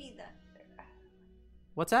Bewitched. The movie that.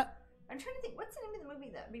 What's that? I'm trying to think. What's the name of the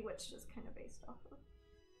movie that Bewitched is kind of based off of?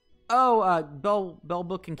 Oh, Bell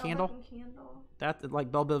Book and Bell Candle. Book and Candle. That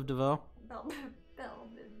like Belle Biv DeVoe. Bell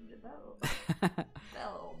DeVoe.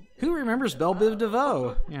 Bell. Who remembers Belle Biv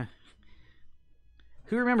DeVoe? Yeah.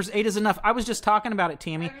 Who remembers 8 is Enough? I was just talking about it,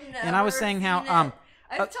 Tammy, and I was saying how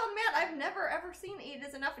I've told Matt I've never ever seen 8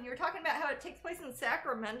 is Enough, and you were talking about how it takes place in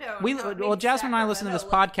Sacramento. well, Jasmine and I listen to this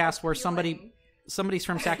podcast where somebody's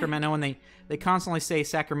from Sacramento and they constantly say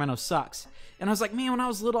Sacramento sucks. And I was like, man, when I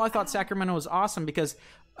was little, I thought Sacramento was awesome because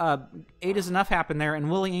 8 is Enough happened there,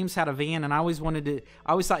 and Willie Ames had a van, and I always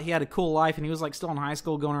thought he had a cool life, and he was like still in high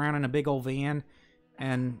school going around in a big old van,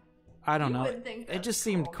 and I don't know, it just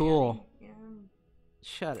seemed cool. Yeah.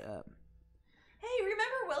 Shut up. Hey,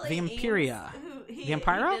 remember Willie Vampiria. Ames?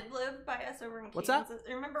 Vampira? He did live by us over in Kansas. What's that?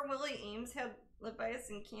 Remember Willie Ames lived by us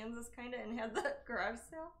in Kansas, kind of, and had the garage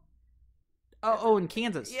sale? Oh, in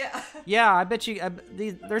Kansas. Yeah. Yeah, I bet you.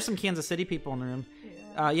 There's some Kansas City people in the room.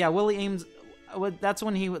 Yeah, Willie Ames. That's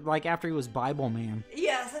when he would after he was Bible Man.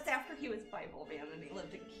 Yes, that's after he was Bible Man and he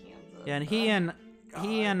lived in Kansas. Yeah, and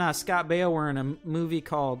he and Scott Baio were in a movie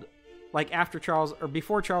called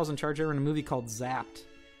before Charles in Charge. They were in a movie called Zapped,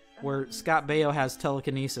 where Scott Baio has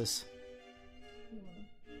telekinesis.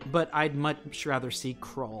 But I'd much rather see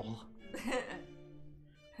Kroll.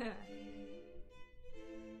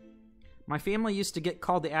 My family used to get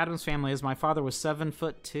called the Addams Family as my father was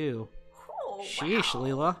 7'2". Oh, Sheesh, wow.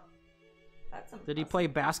 Leela. That's Did he play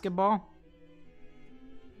basketball?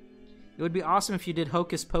 It would be awesome if you did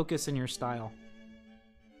Hocus Pocus in your style.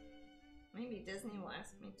 Maybe Disney will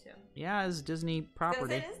ask me to. Yeah, it's Disney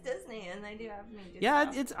property. Because it is Disney, and they do have me do Yeah,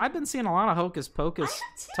 stuff. I've been seeing a lot of Hocus Pocus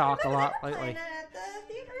talk a lot They were lately. playing it at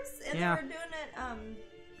the theaters, and Yeah. they were doing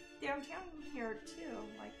it downtown here too,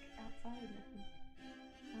 like outside.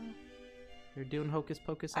 They're doing Hocus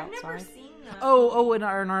Pocus outside. I've never seen them. Oh, in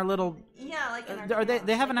our little. Yeah, like in our Are they? town,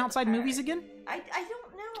 They have like an in outside the movies park. again? I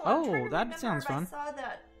don't know. Oh, I'm trying to that remember sounds if fun. I saw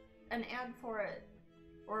an ad for it,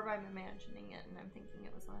 or if I'm imagining it and I'm thinking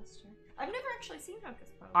it was last year. I've never actually seen Hocus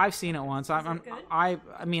Pocus. I've seen it once. Is it good? I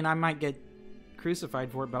mean, I might get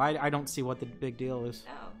crucified for it, but I don't see what the big deal is.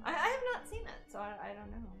 No, I have not seen it, so I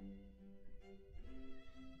don't know.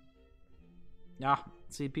 Yeah,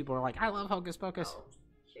 see, people are like, I love Hocus Pocus. Oh,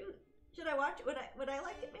 shoot. Should I watch it? Would I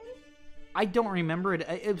like it, maybe? I don't remember it.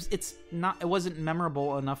 It wasn't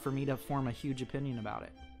memorable enough for me to form a huge opinion about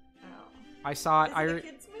it. Oh. I saw it. Is it a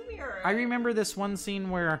kids movie or? I remember this one scene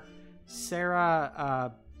where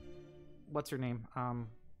Sarah, what's her name?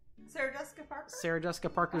 Sarah Jessica Parker. Sarah Jessica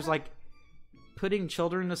Parker's like putting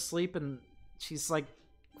children to sleep, and she's like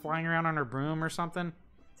flying around on her broom or something.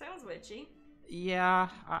 Sounds witchy. Yeah,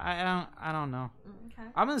 I don't know. Okay.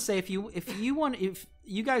 I'm gonna say if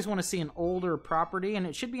you guys want to see an older property, and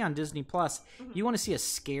it should be on Disney Plus, you want to see a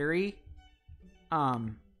scary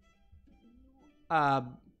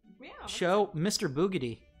show, Mr.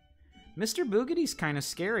 Boogedy. Mr. Boogedy's kind of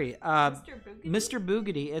scary. Mr.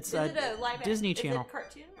 Boogedy. It's a Disney Channel. Is it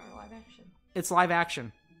cartoon or live action? It's live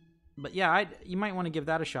action. But yeah, you might want to give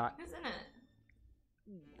that a shot. Who's in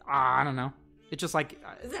it? I don't know. It's just like.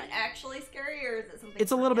 Is it actually scary or is it something?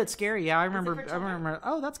 It's a little bit scary. Yeah, I remember.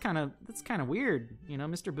 Oh, that's kind of weird. You know,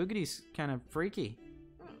 Mr. Boogedy's kind of freaky.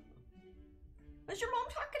 Was your mom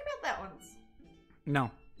talking about that once?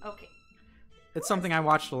 No. Okay. It's something I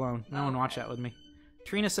watched alone. No one watched that with me.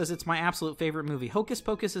 Trina says it's my absolute favorite movie. Hocus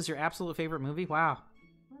Pocus is your absolute favorite movie? Wow.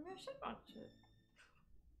 Maybe I should watch it.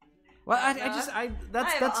 Well,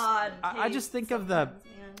 I just think of the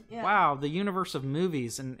wow, the universe of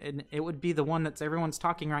movies, and it would be the one that everyone's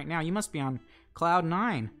talking right now. You must be on cloud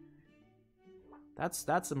 9.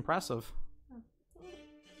 That's impressive.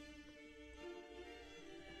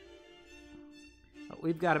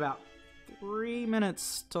 We've got about 3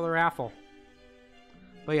 minutes till the raffle.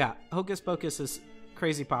 But yeah, Hocus Pocus is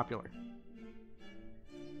crazy popular.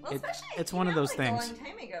 Well, it's one of those things. A long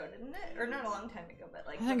time ago, didn't it? Or not a long time ago, but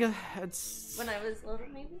like I think it's when I was little,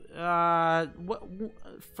 maybe. What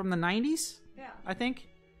from the 90s? Yeah. I think.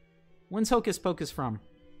 When's Hocus Pocus from?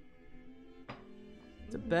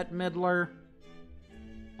 It's Bette Midler,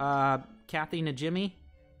 Kathy Najimy,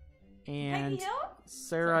 and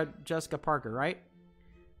Sarah Jessica Parker, right?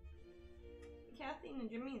 Kathy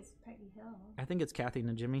Najimy is Peggy Hill. I think it's Kathy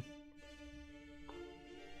Najimy.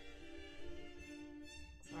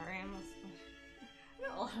 Sorry, I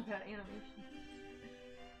know a lot about animation.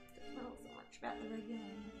 Don't know so much about the regular.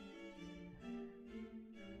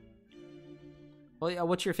 Well, yeah,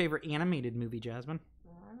 what's your favorite animated movie, Jasmine?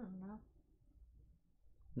 I don't know.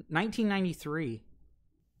 1993.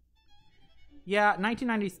 Yeah,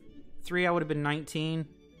 1993, I would have been 19.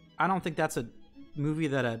 I don't think that's a movie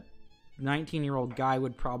that a 19-year-old guy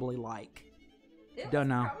would probably like. Don't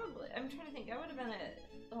know. Probably. I'm trying to think. I would have been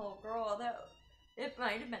a little girl, although it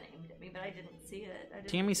might have been aimed at me, but I didn't see it.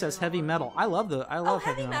 Tammy says Heavy Metal. I love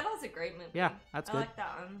Heavy Metal. Metal's a great movie. Yeah, that's good. I like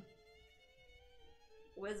that one.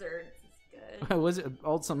 Wizards is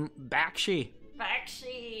good. Some Bakshi.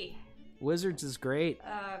 Wizards is great.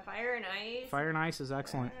 Fire and Ice. Fire and Ice is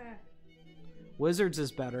excellent. Wizards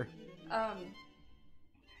is better.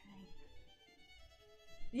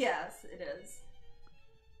 Yes, it is.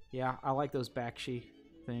 Yeah, I like those Bakshi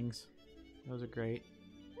things. Those are great.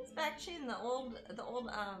 It's Bakshi in the old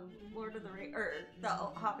Lord of the Rings, or the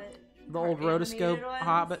Hobbit. The old rotoscope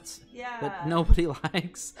hobbits. Yeah. That nobody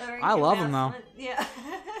likes. I love them though. Yeah.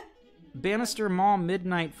 Bannister Mall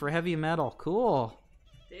Midnight for Heavy Metal. Cool.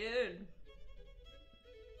 Dude.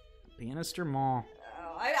 Bannister Mall.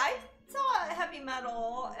 Oh, I saw Heavy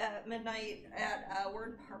Metal at midnight at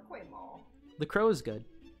Word Parkway Mall. The Crow is good.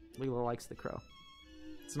 Leela likes The Crow.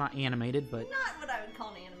 It's not animated, but not what I would call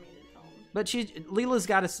an animated film. But Leela's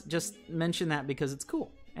got to just mention that because it's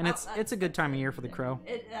cool, and it's a good time of year for The Crow.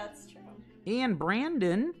 That's true. And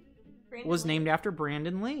Brandon was named after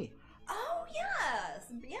Brandon Lee. Oh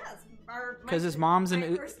yes. Because his mom's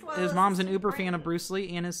an uber fan of Bruce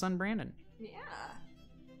Lee and his son Brandon. Yeah.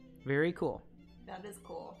 Very cool. That is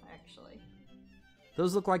cool, actually.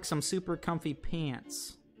 Those look like some super comfy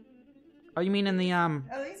pants. Oh, you mean in the Oh,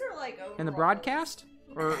 these are like overalls. In the broadcast,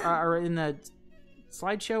 or in the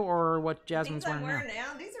slideshow, or what Jasmine's wearing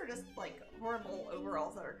now? These are just like horrible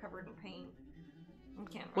overalls that are covered in paint.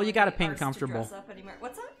 Well, you got to paint comfortable.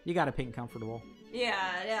 What's that? You got to paint comfortable. Yeah,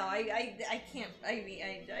 no, I can't.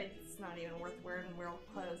 It's not even worth wearing real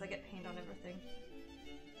clothes. I get paint on everything.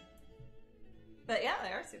 But yeah, they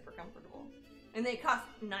are super comfortable, and they cost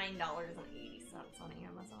 $9.80 on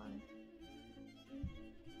Amazon.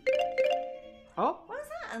 Oh, what is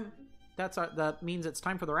that? That means it's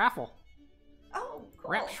time for the raffle. Oh,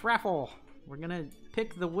 cool. Raffle. We're gonna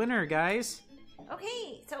pick the winner, guys.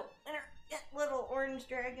 Okay, so little orange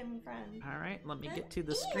dragon friend. All right, let me get to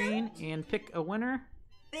the screen and pick a winner.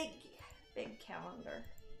 Big calendar.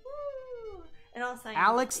 Woo! And I'll sign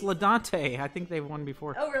Alex Ladante. I think they've won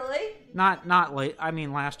before. Oh, really? Not late. I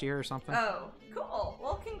mean, last year or something. Oh, cool.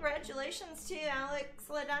 Well, congratulations to Alex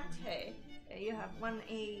Ladante. You have won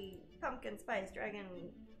a pumpkin spice dragon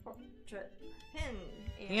portrait pin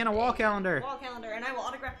and a wall calendar. And I will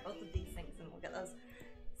autograph both of these things, and we'll get those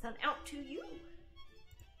sent out to you.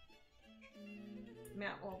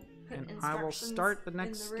 Matt will put instructions. I will start the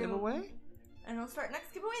next giveaway. And we'll start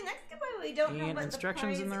next giveaway. Next giveaway, we don't know what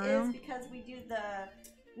instructions the in the prize room? is because we do the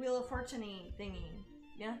Wheel of Fortune-y thingy.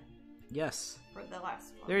 Yeah? Yes. For the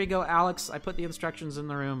last one. There you go, Alex. I put the instructions in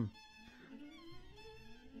the room.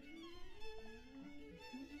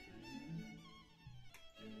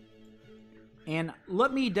 And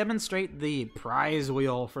let me demonstrate the prize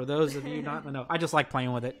wheel for those of you not in the know. I just like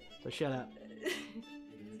playing with it, so shut up.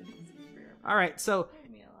 All right, so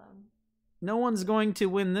no one's going to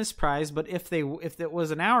win this prize, but if it was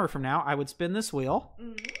an hour from now, I would spin this wheel,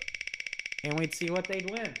 and we'd see what they'd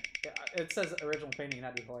win. It says original painting.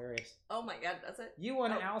 That'd be hilarious. Oh my god, does it? You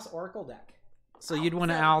won an Alice Oracle deck. So you'd win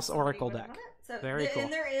an Alice Oracle deck. So very cool.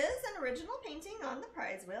 And there is an original painting on the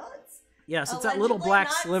prize wheel. Yes, it's that little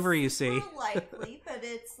black sliver you see. Not likely, but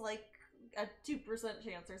it's like a 2%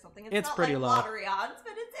 chance or something. It's not pretty like low. Lottery odds,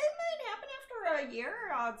 but it might happen after a year.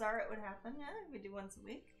 Odds are it would happen. Yeah, we do once a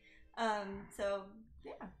week. So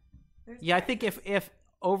yeah. Yeah, I think if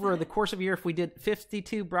over the course of a year, if we did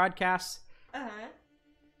 52 broadcasts,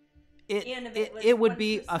 it would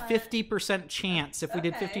be a 50% chance if we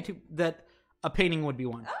did 52 that a painting would be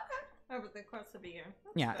won. Okay, over the course of a year.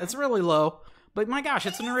 That's it's really low, but my gosh,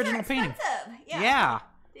 it's an original painting. Yeah,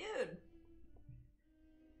 dude.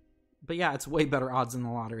 But yeah, it's way better odds than the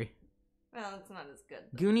lottery. Well, it's not as good.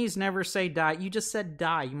 Goonies never say die. You just said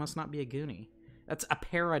die. You must not be a Goonie. That's a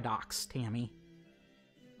paradox, Tammy.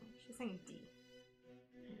 She's saying D.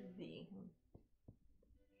 D.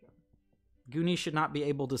 Goonies should not be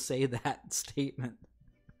able to say that statement.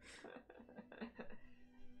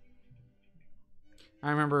 I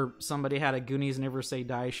remember somebody had a Goonies Never Say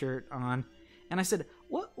Die shirt on, and I said,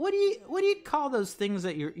 "What do you call those things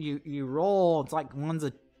that you roll? It's like one's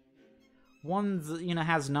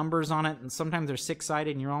has numbers on it, and sometimes they're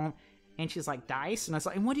 6-sided, and you're rolling." And she's like, "Dice," and I was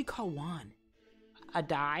like, "And what do you call one? A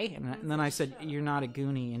die?" And then I said, "You're not a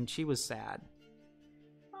Goonie," and she was sad.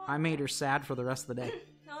 I made her sad for the rest of the day.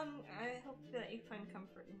 I hope that you find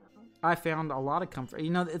comfort in that one. I found a lot of comfort. You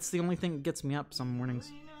know, it's the only thing that gets me up some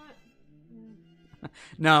mornings.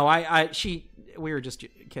 No, we were just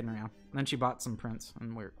kidding around. And then she bought some prints,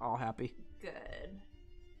 and we're all happy. Good.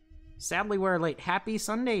 Sadly, we're late. Happy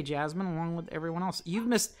Sunday, Jasmine, along with everyone else. You've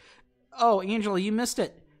missed... Oh, Angela, you missed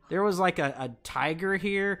it. There was like a tiger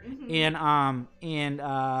here, and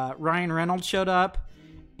Ryan Reynolds showed up,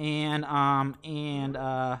 and what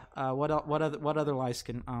other light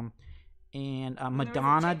skin? And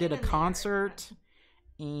Madonna did a concert,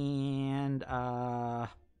 and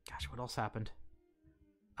gosh, what else happened?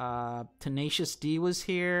 Tenacious D was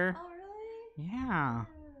here. Oh, really? Yeah.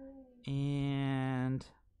 And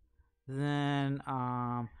then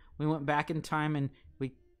we went back in time and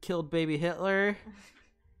we killed baby Hitler.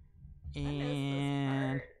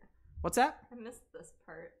 And what's that? I missed this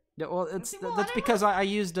part. Yeah, well, that's because I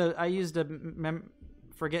used a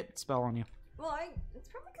forget spell on you. Well, it's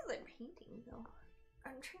probably because I'm painting though.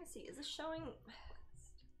 I'm trying to see. Is this showing?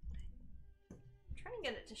 I'm trying to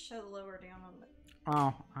get it to show lower down on the.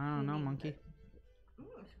 Oh, I don't know, monkey.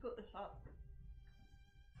 Let's put this up.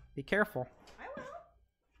 Be careful. I will.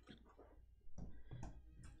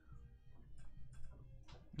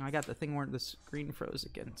 I got the thing where the screen froze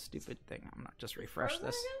again. Stupid thing. I'm not just refresh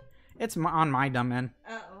this. It's on my dumb end.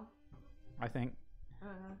 Uh-oh. I think.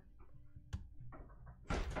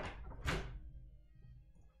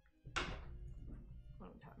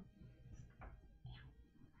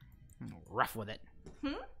 Rough with it.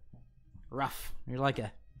 Rough. You're like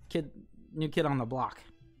a new kid on the block.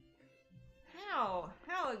 How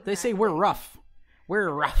exactly? They say we're rough. We're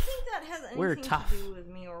rough. I don't think that has anything we're tough. to do with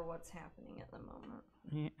me or what's happening at the moment.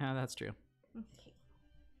 Yeah, that's true. Okay.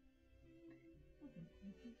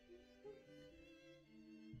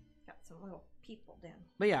 Got some little people down.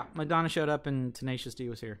 But yeah, Madonna showed up and Tenacious D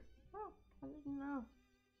was here. Oh, I didn't know.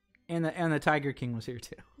 And the Tiger King was here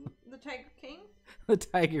too. The Tiger King? The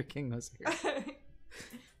Tiger King was here.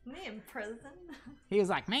 Me in prison? He was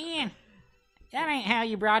like, "Man, that ain't how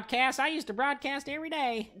you broadcast. I used to broadcast every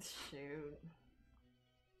day." Shoot.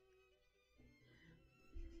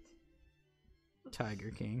 Tiger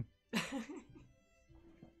King.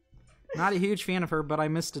 Not a huge fan of her, but I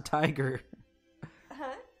missed a tiger.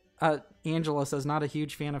 Huh? Angela says, not a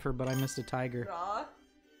huge fan of her, but I missed a tiger.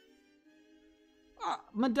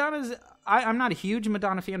 Madonna's... I'm not a huge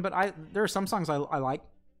Madonna fan, but there are some songs I like.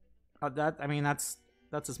 That's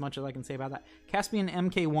as much as I can say about that. Caspian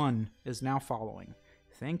MK1 is now following.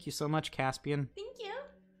 Thank you so much, Caspian. Thank you.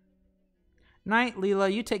 Night,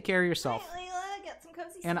 Leela. You take care of yourself. Night, Leela. Get some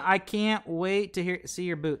cozy And sleep. I can't wait to see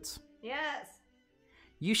your boots. Yes.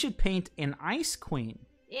 You should paint an Ice Queen.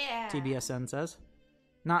 Yeah. TBSN says.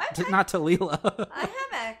 Not to Leela. I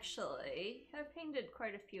have actually. I've did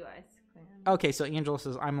quite a few Ice Clan. Okay, so Angela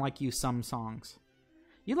says, I'm like you some songs.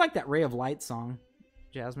 You like that Ray of Light song,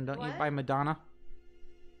 Jasmine, don't you? By Madonna?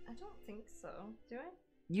 I don't think so. Do I?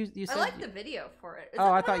 You said I like the video for it. Is oh,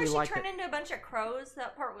 that I thought you she liked turned it. into a bunch of crows?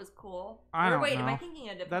 That part was cool. I don't wait, know. am I thinking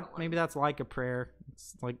a different one? Maybe that's Like a Prayer.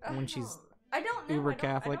 It's like when she's I don't know. uber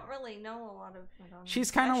Catholic. I don't really know a lot of Madonna.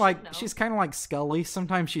 She's kind of like Scully.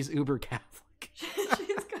 Sometimes she's uber Catholic. She's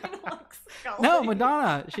kind of like Scully. No,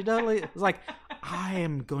 Madonna. She totally is like, I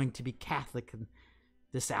am going to be Catholic in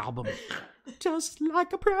this album. Just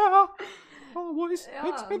like a prayer. Always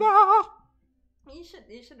makes me there.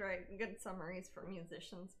 You should write good summaries for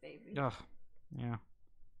musicians, baby. Ugh, yeah.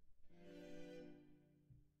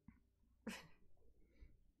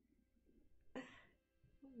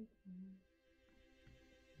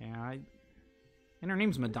 Yeah, and her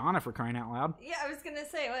name's Madonna, for crying out loud. Yeah, I was gonna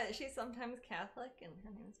say, what? She's sometimes Catholic, and her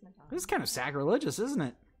name's Madonna. This is kind of sacrilegious, isn't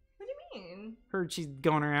it? What do you mean? She's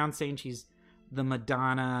going around saying she's the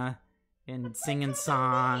Madonna and singing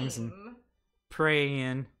songs and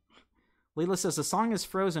praying. Leela says the song is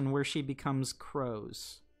Frozen, where she becomes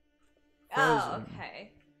crows. Frozen. Oh,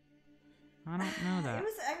 okay. I don't know that.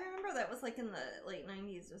 I remember that was like in the late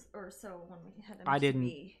 90s or so when we had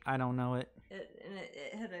MTV. I don't know it.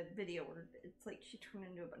 It had a video where it's like she turned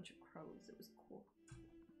into a bunch of crows. It was cool.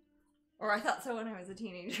 Or I thought so when I was a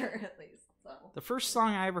teenager, at least. So the first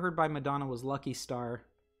song I ever heard by Madonna was Lucky Star,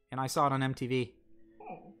 and I saw it on MTV.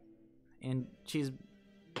 Oh. And she's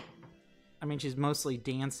mostly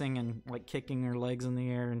dancing and like kicking her legs in the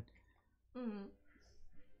air, and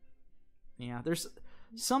yeah, there's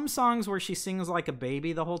some songs where she sings like a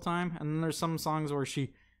baby the whole time, and then there's some songs where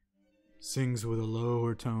she sings with a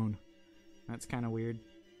lower tone. That's kind of weird.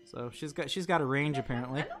 So she's got a range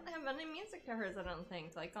apparently. I don't have any music to hers, I don't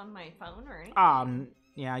think, like on my phone or anything.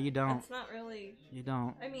 Yeah, you don't. It's not really. You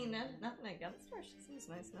don't. I mean, nothing against her. She seems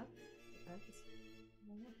nice enough.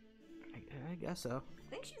 I guess so. I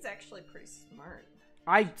think she's actually pretty smart.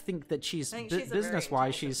 I think that she's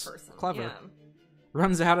business-wise, she's clever. Yeah.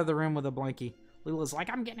 Runs out of the room with a blankie. Lila's like,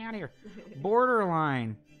 I'm getting out of here.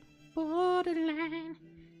 Borderline. Borderline.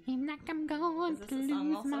 Seem like I'm going to lose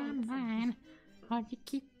my mind. Or you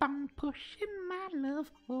keep on pushing my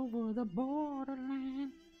love over the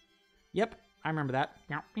borderline. Yep, I remember that.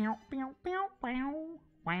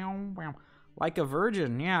 Like a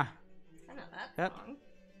Virgin, yeah. I know that song.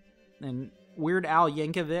 And Weird Al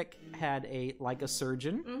Yankovic had a Like a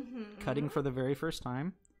Surgeon, cutting for the very first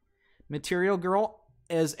time. Material Girl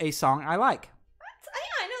is a song I like. Yeah,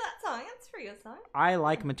 I know that song. It's a pretty good song. I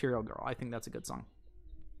like Material Girl. I think that's a good song.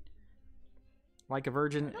 Like a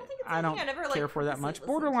Virgin, I don't care for that much.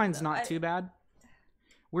 Borderline's not too bad.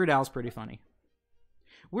 Weird Al's pretty funny.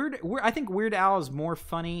 I think Weird Al is more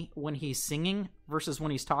funny when he's singing versus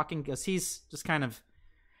when he's talking, because he's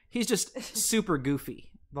just super goofy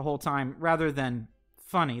the whole time rather than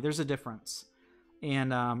funny. There's a difference. And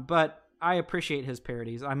but I appreciate his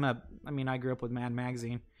parodies. I grew up with Mad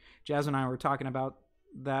Magazine. Jazz and I were talking about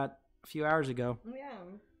that a few hours ago. Yeah.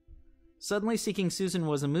 Suddenly Seeking Susan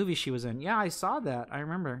was a movie she was in. Yeah, I saw that. I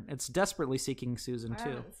remember. It's Desperately Seeking Susan, too. I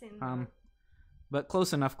haven't seen that. But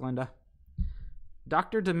close enough, Glenda.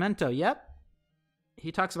 Dr. Demento, yep.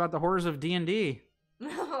 He talks about the horrors of D&D.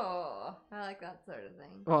 Oh, I like that sort of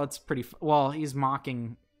thing. Well, it's pretty... he's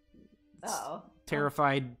mocking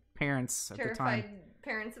terrified parents at the time. Terrified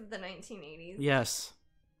parents of the 1980s. Yes.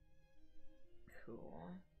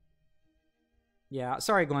 Cool. Yeah,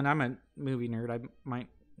 sorry, Glenda. I'm a movie nerd. I might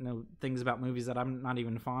know things about movies that I'm not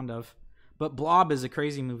even fond of. But Blob is a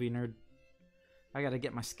crazy movie nerd. I gotta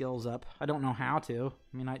get my skills up. I don't know how to.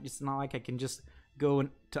 I mean, it's not like I can just go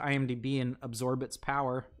to IMDb and absorb its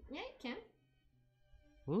power. Yeah, you can.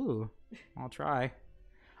 Ooh, I'll try.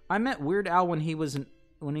 I met Weird Al when he was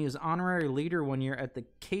honorary leader one year at the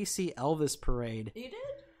KC Elvis parade. You did?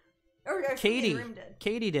 Or Katie did.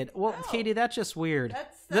 Katie did. Well, Oh. Katie, that's just weird.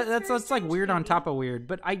 That's like strange, weird on Katie. top of weird.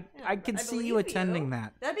 But I can see you believe attending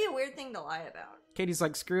that. That'd be a weird thing to lie about. Katie's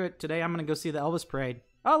like, screw it. Today I'm gonna go see the Elvis parade.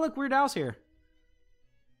 Oh, look, Weird Al's here.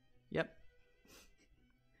 Yep.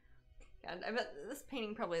 God, I bet this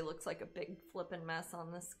painting probably looks like a big flippin' mess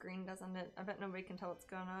on this screen, doesn't it? I bet nobody can tell what's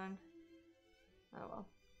going on. Oh well.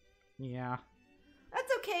 Yeah.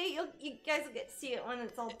 That's okay. You guys will get to see it when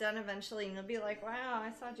it's all done eventually, and you'll be like, "Wow,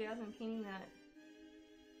 I saw Jasmine painting that."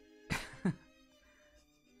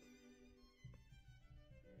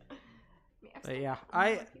 But yeah,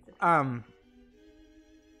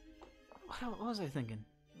 what was I thinking?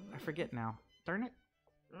 I forget now. Darn it.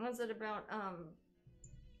 Was it about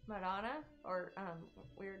Madonna or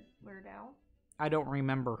Weird Al? I don't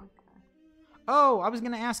remember. Okay. Oh, I was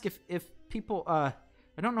gonna ask if people. I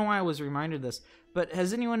don't know why I was reminded of this, but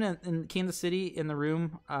has anyone in Kansas City in the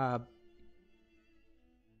room?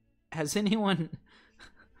 Has anyone?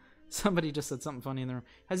 Somebody just said something funny in the room.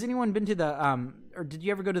 Has anyone been to the or did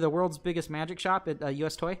you ever go to the world's biggest magic shop at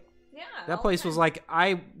US Toy? Yeah. That place was like,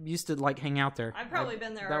 I used to like hang out there. I've probably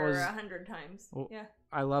been there 100 times. Well, yeah.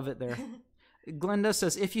 I love it there. Glenda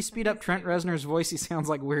says, if you speed up Trent Reznor's voice, he sounds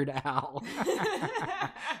like Weird Al.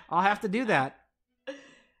 I'll have to do that.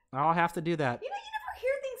 I'll have to do that. You know, you never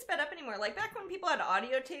hear things sped up anymore. Like back when people had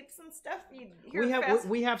audio tapes and stuff, you'd hear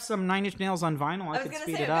we have some Nine Inch Nails on vinyl. I could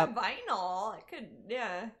speed it up. Vinyl. I could,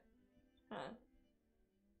 yeah. Huh.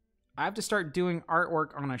 I have to start doing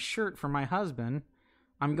artwork on a shirt for my husband.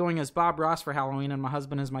 I'm going as Bob Ross for Halloween, and my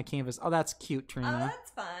husband is my canvas. Oh, that's cute, Trina. Oh,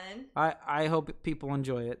 that's fun. I hope people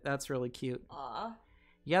enjoy it. That's really cute. Aw.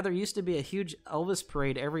 Yeah, there used to be a huge Elvis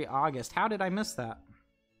parade every August. How did I miss that?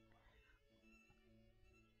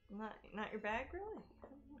 Not your bag, really?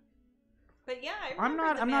 But yeah, I'm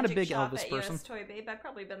not a big Elvis person. US Toy Babe. I've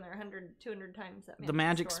probably been there 100, 200 times. At the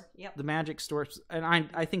magic store. Yep. The magic store, and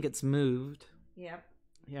I think it's moved. Yep.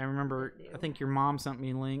 Yeah, I remember. I think your mom sent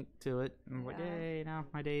me a link to it, and I'm like, hey, now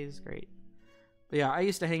my day is great. But yeah, I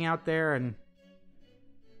used to hang out there and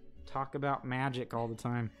talk about magic all the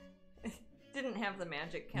time. Didn't have the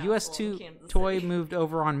magic council. US2 Toy moved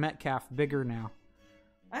over on Metcalf, bigger now.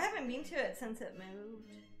 I haven't been to it since it moved.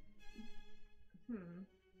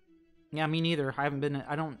 Yeah, me neither. I haven't been.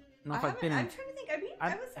 I don't know if I've been. I'm trying to think.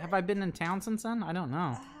 Have I been in town since then? I don't know.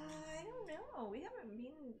 I don't know. We haven't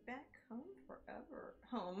been back home forever.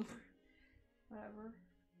 Whatever.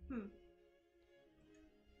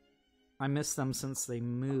 I missed them since they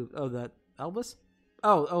moved. Oh, the Elvis?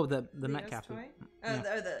 Oh, the Metcalf. Toy? Oh,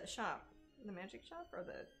 yeah. Or the shop. The magic shop? Or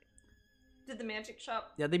did the magic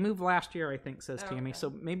shop? Yeah, they moved last year, I think, says Tammy. Okay. So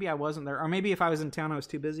maybe I wasn't there. Or maybe if I was in town, I was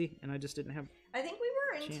too busy, and I just didn't have I think we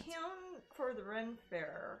were in town for the Ren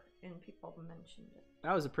Fair, and people mentioned it.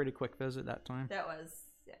 That was a pretty quick visit that time. That was,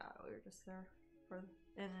 yeah, we were just there for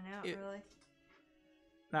in and out, really.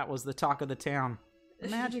 That was the talk of the town. The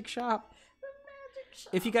magic shop.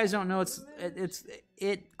 If you guys don't know,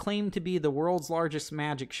 it claimed to be the world's largest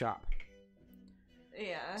magic shop.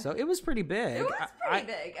 Yeah. So it was pretty big. It was pretty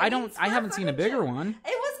big. I haven't seen a bigger one.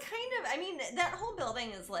 It was kind of, I mean, that whole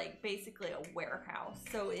building is like basically a warehouse.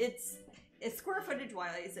 So it's square footage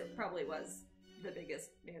wise, it probably was the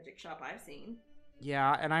biggest magic shop I've seen.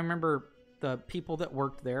 Yeah, and I remember the people that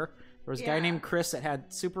worked there. There was a guy named Chris that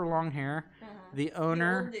had super long hair. The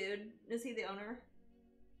owner. The old dude. Is he the owner?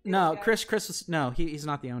 No, Chris was, no, he's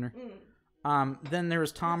not the owner. Then there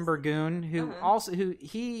was Tom Burgoon, who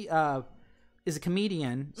he is a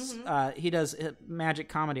comedian. He does a magic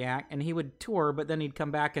comedy act, and he would tour, but then he'd come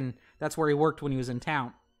back, and that's where he worked when he was in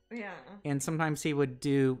town. Yeah. And sometimes he would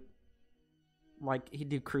do, like, he'd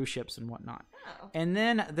do cruise ships and whatnot. Oh. And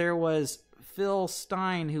then there was Phil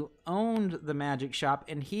Stein, who owned the magic shop,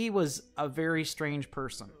 and he was a very strange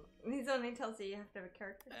person. He's only tells you have to have a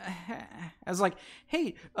character. I was like,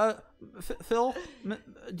 hey, Phil,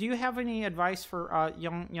 do you have any advice for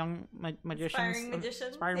young magicians? Aspiring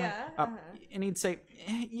magicians? And he'd say,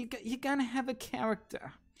 you gotta have a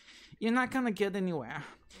character. You're not gonna get anywhere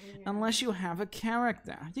unless you have a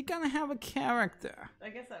character. You gotta have a character. I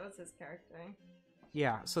guess that was his character.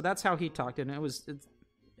 Yeah, so that's how he talked, and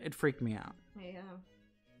it freaked me out. Yeah.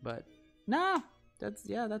 But no, that's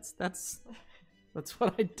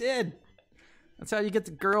what I did. That's how you get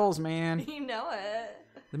the girls, man. You know it.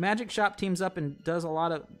 The magic shop teams up and does a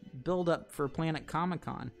lot of build up for Planet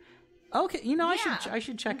Comic-Con. Okay, you know, I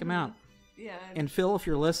should check him out. Yeah. And Phil, if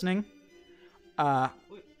you're listening, I'm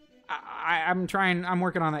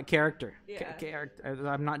working on that character. Yeah.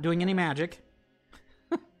 I'm not doing any magic.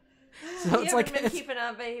 So it's like been keeping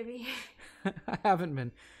up, baby. I haven't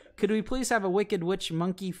been. Could we please have a Wicked Witch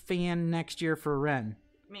Monkey fan next year for Ren?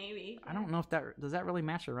 Maybe. I don't know if does that really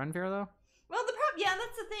match the Ren Fair though? Well,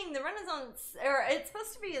 that's the thing. The Renaissance, or it's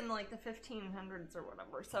supposed to be in like the 1500s or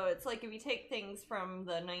whatever. So it's like if you take things from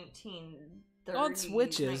the 1930s. Oh, it's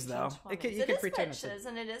witches though. You can pretend witches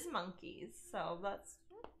and it is monkeys. So that's.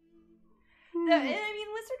 I mean,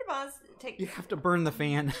 Wizard of Oz takes. You have to burn the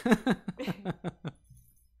fan.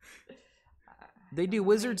 They do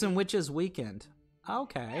Wizards and Witches Weekend.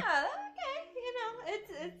 Okay. Yeah. Okay. You know,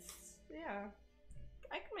 it's yeah.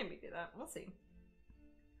 I can maybe do that. We'll see.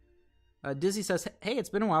 Dizzy says, "Hey, it's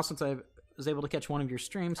been a while since I was able to catch one of your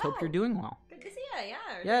streams. Hope you're doing well." Good to see you. Yeah.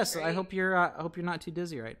 Yes, I hope you're not too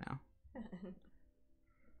dizzy right now.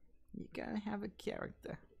 You gotta have a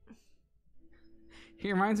character.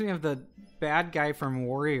 He reminds me of the bad guy from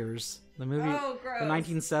Warriors, the movie, Oh, gross. the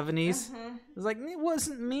 1970s. Uh-huh. It was like, it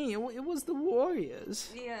wasn't me, it was the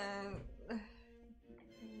Warriors. Yeah.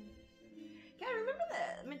 Yeah, remember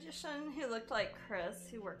the magician who looked like Chris,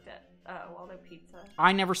 who worked at Waldo Pizza?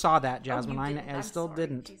 I never saw that, Jasmine. Oh, you didn't? I I'm still sorry.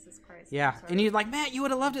 didn't. Jesus Christ. Yeah, and you're like, Matt, you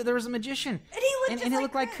would have loved it. There was a magician. And he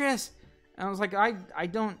looked like Chris. And I was like, I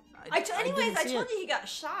don't. Anyways, I told you he got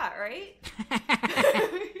shot, right?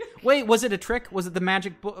 Wait, was it a trick? Was it the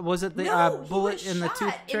magic? Was it the No, bullet he in the was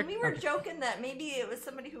tooth shot, trick? And we were joking that maybe it was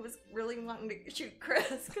somebody who was really wanting to shoot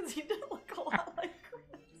Chris because he did look a lot like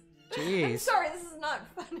Chris. Jeez. I'm sorry, this is not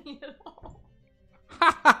funny at all.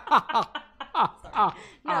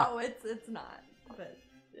 No, it's not. But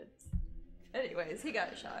it's. Anyways, he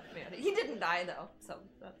got shot, man. He didn't die though, so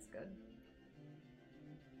that's good.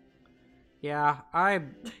 Yeah,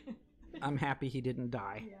 I'm happy he didn't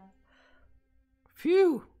die. Yeah.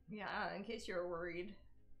 Phew. Yeah, in case you were worried.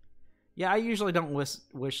 Yeah, I usually don't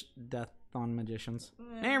wish death on magicians.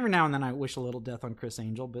 Yeah. Every now and then I wish a little death on Chris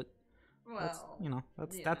Angel, but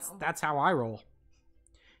that's how I roll.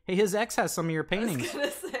 Hey, his ex has some of your paintings. I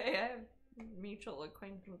was gonna say I have mutual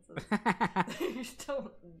acquaintances.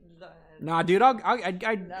 Don't. Nah, dude,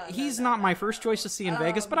 he's not my first choice to see in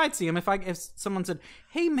Vegas, but I'd see him if someone said,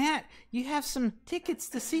 "Hey, Matt, you have some tickets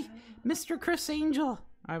to see Mr. Chris Angel."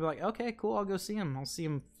 I'd be like, "Okay, cool, I'll go see him. I'll see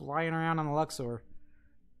him flying around on the Luxor."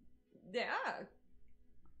 Yeah.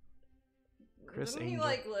 Chris Doesn't Angel.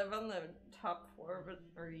 he live on the top floor,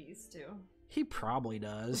 or he used to? He probably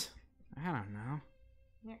does. I don't know.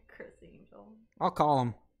 Yeah, Chris Angel. I'll call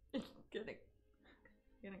him.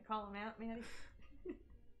 Gonna call him out, Maddie?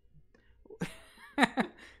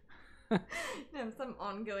 Have some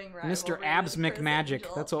ongoing rivalry. Mr. Abs with Chris McMagic.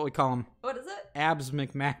 Angel. That's what we call him. What is it? Abs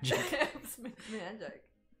McMagic. Abs McMagic.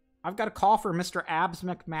 I've got a call for Mr. Abs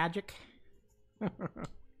McMagic.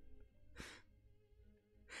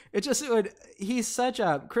 He's such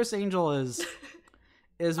a Chris Angel is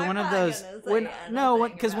one of those when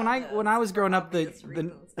I was growing up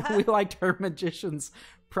we liked our magicians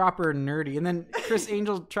proper nerdy, and then Chris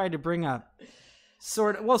Angel tried to bring a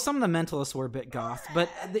sort of, some of the mentalists were a bit goth, but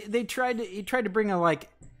he tried to bring a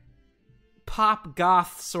pop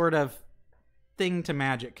goth sort of thing to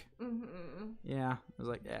magic. Mm-hmm. Yeah, I was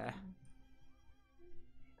like, yeah.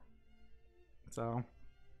 So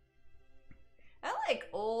I like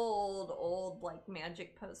old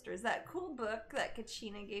magic posters. That cool book that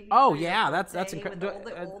Kachina gave you. Oh yeah, that's incredible.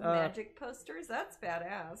 Old magic posters. That's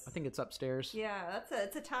badass. I think it's upstairs. Yeah,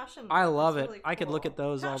 it's a Tashin. I love it. Really cool. I could look at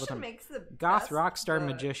those all the time. Makes the Goth best rockstar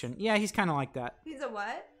books. magician. Yeah, he's kind of like that. He's a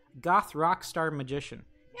what? Goth rockstar magician.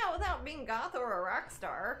 Yeah, without being goth or a rock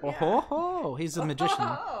star. Oh Yeah. ho ho! He's a magician.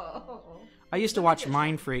 Oh. I used to watch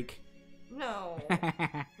Mind Freak. No.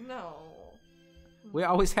 No. We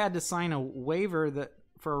always had to sign a waiver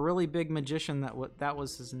for a really big magician that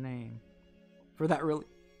was his name. That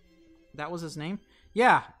was his name?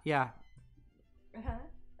 Yeah. Uh-huh.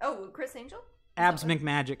 Oh, Chris Angel? Abs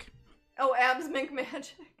McMagic. Oh, Abs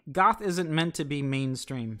McMagic. Goth isn't meant to be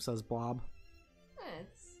mainstream, says Blob.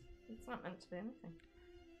 It's not meant to be anything.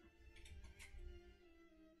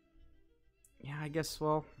 Yeah, I guess,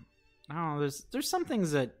 I don't know, there's some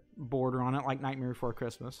things that border on it, like Nightmare Before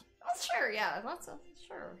Christmas. Oh, sure, yeah.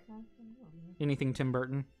 Sure. Anything Tim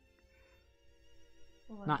Burton.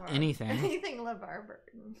 Not anything. Anything LeVar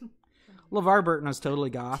Burton. LeVar Burton is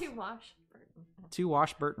totally goth. Two Wash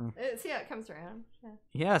Burton. Burton. See how it comes around. Yeah.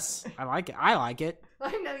 Yes, I like it.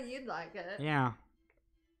 I know you'd like it. Yeah.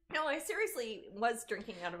 No, I seriously was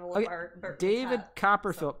drinking out of a LeVar Burton David cup,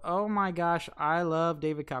 Copperfield. So. Oh my gosh, I love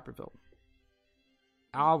David Copperfield.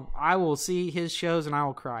 I will see his shows and I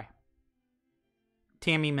will cry.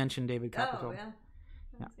 Tammy mentioned David Copperfield. Oh,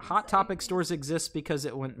 yeah. Hot Topic stores exist because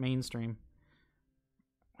it went mainstream.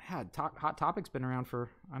 Yeah, Hot Topic's been around for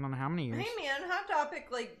I don't know how many years. Hey man, Hot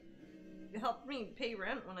Topic helped me pay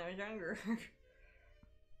rent when I was younger.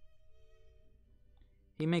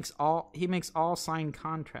 He makes all signed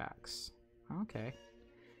contracts. Okay.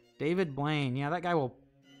 David Blaine. Yeah, that guy will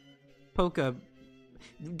poke a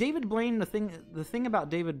David Blaine, the thing about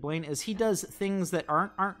David Blaine is he does things that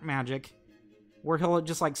aren't magic, where he'll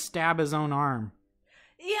just stab his own arm.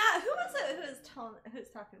 Yeah, who was it who's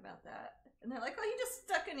talking about that? And they're like, oh, he just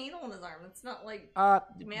stuck a needle in his arm. It's not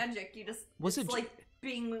magic. You just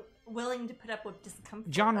being willing to put up with discomfort.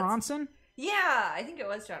 John Ronson? Yeah, I think it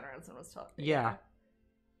was John Ronson was talking. Yeah.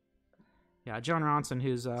 Yeah, John Ronson,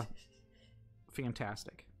 who's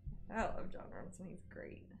fantastic. I love John Ronson. He's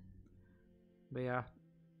great. But yeah,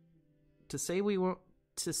 to say we won't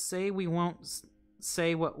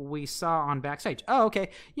say what we saw on backstage. Oh,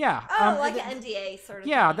 okay, yeah. Oh, like an NDA sort of.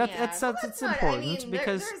 Yeah, thing. It's important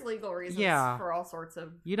because there's legal reasons for all sorts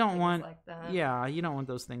of. You don't want like that. Yeah, you don't want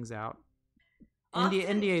those things out. Often,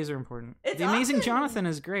 NDAs are important. The Amazing Jonathan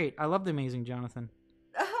is great. I love the Amazing Jonathan.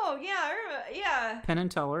 Oh yeah, I remember, yeah. Penn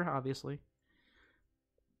and Teller, obviously.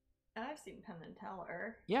 I've seen Penn and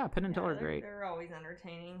Teller. Yeah, Penn and Teller are great. They're always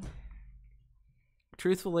entertaining.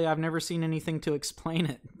 Truthfully, I've never seen anything to explain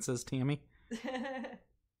it, says Tammy.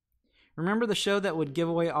 Remember the show that would give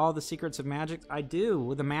away all the secrets of magic? I do,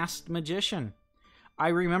 with a masked magician. I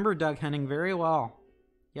remember Doug Henning very well.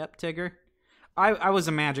 Yep, Tigger. I was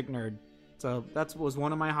a magic nerd, so that was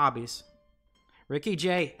one of my hobbies. Ricky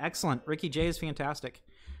Jay, excellent. Ricky Jay is fantastic.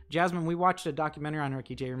 Jasmine, we watched a documentary on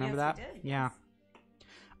Ricky Jay. Remember that? We did, yeah.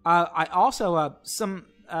 I also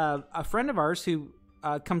a friend of ours who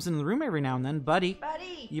comes into the room every now and then, Buddy.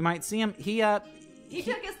 You might see him. He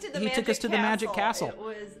took us to the Magic Castle. It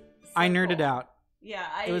was. So I nerded cool. out. Yeah,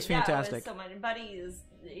 it was fantastic. It was so much. Buddy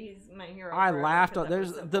he's my hero. I laughed.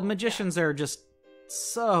 There's the magicians there are just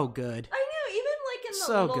so good. I know, even like in the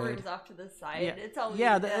so little good. rooms off to the side, Yeah. it's always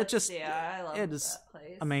I love that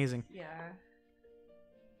place. Amazing. Yeah.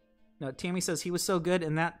 No, Tammy says he was so good,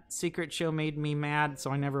 and that secret show made me mad, so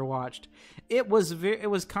I never watched. It was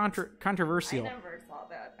controversial. I never saw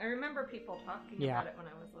that. I remember people talking about it when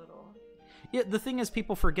I was little. Yeah, the thing is,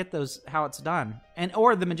 people forget how it's done,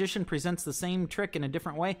 or the magician presents the same trick in a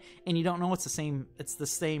different way, and you don't know it's the same. It's the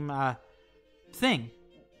same thing.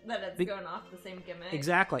 That it's going off the same gimmick.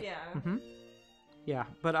 Exactly. Yeah. Mm-hmm. Yeah,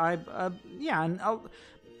 but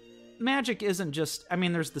magic isn't just. I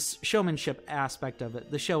mean, there's the showmanship aspect of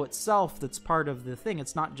it. The show itself that's part of the thing.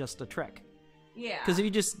 It's not just a trick. Yeah. Because if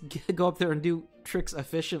you just go up there and do tricks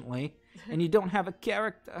efficiently, and you don't have a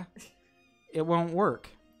character, it won't work.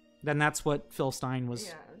 Then that's what Phil Stein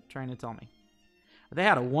was trying to tell me. They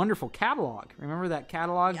had a wonderful catalog. Remember that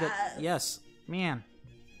catalog? Yes. Man,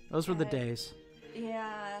 those were the days.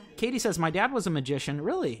 Yeah. Katie says, my dad was a magician.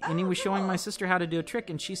 Really? And he was showing cool. my sister how to do a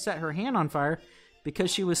trick, and she set her hand on fire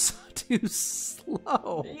because she was too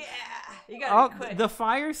slow. Yeah. You gotta be quick. The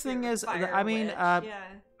fire thing is, I mean,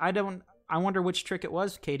 I wonder which trick it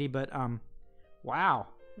was, Katie, but, wow.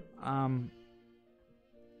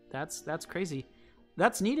 That's crazy.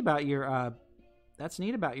 That's neat about your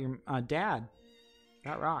dad.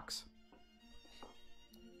 That rocks.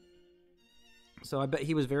 So I bet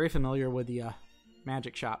he was very familiar with the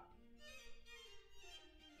magic shop.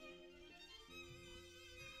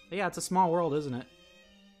 But yeah, it's a small world, isn't it?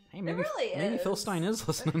 Hey, maybe Phil Stein is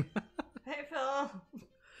listening. Hey, Phil.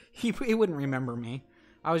 He wouldn't remember me.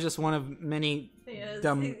 I was just one of many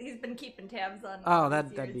dumb. He's been keeping tabs on. Oh,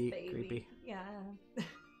 that'd be creepy. Yeah.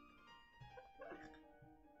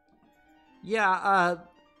 Yeah,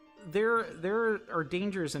 there are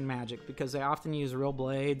dangers in magic because they often use real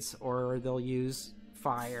blades, or they'll use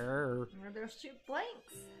fire, or they'll shoot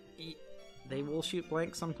blanks. They will shoot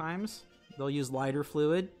blanks sometimes. They'll use lighter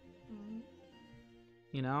fluid. Mm-hmm.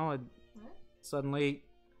 You know, suddenly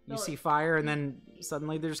you see fire, and then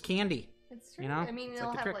suddenly there's candy. It's true. You know? I mean,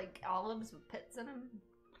 they'll have like olives with pits in them.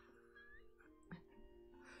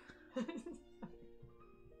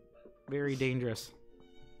 Very dangerous.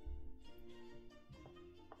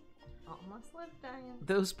 Almost lived, Diane.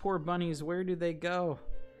 Those poor bunnies, where do they go?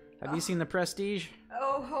 Have you seen The Prestige?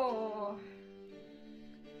 Oh.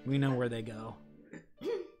 We know where they go.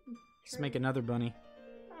 Let's make another bunny.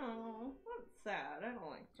 Oh, that's sad. I don't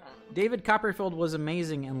like that. David Copperfield was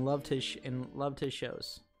amazing and loved his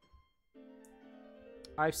shows.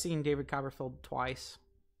 I've seen David Copperfield twice.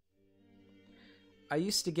 I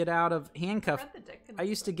used to get out of handcuff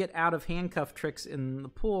tricks in the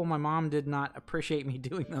pool. My mom did not appreciate me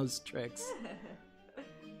doing those tricks.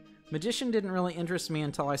 Magician didn't really interest me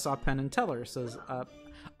until I saw Penn and Teller. Says,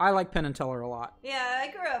 I like Penn and Teller a lot. Yeah,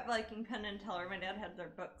 I grew up liking Penn and Teller. My dad had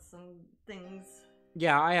their books and things.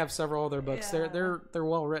 Yeah, I have several of their books. Yeah. They're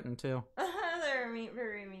well written too. They're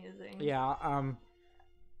very amusing. Yeah.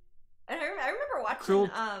 And I remember watching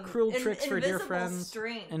Cruel Tricks for Dear Friends.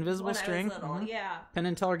 Invisible String. Mm-hmm. Yeah. Penn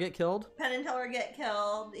and Teller Get Killed.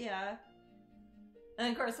 Yeah.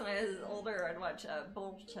 And of course, when I was older, I'd watch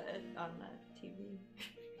bullshit on the TV.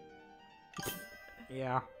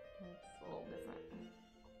 Yeah. It's a little different.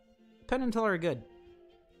 Penn and Teller are good.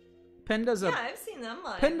 Penn does I've seen them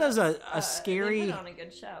live. Penn does a scary. They put on a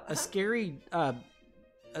good show. A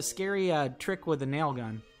scary trick with a nail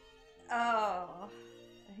gun. Oh.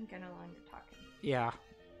 I think I know why you're talking. Yeah,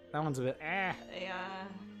 that one's a bit Yeah.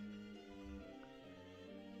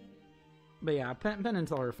 But yeah, Penn and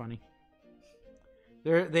Teller are funny.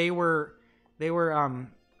 They were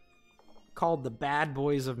called The Bad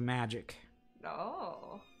Boys of Magic.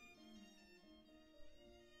 Oh.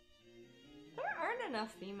 There aren't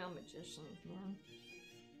enough female magicians, man.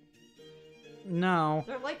 No.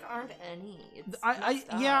 There aren't any. It's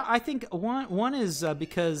I think one is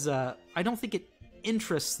because I don't think it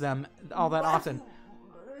interests them all that often.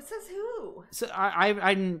 Says who? So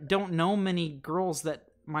I don't know many girls that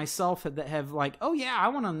myself that have oh yeah, I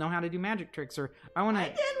want to know how to do magic tricks, or I want to. I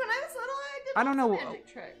did when I was little. I don't know. Magic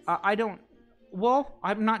tricks. I don't. Well,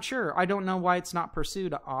 I'm not sure. I don't know why it's not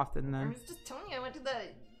pursued often. Then I was just telling you, I went to the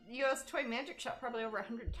U.S. toy magic shop probably over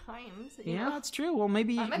 100 times. Yeah, that's true. Well,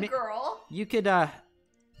 maybe I'm a girl. You could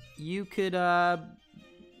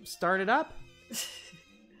start it up.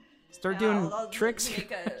 Start doing tricks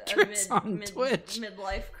on Twitch.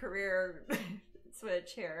 Midlife career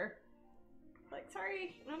switch here.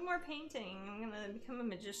 Sorry, no more painting. I'm gonna become a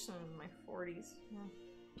magician in my 40s. Yeah.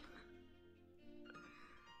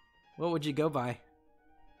 What would you go by?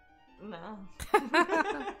 No.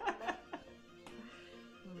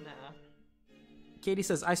 No. Katie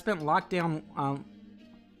says, I spent lockdown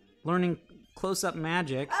learning close-up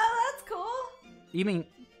magic. Oh, that's cool. You mean,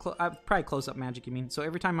 probably close-up magic, you mean. So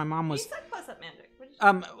every time my mom was... You said close-up magic.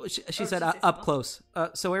 She said up close.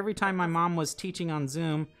 So every time my mom was teaching on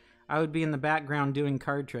Zoom, I would be in the background doing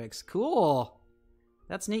card tricks. Cool.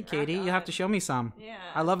 That's neat, Katie. You'll have to show me some. Yeah.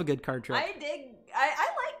 I love a good card trick. I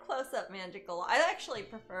like close-up magic a lot. I actually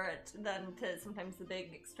prefer it than to sometimes the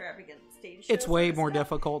big extravagant stage shows. It's way more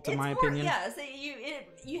difficult, in my opinion. Yeah, so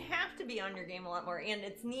you have to be on your game a lot more, and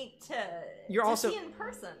it's neat to see in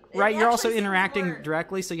person. Right, you're also interacting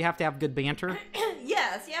directly, so you have to have good banter.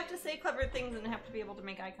 Yes, you have to say clever things and have to be able to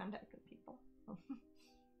make eye contact with people.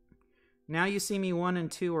 Now You See Me 1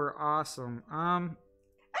 and 2 are awesome. I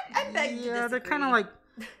beg to disagree. Yeah, they're kind of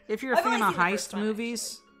if you're a fan of heist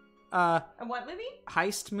movies. A what movie?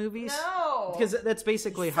 Heist movies? No. Because that's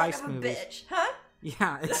basically heist movies. Bitch, huh?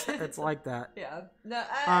 Yeah, it's like that. Yeah. No,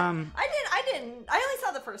 I didn't. I only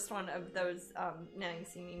saw the first one of those Now You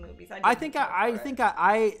See Me movies. I think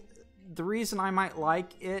the reason I might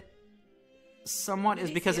like it somewhat is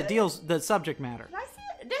because it deals the subject matter. Did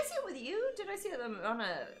I see it with you? Did I see it on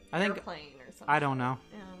a airplane or something? I don't know.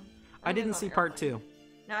 Yeah. I didn't see part 2.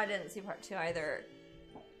 No, I didn't see part 2 either.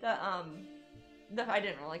 I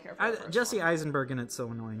didn't really care for the first Jesse one. Eisenberg, and it's so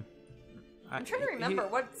annoying. I'm trying to remember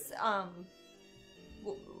what's I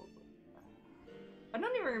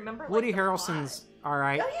don't even remember. Woody Harrelson's all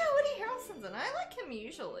right. Oh yeah, Woody Harrelson's, and I like him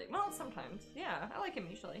usually. Well, sometimes, yeah, I like him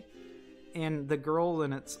usually. And the girl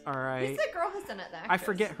in it's all right. Who's the girl who's in it? The I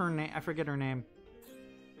forget her name.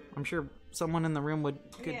 I'm sure someone in the room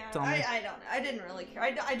could tell me. I don't know. I didn't really care.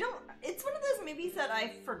 I don't. It's one of those movies that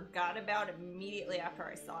I forgot about immediately after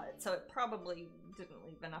I saw it, so it probably didn't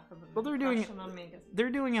leave enough of an impression on me. They're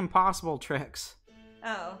doing impossible tricks.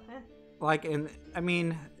 Oh. I like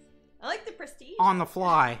The Prestige. On the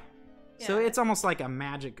fly. Yeah. So it's almost like a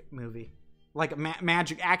magic movie. Like a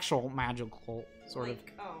actual magical sort of.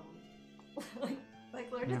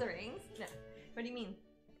 Like Lord of the Rings? No. What do you mean?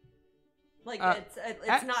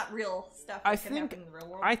 It's not real stuff that can happen in the real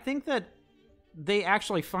world? I think that they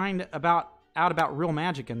actually find out about real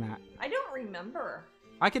magic in that. I don't remember.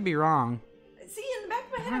 I could be wrong. See, in the back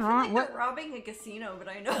of my head, I feel like they're robbing a casino, but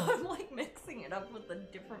I know I'm mixing it up with a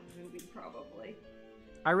different movie, probably.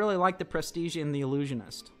 I really like The Prestige and The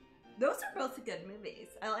Illusionist. Those are both good movies.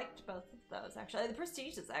 I liked both of those, actually. The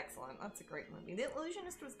Prestige is excellent. That's a great movie. The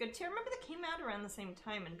Illusionist was good, too. I remember they came out around the same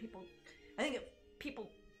time, and people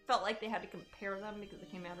felt like they had to compare them because they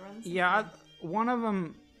came out around the same time.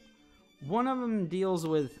 One of them deals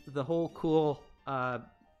with the whole cool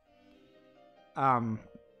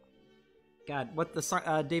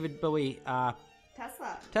David Bowie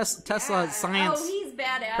Tesla science. Oh, he's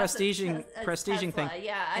badass. Prestiging thing.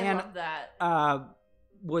 Yeah, I love that.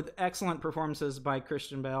 With excellent performances by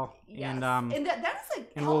Christian Bale and that is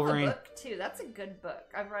a Wolverine book too. That's a good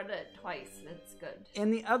book. I've read it twice. It's good.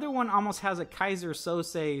 And the other one almost has a Kaiser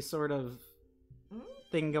Sose sort of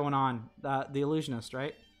thing going on. The Illusionist,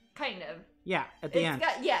 right? Kind of. Yeah, at the end.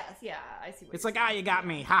 I see. It's like, you got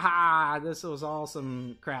me. Ha ha. This was all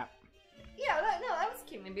some crap. Yeah, that was a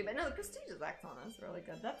cute movie, but no, The Prestige is excellent. That's really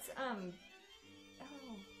good. That's I was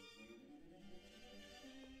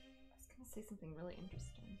gonna say something really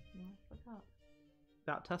interesting. I forgot.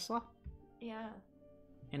 About Tesla? Yeah.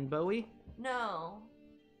 And Bowie? No,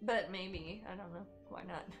 but maybe. I don't know. Why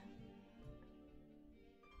not?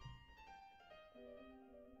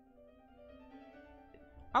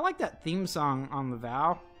 I like that theme song on The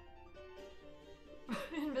Vow.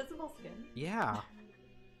 Invisible Skin. Yeah.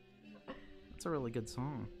 That's a really good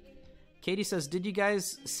song. Katie says, did you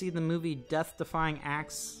guys see the movie Death Defying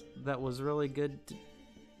Acts that was really good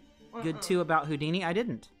too about Houdini? I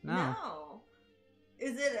didn't. No.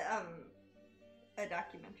 Is it a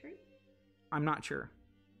documentary? I'm not sure.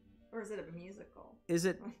 Or is it a musical? Is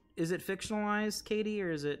it fictionalized, Katie,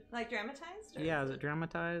 or is it like dramatized? Yeah, is it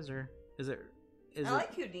dramatized or is it? I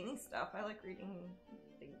like Houdini stuff. I like reading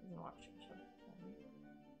things and watching shows.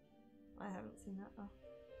 I haven't seen that though.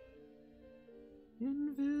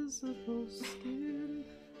 Invisible skin.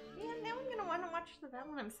 Yeah, now I'm gonna want to watch that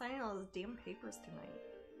when I'm signing all those damn papers tonight.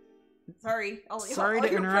 Sorry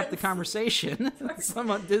to interrupt the conversation.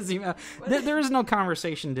 Somewhat dizzy. There is no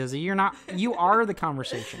conversation, Dizzy. You are the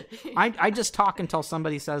conversation. I just talk until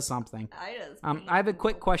somebody says something. I have a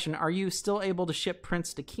quick question. Are you still able to ship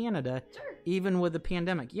prints to Canada, even with the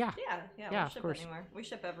pandemic? Yeah, we'll ship of course. Anywhere. We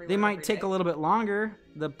ship everywhere. They might take a little bit longer.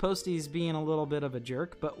 The posties being a little bit of a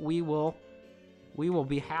jerk, but we will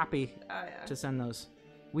be happy to send those.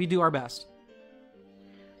 We do our best.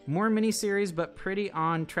 More miniseries, but pretty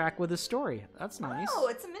on track with the story. That's nice. Oh,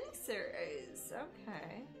 it's a miniseries.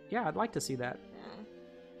 Okay. Yeah, I'd like to see that.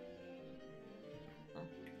 Yeah.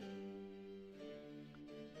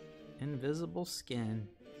 Invisible Skin.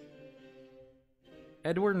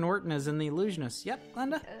 Edward Norton is in The Illusionist. Yep,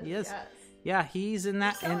 Glenda. He is. Yes. Yeah, he's in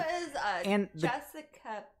that. So is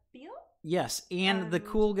Jessica Biel? Yes, and the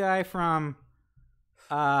cool guy from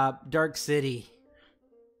Dark City.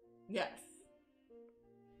 Yes.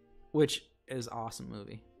 Which is an awesome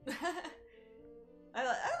movie. I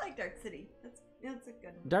like Dark City. That's a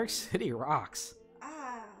good one. Dark City rocks.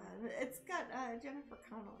 It's got Jennifer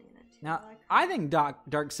Connelly in it too. Now, I think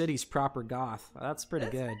Dark City's proper goth. That's pretty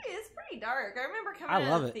good. It's pretty dark. I remember coming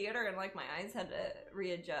out of the theater and like my eyes had to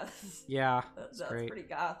readjust. Yeah, that's great. Pretty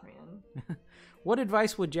goth, man. What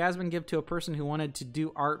advice would Jasmine give to a person who wanted to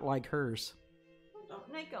do art like hers? Don't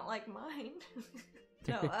make it like mine.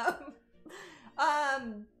 No.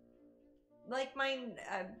 Like mine,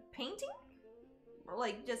 painting, or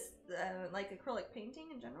like just like acrylic painting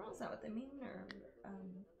in general. Is that what they mean,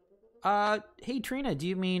 or? Hey Trina, do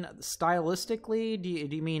you mean stylistically? Do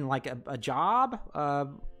you mean like a job?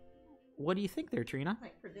 What do you think there, Trina?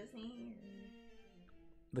 Like for Disney.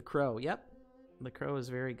 The Crow. Yep, The Crow is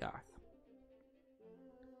very goth.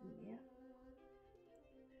 Yeah.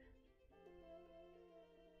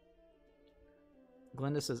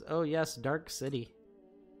 Glenda says, "Oh yes, Dark City."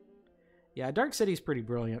 Yeah, Dark City's pretty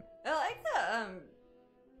brilliant. I like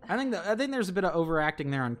the I think there's a bit of overacting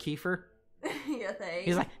there on Kiefer. Yeah,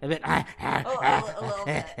 he's like a bit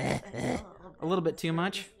a little bit too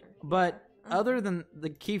much. But other than the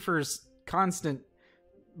Kiefer's constant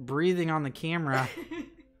breathing on the camera,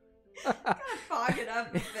 gotta fog it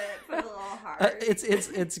up a bit, put a little hard.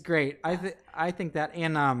 It's great. I think that,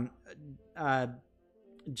 and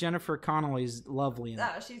Jennifer Connelly's lovely in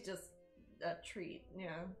it. She's just a treat. Yeah,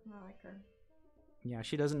 I like her. Yeah,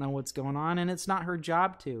 she doesn't know what's going on, and it's not her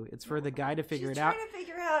job to. It's for the guy to figure it out. She's trying to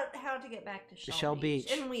figure out how to get back to Shell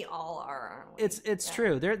Beach. And we all are, aren't we? It's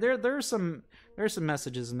true. There's some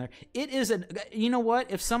messages in there. It is you know what?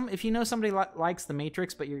 If you know somebody likes the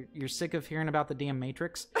Matrix, but you're sick of hearing about the damn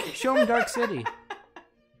Matrix, show them Dark City.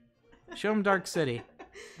 Show them Dark City.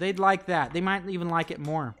 They'd like that. They might even like it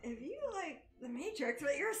more. If you like the Matrix,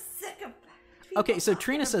 but you're sick of okay, so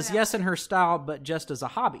Trina says yes in her style, but just as a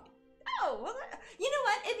hobby. Oh, well, you know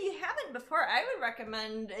what? If you haven't before, I would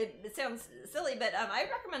recommend, it sounds silly, but I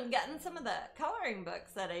recommend getting some of the coloring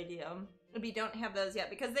books that I do. If you don't have those yet,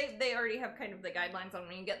 because they already have kind of the guidelines on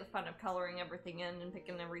when you get the fun of coloring everything in and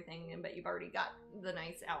picking everything, but you've already got the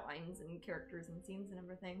nice outlines and characters and scenes and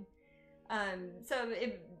everything. So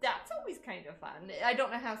that's always kind of fun. I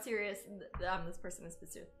don't know how serious this person is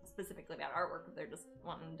specifically about artwork, if they're just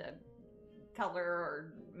wanting to color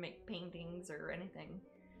or make paintings or anything.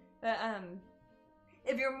 But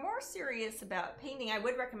if you're more serious about painting, I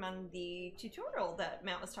would recommend the tutorial that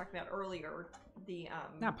Matt was talking about earlier. The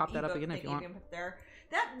pop that up again if you want. There.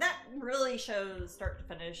 That really shows start to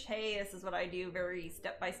finish. Hey, this is what I do, very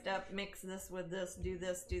step by step. Mix this with this. Do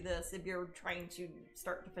this. Do this. If you're trying to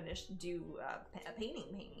start to finish, do a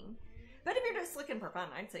painting. But if you're just looking for fun,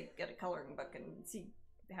 I'd say get a coloring book and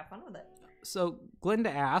have fun with it. So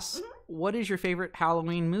Glenda asks, what is your favorite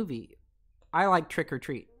Halloween movie? I like Trick or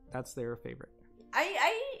Treat. That's their favorite.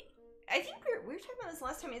 I think we were talking about this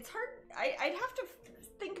last time. It's hard. I'd have to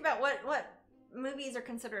think about what movies are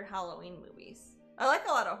considered Halloween movies. I like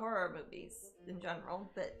a lot of horror movies in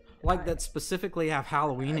general, but that specifically have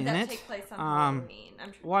Halloween in that it. Take place on Halloween.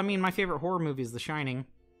 Well, I mean, my favorite horror movie is The Shining.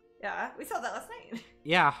 Yeah, we saw that last night.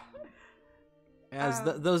 Yeah. As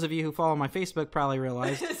those of you who follow my Facebook probably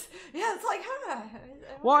realized. Yeah, it's like,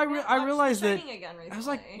 Well, I realized that again I was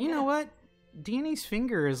like, you know what? Danny's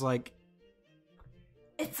finger is like.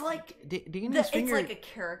 It's like Danny's finger. It's like a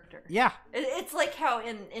character. Yeah. It's like how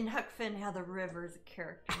in Huck Finn, how the river is a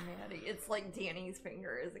character, Maddie. It's like Danny's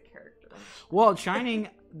finger is a character. Well, Shining,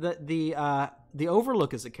 the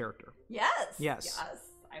Overlook is a character. Yes.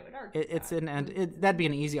 I would argue. That'd be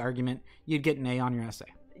an easy argument. You'd get an A on your essay.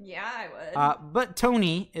 Yeah, I would. But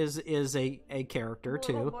Tony is a character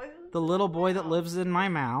too. The little boy that lives in my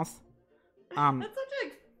mouth. That's such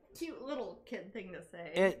a cute little kid thing to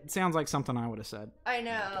say. It sounds like something I would have said. I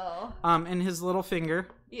know. And his little finger.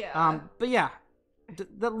 Yeah. But yeah,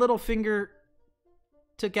 that little finger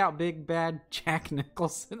took out big bad Jack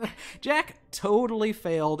Nicholson. Jack totally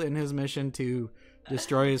failed in his mission to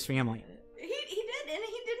destroy his family. He did, and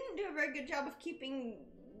he didn't do a very good job of keeping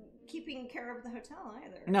care of the hotel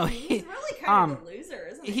either. No, he's really kind of a loser,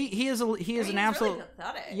 isn't he? He is an absolute. Really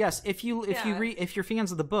pathetic. Yes, if you're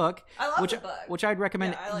fans of the book, I love the book, which I'd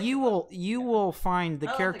recommend, you will find the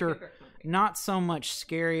character not so much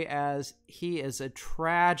scary as he is a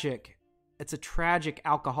tragic. It's a tragic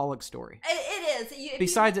alcoholic story. It is.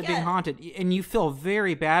 Besides it being haunted, and you feel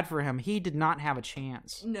very bad for him. He did not have a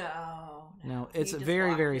chance. No. It's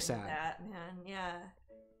very, very sad. That, man. Yeah.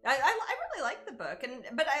 I really like the book,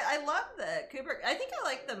 but I love the Kubrick. I think I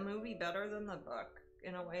like the movie better than the book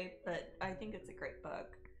in a way, but I think it's a great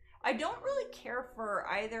book. I don't really care for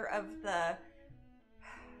either of the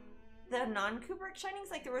non-Kubrick Shinings.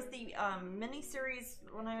 Like there was the miniseries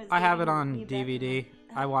when I was. I have it on DVD.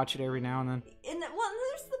 I watch it every now and then. There's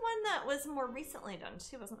the one that was more recently done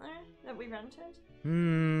too, wasn't there? That we rented.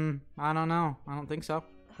 I don't know. I don't think so.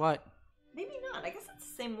 What? Maybe not. I guess it's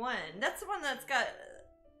the same one. That's the one that's got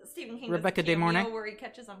Stephen King. Rebecca De Mornay, where he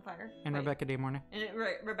catches on fire. And Rebecca De Mornay. And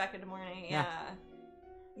Rebecca De Mornay.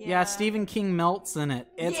 Yeah, Stephen King melts in it.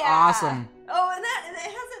 It's awesome. Oh, and it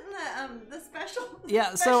has it in the special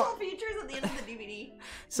features at the end of the DVD.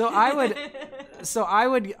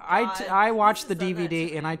 I watched the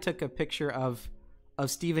DVD and I took a picture of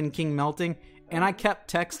Stephen King melting, and I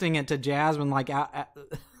kept texting it to Jasmine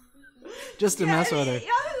just to mess with her. Y'all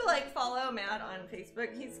who follow Matt on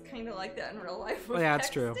Facebook, he's kind of like that in real life. With that's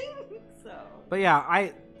texting, true. So. But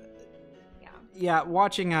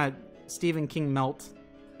watching Stephen King melt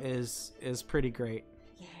is pretty great.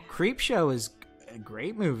 Yeah. Creepshow is a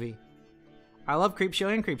great movie. I love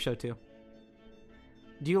Creepshow and Creepshow 2.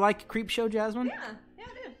 Do you like Creepshow, Jasmine? Yeah, I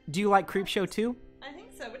do. Do you like Creepshow 2? I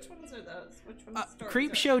think so. Which ones are those? Which ones?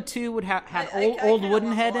 Creepshow 2 would had old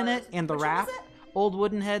Woodenhead in it and the raft. Old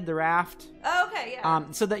Woodenhead, the raft. Oh, okay, yeah.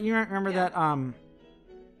 So that you remember that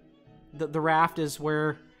the raft is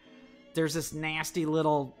where there's this nasty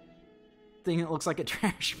little thing that looks like a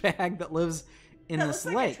trash bag that lives in this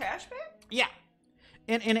lake. Like a trash bag? Yeah.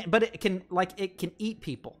 But it can eat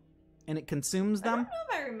people, and it consumes them. I don't know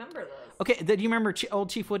if I remember those. Okay, do you remember old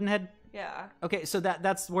Chief Woodenhead? Yeah. Okay, so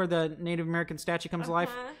that's where the Native American statue comes to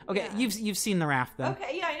life. Okay, yeah. you've seen the raft then.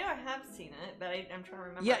 Okay, yeah, I know I have seen it, but I'm trying to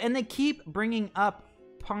remember. Yeah, and they keep bringing up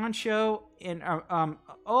Poncho and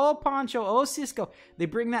Poncho, Cisco. They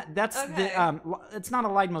bring that. That's the it's not a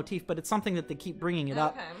leitmotif, but it's something that they keep bringing it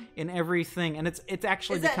up in everything, and it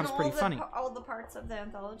actually becomes pretty funny. All the parts of the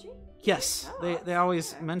anthology? Yes, they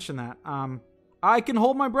always mention that. I can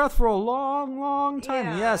hold my breath for a long, long time.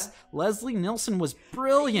 Yeah. Yes, Leslie Nielsen was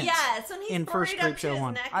brilliant. Yes, when he's in first Creepshow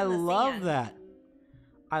 1. I love that.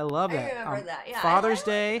 I remember that. Yeah, Father's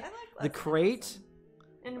Day, The Crate,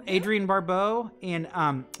 Adrienne Barbeau, and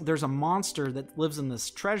there's a monster that lives in this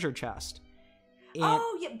treasure chest. And,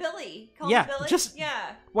 Billy. Call him Billy?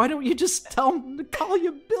 Why don't you just tell him to call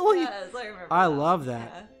you Billy? Yes, I remember I love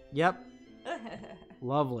that. Yeah. Yep.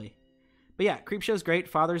 Lovely. But yeah, Creepshow's great.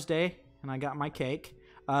 Father's Day. And I got my cake.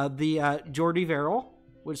 The Jordy Verrill,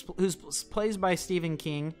 who's plays by Stephen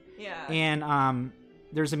King. Yeah. And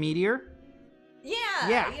there's a meteor.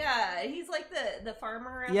 Yeah. He's like the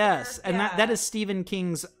farmer. Yes, and that is Stephen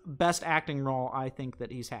King's best acting role I think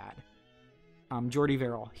that he's had. Jordy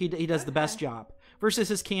Verrill. He does the best job versus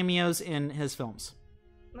his cameos in his films.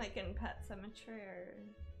 Like in Pet Sematary.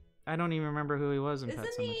 I don't even remember who he was in Pet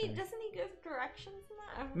Sematary. Doesn't he give directions in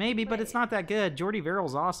that? Maybe, but it's not that good. Jordy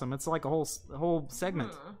Verrill's awesome. It's like a whole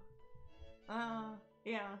segment.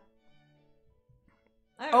 Yeah.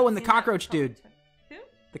 And the cockroach dude. Who?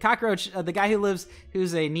 The cockroach, the guy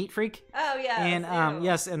who's a neat freak. Oh yeah. And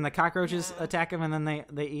yes, and the cockroaches attack him, and then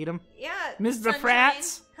they eat him. Yeah. Mr.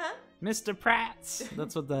 Pratt's. Huh? Mr. Pratt's.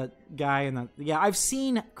 That's what the guy in the I've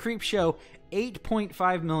seen Creepshow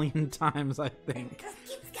 8.5 million times, I think. Because it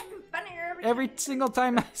keeps getting funnier every single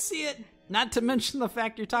time I see it. Not to mention the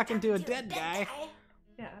fact you're talking to a dead guy.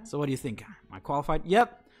 Yeah. So what do you think? Am I qualified?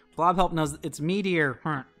 Yep. Blob Help knows it's Meteor.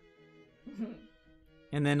 Huh.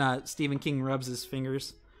 And then Stephen King rubs his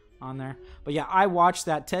fingers on there. But yeah, I watched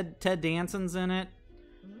that. Ted Danson's in it.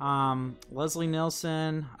 Leslie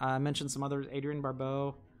Nielsen. I mentioned some others. Adrienne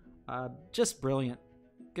Barbeau. Just brilliant.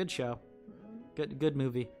 Good show. Good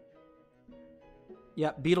movie.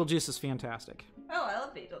 Yeah, Beetlejuice is fantastic. Oh, I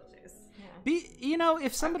love Beetlejuice. Yeah. You know,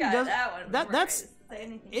 if somebody does that's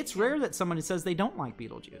it's rare that somebody says they don't like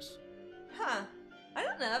Beetlejuice. Huh. I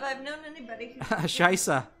don't know if I've known anybody who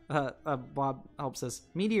Scheisse. Bob helps us.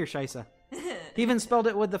 Meteor Scheisse. He even spelled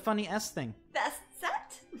it with the funny S thing. That's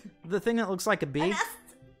set? The thing that looks like a bee. An S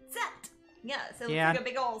set. Yeah, so it's like a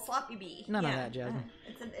big old sloppy bee. None of that, Jasmine.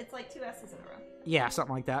 It's like 2 S's in a row. Yeah,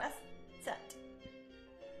 something like that. S set.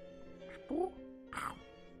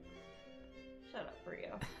 Shut up,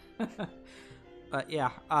 Brio.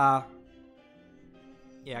 Yeah,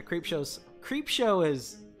 Creepshow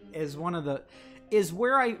is one of the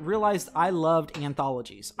where I realized I loved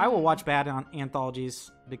anthologies. I will watch bad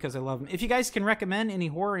anthologies because I love them. If you guys can recommend any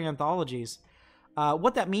horror anthologies,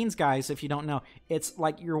 what that means, guys, if you don't know, it's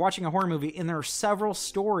like you're watching a horror movie and there are several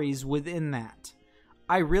stories within that.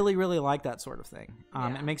 I really, really like that sort of thing.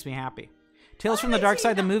 It makes me happy. Tales from the Dark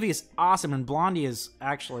Side, the movie is awesome, and Blondie is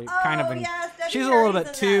actually kind of she's a little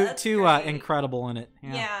bit too incredible in it.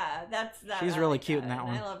 Yeah, that's that. She's really cute in that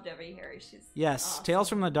one. I love Debbie Harry. She's awesome. Tales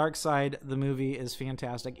from the Dark Side, the movie is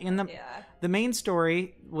fantastic. In the main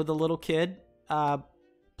story with the little kid,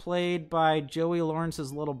 played by Joey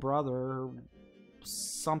Lawrence's little brother,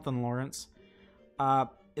 something Lawrence,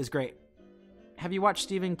 is great. Have you watched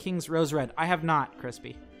Stephen King's Rose Red? I have not,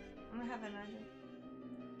 Crispy. I haven't either.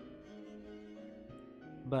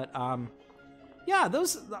 But yeah,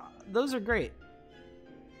 those are great.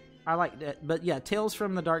 I liked it. But yeah, Tales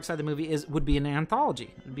from the Dark Side of the movie would be an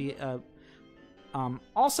anthology. It'd be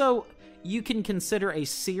also you can consider a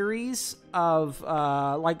series of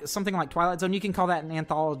like something like Twilight Zone. You can call that an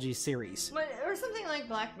anthology series. Or something like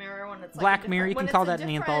Black Mirror when it's like Black Mirror. You can call that an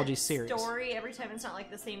anthology series. Story every time. It's not like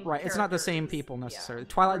the same. Right. It's not the same people necessarily.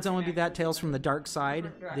 Twilight Zone would be that. Tales from the Dark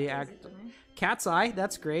Side. Cat's Eye.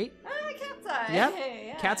 That's great. Cat's Eye. Yep.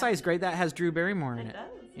 Yeah. Cat's Eye is great. That has Drew Barrymore in it.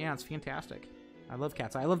 Does. Yeah, it's fantastic. I love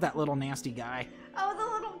Cat's Eye. I love that little nasty guy. Oh, the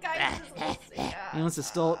little guy. He wants to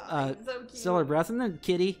still her breath, and the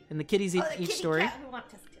kitty, the kitties eat each story. Cat who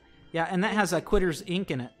wants to steal. Yeah, and that has Quitter's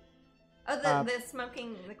Ink in it. Oh, the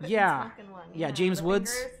smoking, smoking one. Yeah, James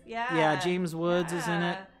Woods. Fingers. Yeah, James Woods is in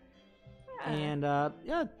it. And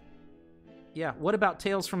yeah. What about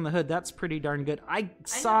Tales from the Hood? That's pretty darn good. I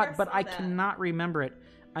saw it, but I cannot remember it.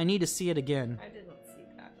 I need to see it again. I didn't see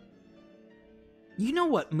that. You know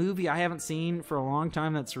what movie I haven't seen for a long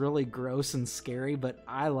time that's really gross and scary, but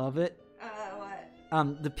I love it?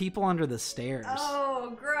 What? The People Under the Stairs.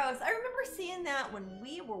 Oh, gross. I remember seeing that when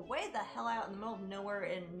we were way the hell out in the middle of nowhere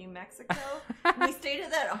in New Mexico. We stayed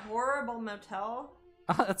at that horrible motel.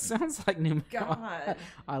 Oh, that sounds like New Mexico. God.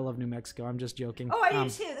 I love New Mexico. I'm just joking. Oh, I do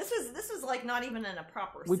too. This was like not even in a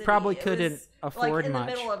proper city. We probably couldn't afford like much.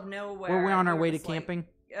 In the middle of nowhere. Were we on our way to camping?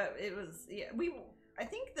 It was. Yeah, I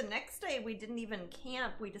think the next day we didn't even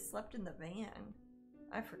camp. We just slept in the van.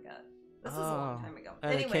 I forgot. This was a long time ago.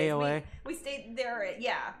 Anyways, we stayed there.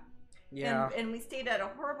 Yeah. And we stayed at a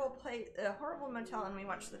horrible motel, and we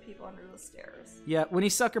watched The People Under the Stairs. Yeah, when he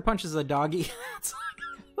sucker punches a doggy, it's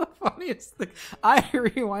like the funniest thing. I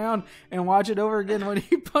rewound and watch it over again when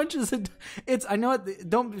he punches it. I know it.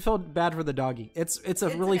 Don't feel bad for the doggy. It's a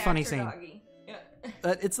really funny scene. Doggy. Yeah.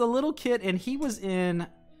 It's the little kid, and he was in.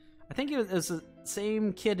 I think it was the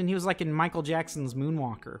same kid, and he was like in Michael Jackson's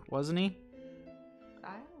Moonwalker, wasn't he?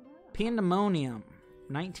 I don't know. Pandemonium,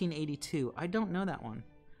 1982. I don't know that one.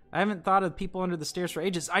 I haven't thought of People Under the Stairs for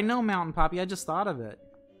ages. I know Mountain Poppy. I just thought of it.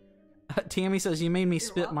 Tammy says, you made me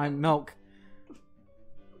spit my milk.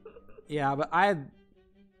 Yeah, but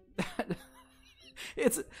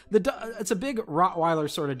it's a big Rottweiler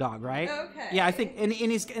sort of dog, right? Okay. Yeah, I think, and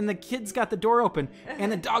the kid's got the door open, and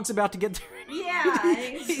the dog's about to get there. Yeah.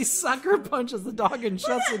 he sucker punches the dog and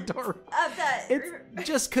shuts the door. It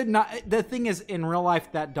just could not. The thing is, in real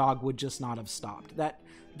life, that dog would just not have stopped.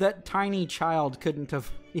 That tiny child couldn't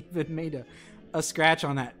have even made a scratch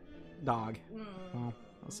on that dog. Oh,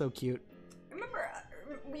 that's so cute. Remember,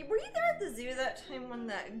 were you there at the zoo that time when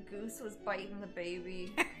that goose was biting the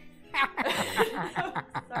baby?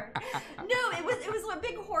 Sorry. No, it was a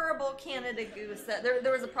big horrible Canada goose that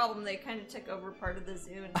there was a problem. They kind of took over part of the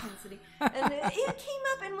zoo in Kansas City, and it came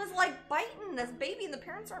up and was like biting this baby, and the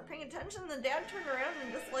parents weren't paying attention. And the dad turned around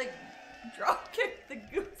and just like drop kicked the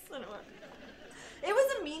goose, and it went. It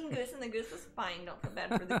was a mean goose, and the goose was fine. Don't feel bad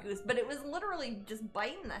for the goose, but it was literally just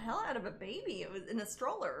biting the hell out of a baby. It was in a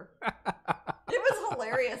stroller. It was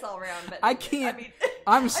hilarious all around. But I can't.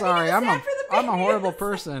 I'm sorry. I'm a horrible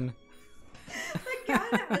person. But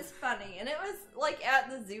God, it was funny, and it was like at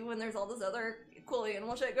the zoo when there's all this other cool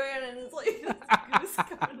animal shit going on, and it's like this goose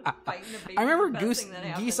coming and fighting the baby. I remember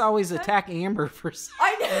geese always attack Amber for.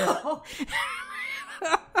 I know.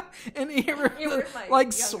 And Amber would,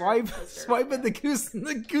 like swipe at the goose, and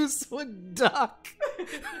the goose would duck.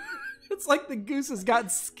 It's like the goose has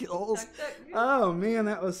got skills. Oh man,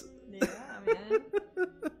 that was. Yeah, man.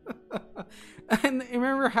 And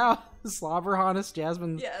remember how Slobberhonest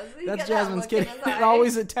Jasmine's. Yes, that's Jasmine's kid.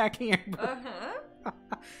 Always attacking Amber.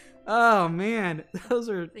 Oh man, those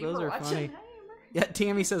are funny. Yeah,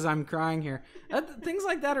 Tammy says I'm crying here. Things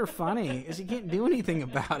like that are funny, is you can't do anything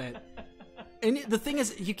about it. And the thing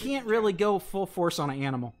is, you can't really go full force on an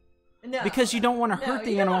animal. No, because you don't want to hurt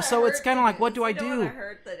the animal, so it's kind of like, what do I do?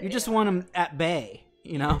 You just want them at bay,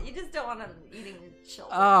 you know? You just don't want them eating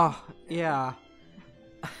children. Oh, yeah.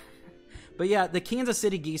 But yeah, the Kansas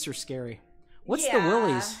City geese are scary. What's the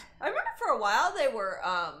willies? I remember for a while they were,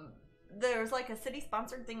 there was like a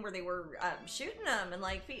city-sponsored thing where they were shooting them and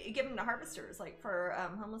like giving them to harvesters, like for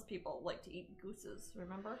homeless people, like to eat gooses.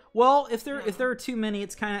 Remember? Well, if there are too many,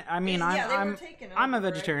 it's kind of. I mean, I'm a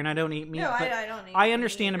vegetarian. I don't eat meat. No, but I don't eat. I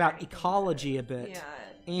understand about ecology a bit.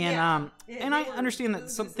 Yeah. And I understand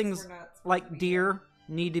that some things like deer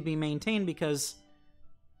need to be maintained, because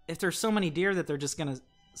if there's so many deer that they're just gonna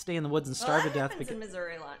stay in the woods and starve to death. Because in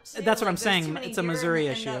Missouri a lot. That's what I'm saying. It's a Missouri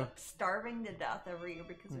issue. Starving to death every year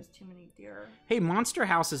because there's too many deer. Hey, Monster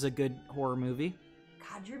House is a good horror movie.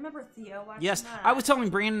 God, do you remember Theo watching Yes, that? I was telling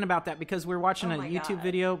Brandon about that because we're watching a YouTube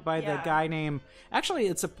video by the guy named.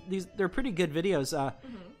 Actually, they're pretty good videos.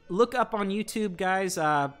 Look up on YouTube, guys.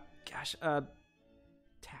 Rebel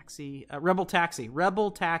Taxi.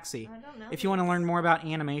 I don't know. If you want to learn more about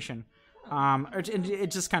animation.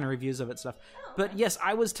 It just kind of reviews of it stuff. But yes,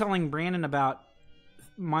 I was telling Brandon about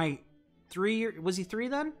my 3-year. Was he 3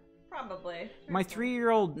 then? Probably. My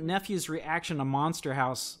 3-year-old nephew's reaction to Monster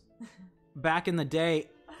House back in the day.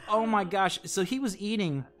 Oh my gosh! So he was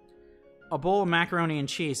eating a bowl of macaroni and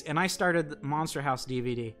cheese, and I started the Monster House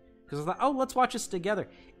DVD because I thought, oh, let's watch this together.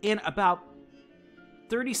 And about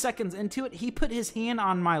 30 seconds into it, he put his hand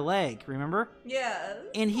on my leg. Remember? Yeah.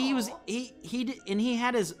 And he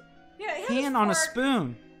had his hand on a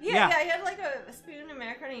spoon. Yeah, he had like a spoon of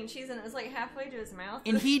macaroni and cheese, and it was like halfway to his mouth.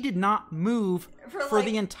 And he did not move for like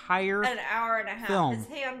the entire an hour and a half. Film. His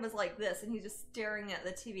hand was like this, and he was just staring at the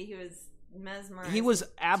TV. He was mesmerized. He was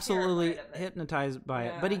absolutely hypnotized by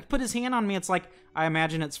it. But he put his hand on me. It's like, I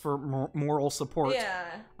imagine it's for moral support. Yeah.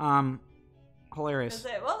 Hilarious.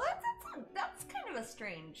 That's kind of a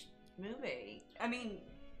strange movie. I mean,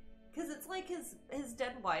 because it's like his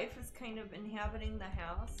dead wife is kind of inhabiting the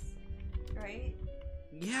house, right?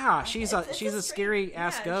 Yeah, she's a scary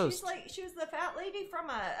ass ghost. She was the fat lady from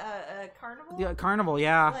a carnival. Yeah, carnival.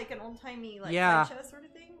 Yeah, like an old timey sideshow sort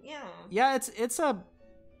of thing. Yeah. Yeah, it's a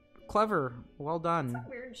clever, well done. It's a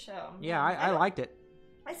weird show. Yeah, I liked it.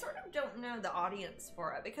 I sort of don't know the audience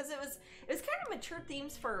for it because it was kind of mature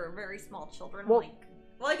themes for very small children. Well,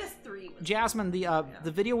 I guess 3. Jasmine, the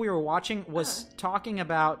video we were watching was talking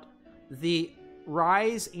about the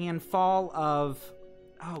rise and fall of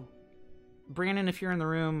Brandon, if you're in the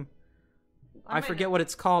room, I forget what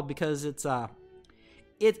it's called because it's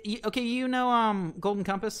okay. You know, Golden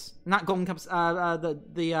Compass, not Golden Compass.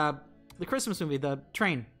 The Christmas movie, the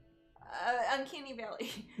train. Uncanny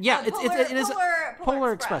Valley. Yeah, it is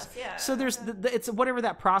Polar Express. Yeah. So there's it's whatever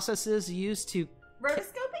that process is used to.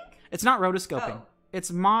 Rotoscoping? It's not rotoscoping. Oh.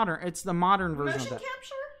 It's modern. It's the modern version Motion of that.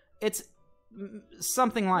 capture? It's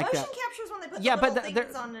something like that. Motion capture is when they put the little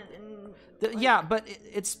things on it. But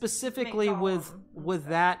it's specifically with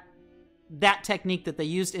that technique that they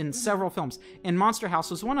used in several films. And Monster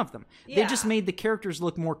House was one of them. Yeah. They just made the characters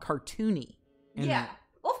look more cartoony. Yeah.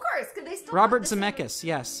 Well, of course, because they still. Robert Zemeckis,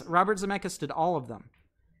 yes. Robert Zemeckis did all of them.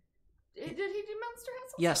 Did he do Monster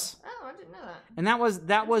House also? Yes. Oh, I didn't know that. And that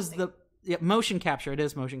was the motion capture. It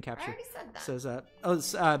is motion capture. I already said that. Says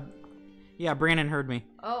yeah, Brandon heard me.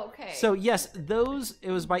 Oh, okay. So yes,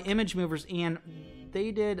 it was by Image Movers, and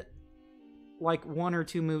they did like 1 or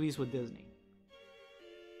 2 movies with Disney.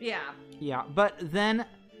 Yeah. Yeah, but then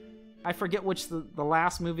I forget which the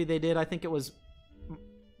last movie they did. I think it was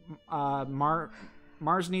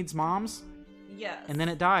Mars Needs Moms. Yes. And then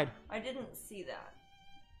it died. I didn't see that.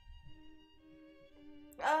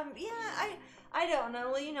 Yeah, I don't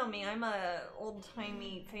know. Well, you know me. I'm a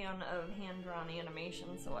old-timey fan of hand-drawn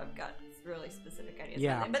animation, so I've got really specific ideas.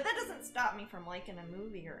 Yeah. But that doesn't stop me from liking a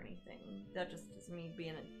movie or anything. That just is me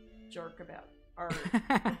being a jerk about art.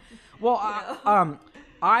 Well,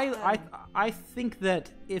 I think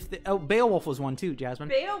that if Beowulf was one too, Jasmine.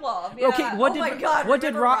 Beowulf. Yeah. Okay. my God. What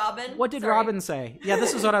did Robin? What did Robin say? Yeah,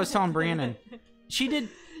 this is what I was telling Brandon. She did.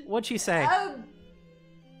 What'd she say?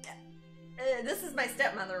 This is my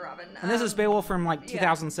stepmother, Robin. And this is Beowulf from like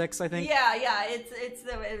 2006, I think. Yeah. It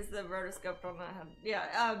was the rotoscope on that.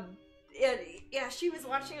 Yeah. She was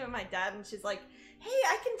watching it with my dad, and she's like, "Hey,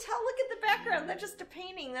 I can tell. Look at the background. That's just a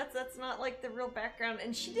painting. That's not like the real background."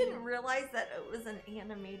 And she didn't realize that it was an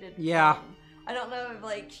animated. Yeah. Film. I don't know if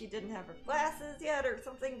like she didn't have her glasses yet or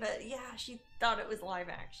something, but yeah, she thought it was live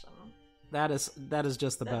action. That is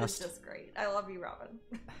just the best. That is just great. I love you, Robin.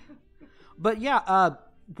 But yeah,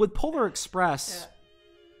 with Polar Express,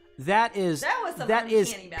 that is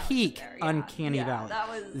peak Uncanny Valley.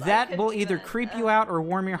 That will either creep you out or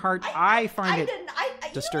warm your heart. I find it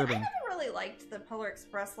disturbing. I never really liked the Polar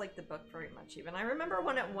Express, like the book, very much. Even I remember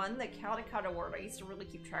when it won the Caldecott Award. I used to really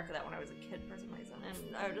keep track of that when I was a kid for some reason,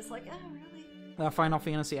 and I was just like, oh, really? Final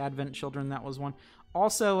Fantasy Advent Children, that was one.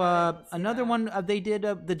 Also, another one they did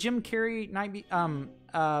the Jim Carrey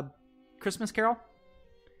Christmas Carol.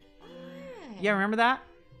 Yeah, remember that?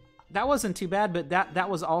 That wasn't too bad, but that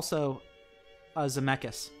was also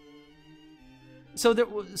Zemeckis. So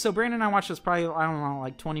Brandon and I watched this probably, I don't know,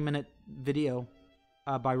 like 20-minute video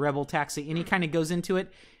by Rebel Taxi, and he kind of goes into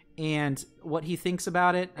it and what he thinks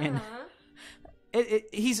about it, and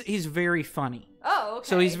he's very funny. Oh, okay.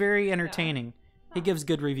 So he's very entertaining. Yeah. He gives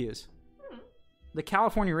good reviews. The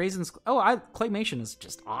California Raisins. Claymation is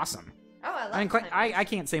just awesome. Oh, I love Claymation. I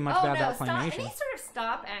can't say much bad about Claymation. Any sort of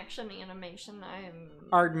stop action animation, I'm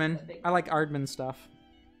Aardman. I like Aardman stuff.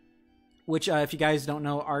 Which, if you guys don't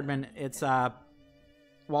know Aardman, it's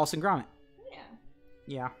Wallace and Gromit. Yeah.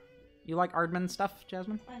 Yeah. You like Aardman stuff,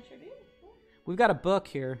 Jasmine? I sure do. Yeah. We've got a book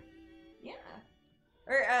here. Yeah.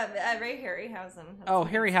 Or Ray Harryhausen.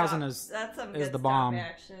 Harryhausen is the bomb.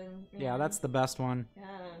 Action. Yeah, that's the best one. Yeah.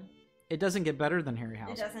 It doesn't get better than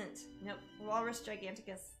Harryhausen. It doesn't. Nope. Walrus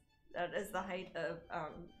Giganticus. That is the height of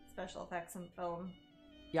special effects in film.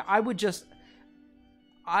 Yeah,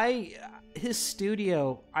 his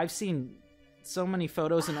studio, I've seen so many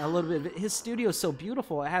photos and a little bit of it. His studio is so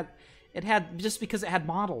beautiful. It had just because it had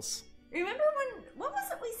models. Remember what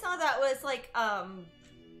was it we saw that was like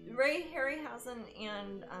Ray Harryhausen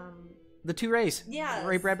and the two Rays. Yeah.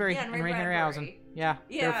 Ray Bradbury and Ray Harryhausen. Yeah.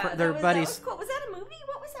 Yeah. They're buddies. That was cool. Was that a movie?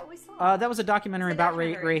 What was that we saw? That was a documentary about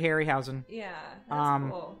Ray Harryhausen. Yeah.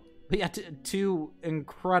 That's cool. But yeah, two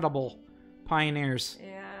incredible pioneers.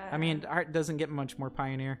 Yeah. I mean, art doesn't get much more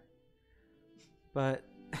pioneer. But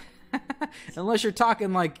unless you're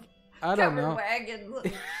talking like, I don't know. Covered wagons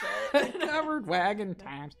and shit. Covered wagon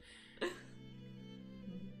times.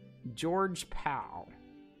 George Powell.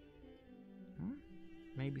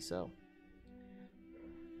 Maybe so.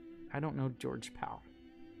 I don't know George Powell.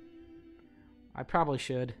 I probably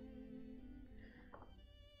should.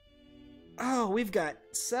 Oh, we've got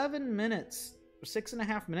 7 minutes,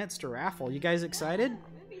 6.5 minutes to raffle. You guys excited?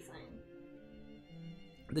 Yeah,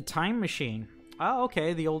 The Time Machine. Oh,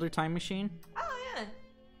 okay, the older Time Machine. Oh, yeah.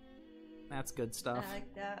 That's good stuff. I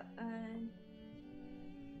like that.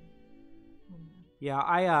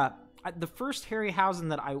 Yeah, the first Harryhausen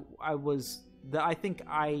that I think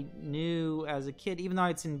I knew as a kid, even though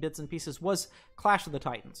I'd seen bits and pieces, was Clash of the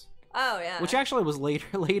Titans. Oh, yeah. Which actually was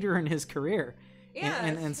later in his carear. Yeah,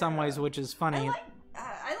 in some ways, which is funny.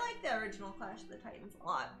 I like the original Clash of the Titans a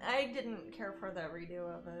lot. I didn't care for the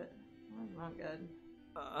redo of it. It was not good.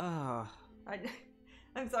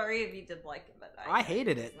 I'm sorry if you did like it, but I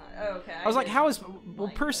hated it. Okay. I was like, how is...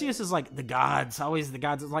 Well, Perseus is like, the gods, always the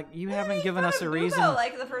gods. It's like, you haven't given us a reason.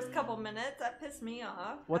 Like the first couple minutes, that pissed me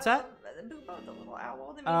off. What's that? Bubo, the little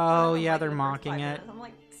owl. Oh, yeah, they're mocking it. I'm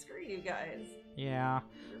like, screw you guys. Yeah.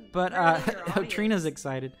 But Trina's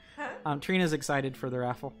excited. Huh? Trina's excited for the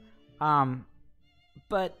raffle.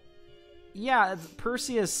 But yeah,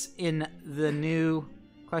 Perseus in the new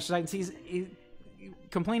Clash of Titans, he's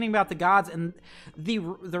complaining about the gods, and the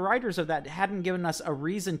writers of that hadn't given us a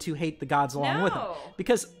reason to hate the gods along with him,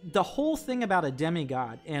 because the whole thing about a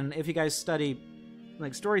demigod, and if you guys study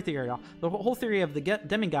like story theory at all, the whole theory of the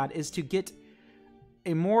demigod is to get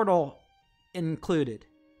a mortal included.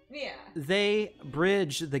 Yeah. They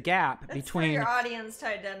bridge the gap between for your audience to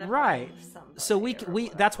identify. Right. So we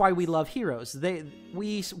that's why we love heroes.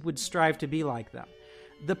 We would strive to be like them.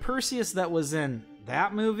 The Perseus that was in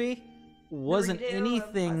that movie wasn't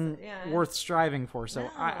anything worth striving for. So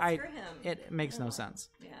it makes no sense.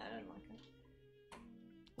 Yeah, I didn't like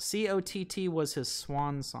it. COTT was his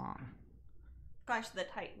swan song. Clash of the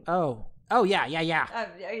Titans. Oh, yeah.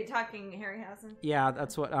 Are you talking Harryhausen? Yeah,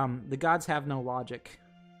 that's what. The gods have no logic.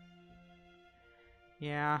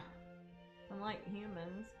 Yeah. Unlike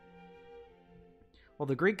humans. Well,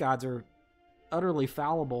 the Greek gods are utterly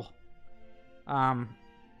fallible.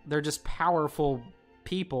 They're just powerful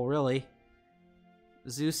people, really.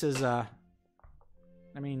 Zeus is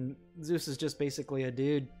Zeus is just basically a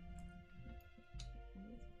dude.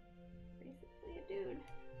 Basically a dude.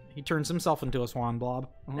 He turns himself into a swan blob.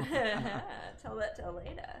 Tell that to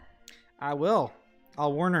Aleda. I will.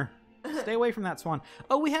 I'll warn her. Stay away from that swan.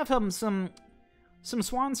 Oh, we have some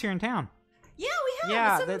swans here in town. Yeah, we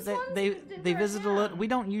have. Yeah, they visited a little. We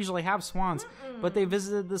don't usually have swans, but they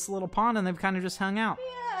visited this little pond and they've kind of just hung out.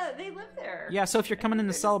 Yeah, they live there. Yeah, so if you're coming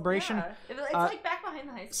into Celebration, it's like back behind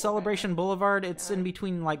the high school. Celebration Boulevard, it's in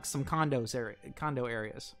between like some condo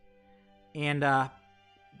areas, and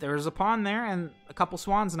there's a pond there and a couple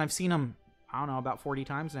swans, and I've seen them. I don't know, about 40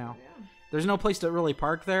 times now. Yeah. There's no place to really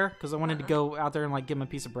park there because I wanted to go out there and like give them a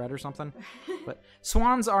piece of bread or something. But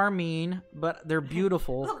swans are mean, but they're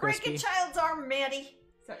beautiful. They'll break a child's arm, Maddie.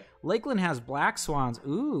 Sorry. Lakeland has black swans.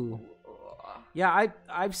 Ooh. Yeah,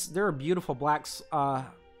 there are beautiful black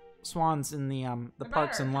swans in the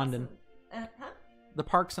parks in London. The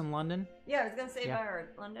parks in London. Yeah, I was gonna say about our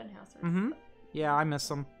London house. Mm-hmm. Yeah, I miss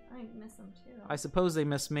them. I miss them too. I suppose they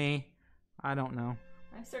miss me. I don't know.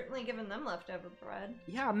 I've certainly given them leftover bread.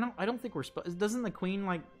 Yeah, I don't think we're supposed. Doesn't the queen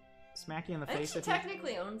like smack you in the face? She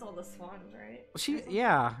technically owns all the swans, right?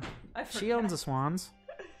 She owns the swans.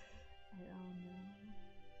 I don't know.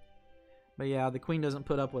 But yeah, the queen doesn't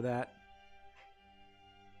put up with that.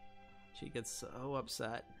 She gets so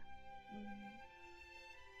upset.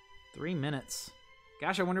 3 minutes.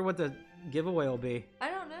 Gosh, I wonder what the giveaway will be.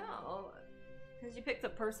 I don't know. Because you pick the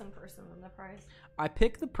person and the prize. I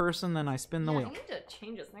pick the person, then I spin the wheel. I need to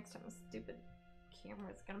change this next time. This stupid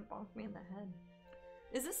camera is gonna bonk me in the head.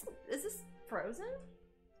 Is this frozen?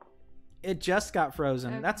 It just got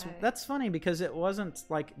frozen. Okay. That's funny because it wasn't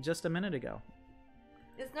like just a minute ago.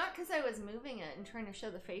 It's not because I was moving it and trying to show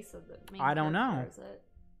the face of the main I don't know. Is it?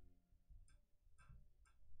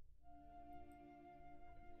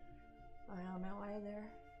 I don't know either.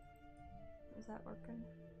 Is that working?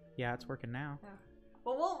 Yeah, it's working now. Yeah.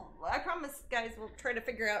 Well, I promise, guys, we'll try to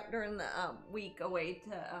figure out during the week a way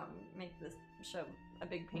to make this show a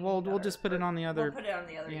big painting. We'll just put it on the other. We'll put it on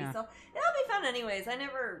the other easel. It'll be fun, anyways. I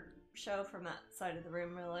never show from that side of the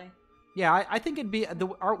room, really. Yeah, I think it'd be the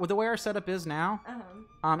way our setup is now.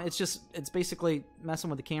 It's basically messing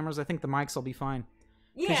with the cameras. I think the mics will be fine.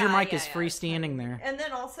 Because your mic is freestanding there. And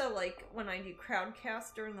then also, like, when I do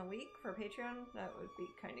crowdcast during the week for Patreon, that would be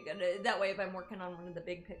kind of good. That way, if I'm working on one of the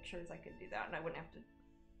big pictures, I could do that, and I wouldn't have to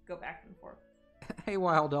go back and forth. Hey,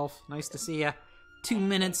 Wild Elf. Nice to see you. 2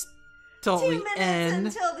 minutes till the end. 2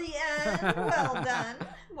 minutes until the end. Well done.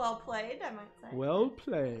 Well played, I might say. Well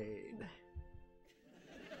played.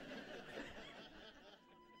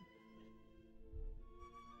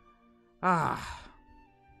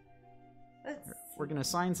 We're gonna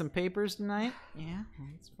sign some papers tonight. Yeah,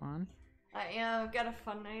 that's fun. I've got a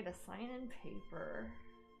fun night of signing paper.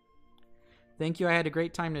 Thank you. I had a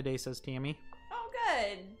great time today, says Tammy. Oh,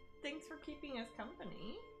 good. Thanks for keeping us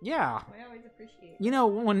company. Yeah. We always appreciate it. You know,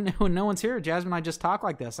 when no one's here, Jasmine and I just talk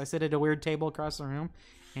like this. I sit at a weird table across the room,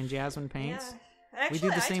 and Jasmine paints. Yeah. Actually, we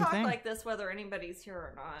do the same I talk thing. like this whether anybody's here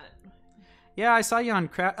or not. Yeah, I saw you on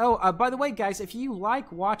Crowd. Oh, by the way, guys, if you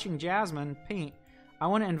like watching Jasmine paint, I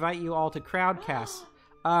want to invite you all to Crowdcast.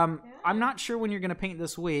 I'm not sure when you're going to paint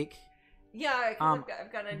this week. Yeah, I've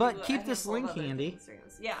got to. But keep this link handy.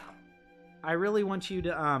 Yeah. I really want you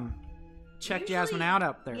to check Jasmine out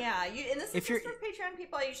up there. Yeah, and this is just for Patreon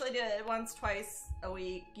people. I usually do it once, twice a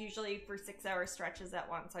week, usually for 6-hour stretches at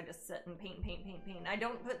once. I just sit and paint. I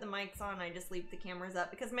don't put the mics on. I just leave the cameras up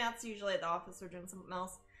because Matt's usually at the office or doing something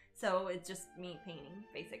else. So it's just me painting,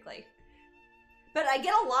 basically. But I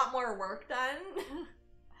get a lot more work done.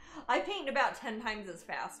 I paint about 10 times as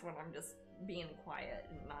fast when I'm just being quiet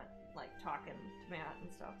and not like talking to Matt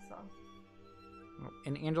and stuff. So.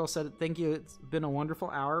 And Angela said, "Thank you. It's been a wonderful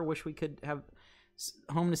hour. Wish we could have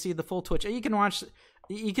home to see the full Twitch. You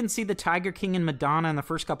can see the Tiger King and Madonna in the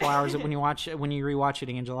first couple hours when you rewatch it,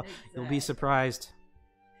 Angela. Exactly. You'll be surprised."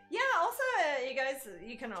 Yeah. Also, you guys,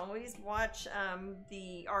 you can always watch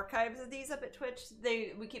the archives of these up at Twitch.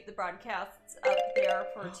 We keep the broadcasts up there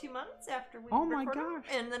for 2 months after we record them,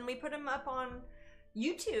 and then we put them up on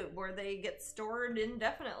YouTube where they get stored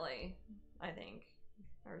indefinitely. I think,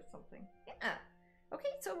 or something. Yeah. Okay,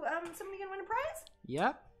 so somebody gonna win a prize?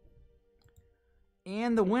 Yep.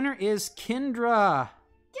 And the winner is Kendra.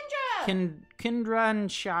 Kendra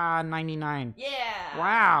and Shaw 99. Yeah.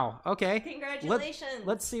 Wow. Okay. Congratulations.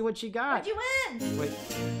 Let's see what you got. What'd you win? Wait.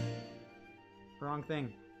 Wrong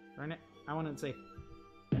thing. Darn it. I wanted to say.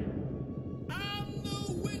 And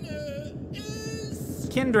the winner is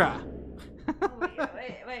Kendra. Oh,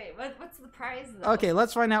 wait. What's the prize, though? Okay,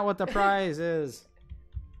 let's find out what the prize is.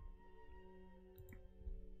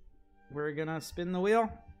 We're gonna spin the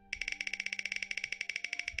wheel.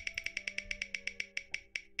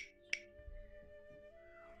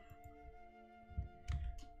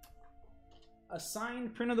 A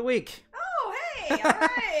signed print of the week. Oh, hey, all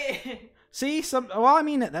right. See, well, I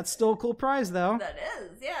mean, that's still a cool prize, though. That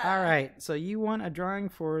is, yeah. All right, so you won a drawing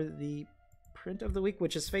for the print of the week,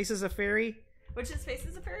 which is Faces of Fairy. Which is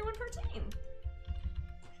Faces of Fairy 114.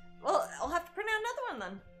 Well, I'll have to print out another one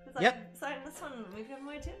then. Because Yep. I signed this one. We've given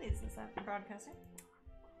away 2 of these since I've been broadcasting.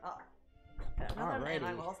 Oh, got another one, and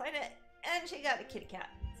I will sign it. And she got a kitty cat,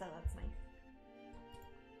 so that's nice.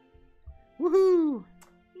 Woohoo!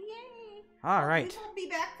 Yay! All right. We will be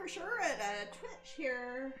back for sure at Twitch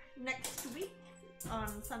here next week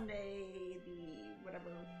on Sunday, whatever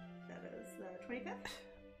that is, the 25th?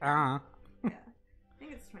 Uh-huh. Yeah, I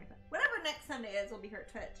think it's 25th. Whatever next Sunday is, we'll be here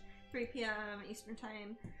at Twitch, 3 p.m. Eastern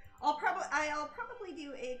Time. I'll probably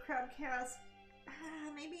do a crowdcast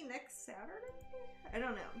maybe next Saturday? I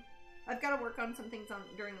don't know. I've got to work on some things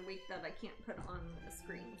during the week that I can't put on the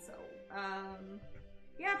screen, so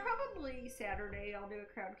yeah, probably Saturday I'll do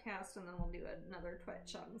a crowdcast and then we'll do another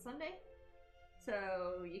Twitch on Sunday.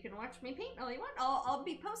 So you can watch me paint all you want. I'll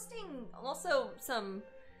be posting also some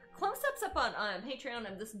close-ups up on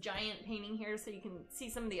Patreon of this giant painting here so you can see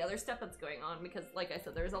some of the other stuff that's going on, because like I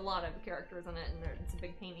said, there's a lot of characters in it and it's a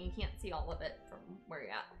big painting. You can't see all of it from where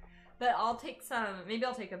you're at. But maybe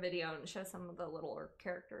I'll take a video and show some of the littler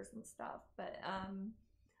characters and stuff. But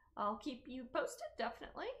I'll keep you posted,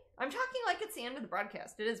 definitely. I'm talking like it's the end of the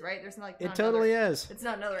broadcast. It is, right? There's like It totally is. It's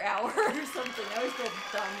not another hour or something. I always feel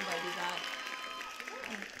dumb if I do that.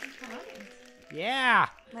 Oh, audience. Yeah.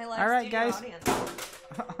 My live all right, studio guys. Audience.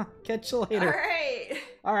 Catch you later. All right.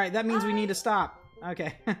 All right, that means we Bye. need to stop.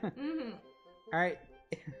 Okay. Mm-hmm. All right.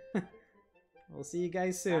 We'll see you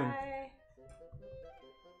guys soon. Bye.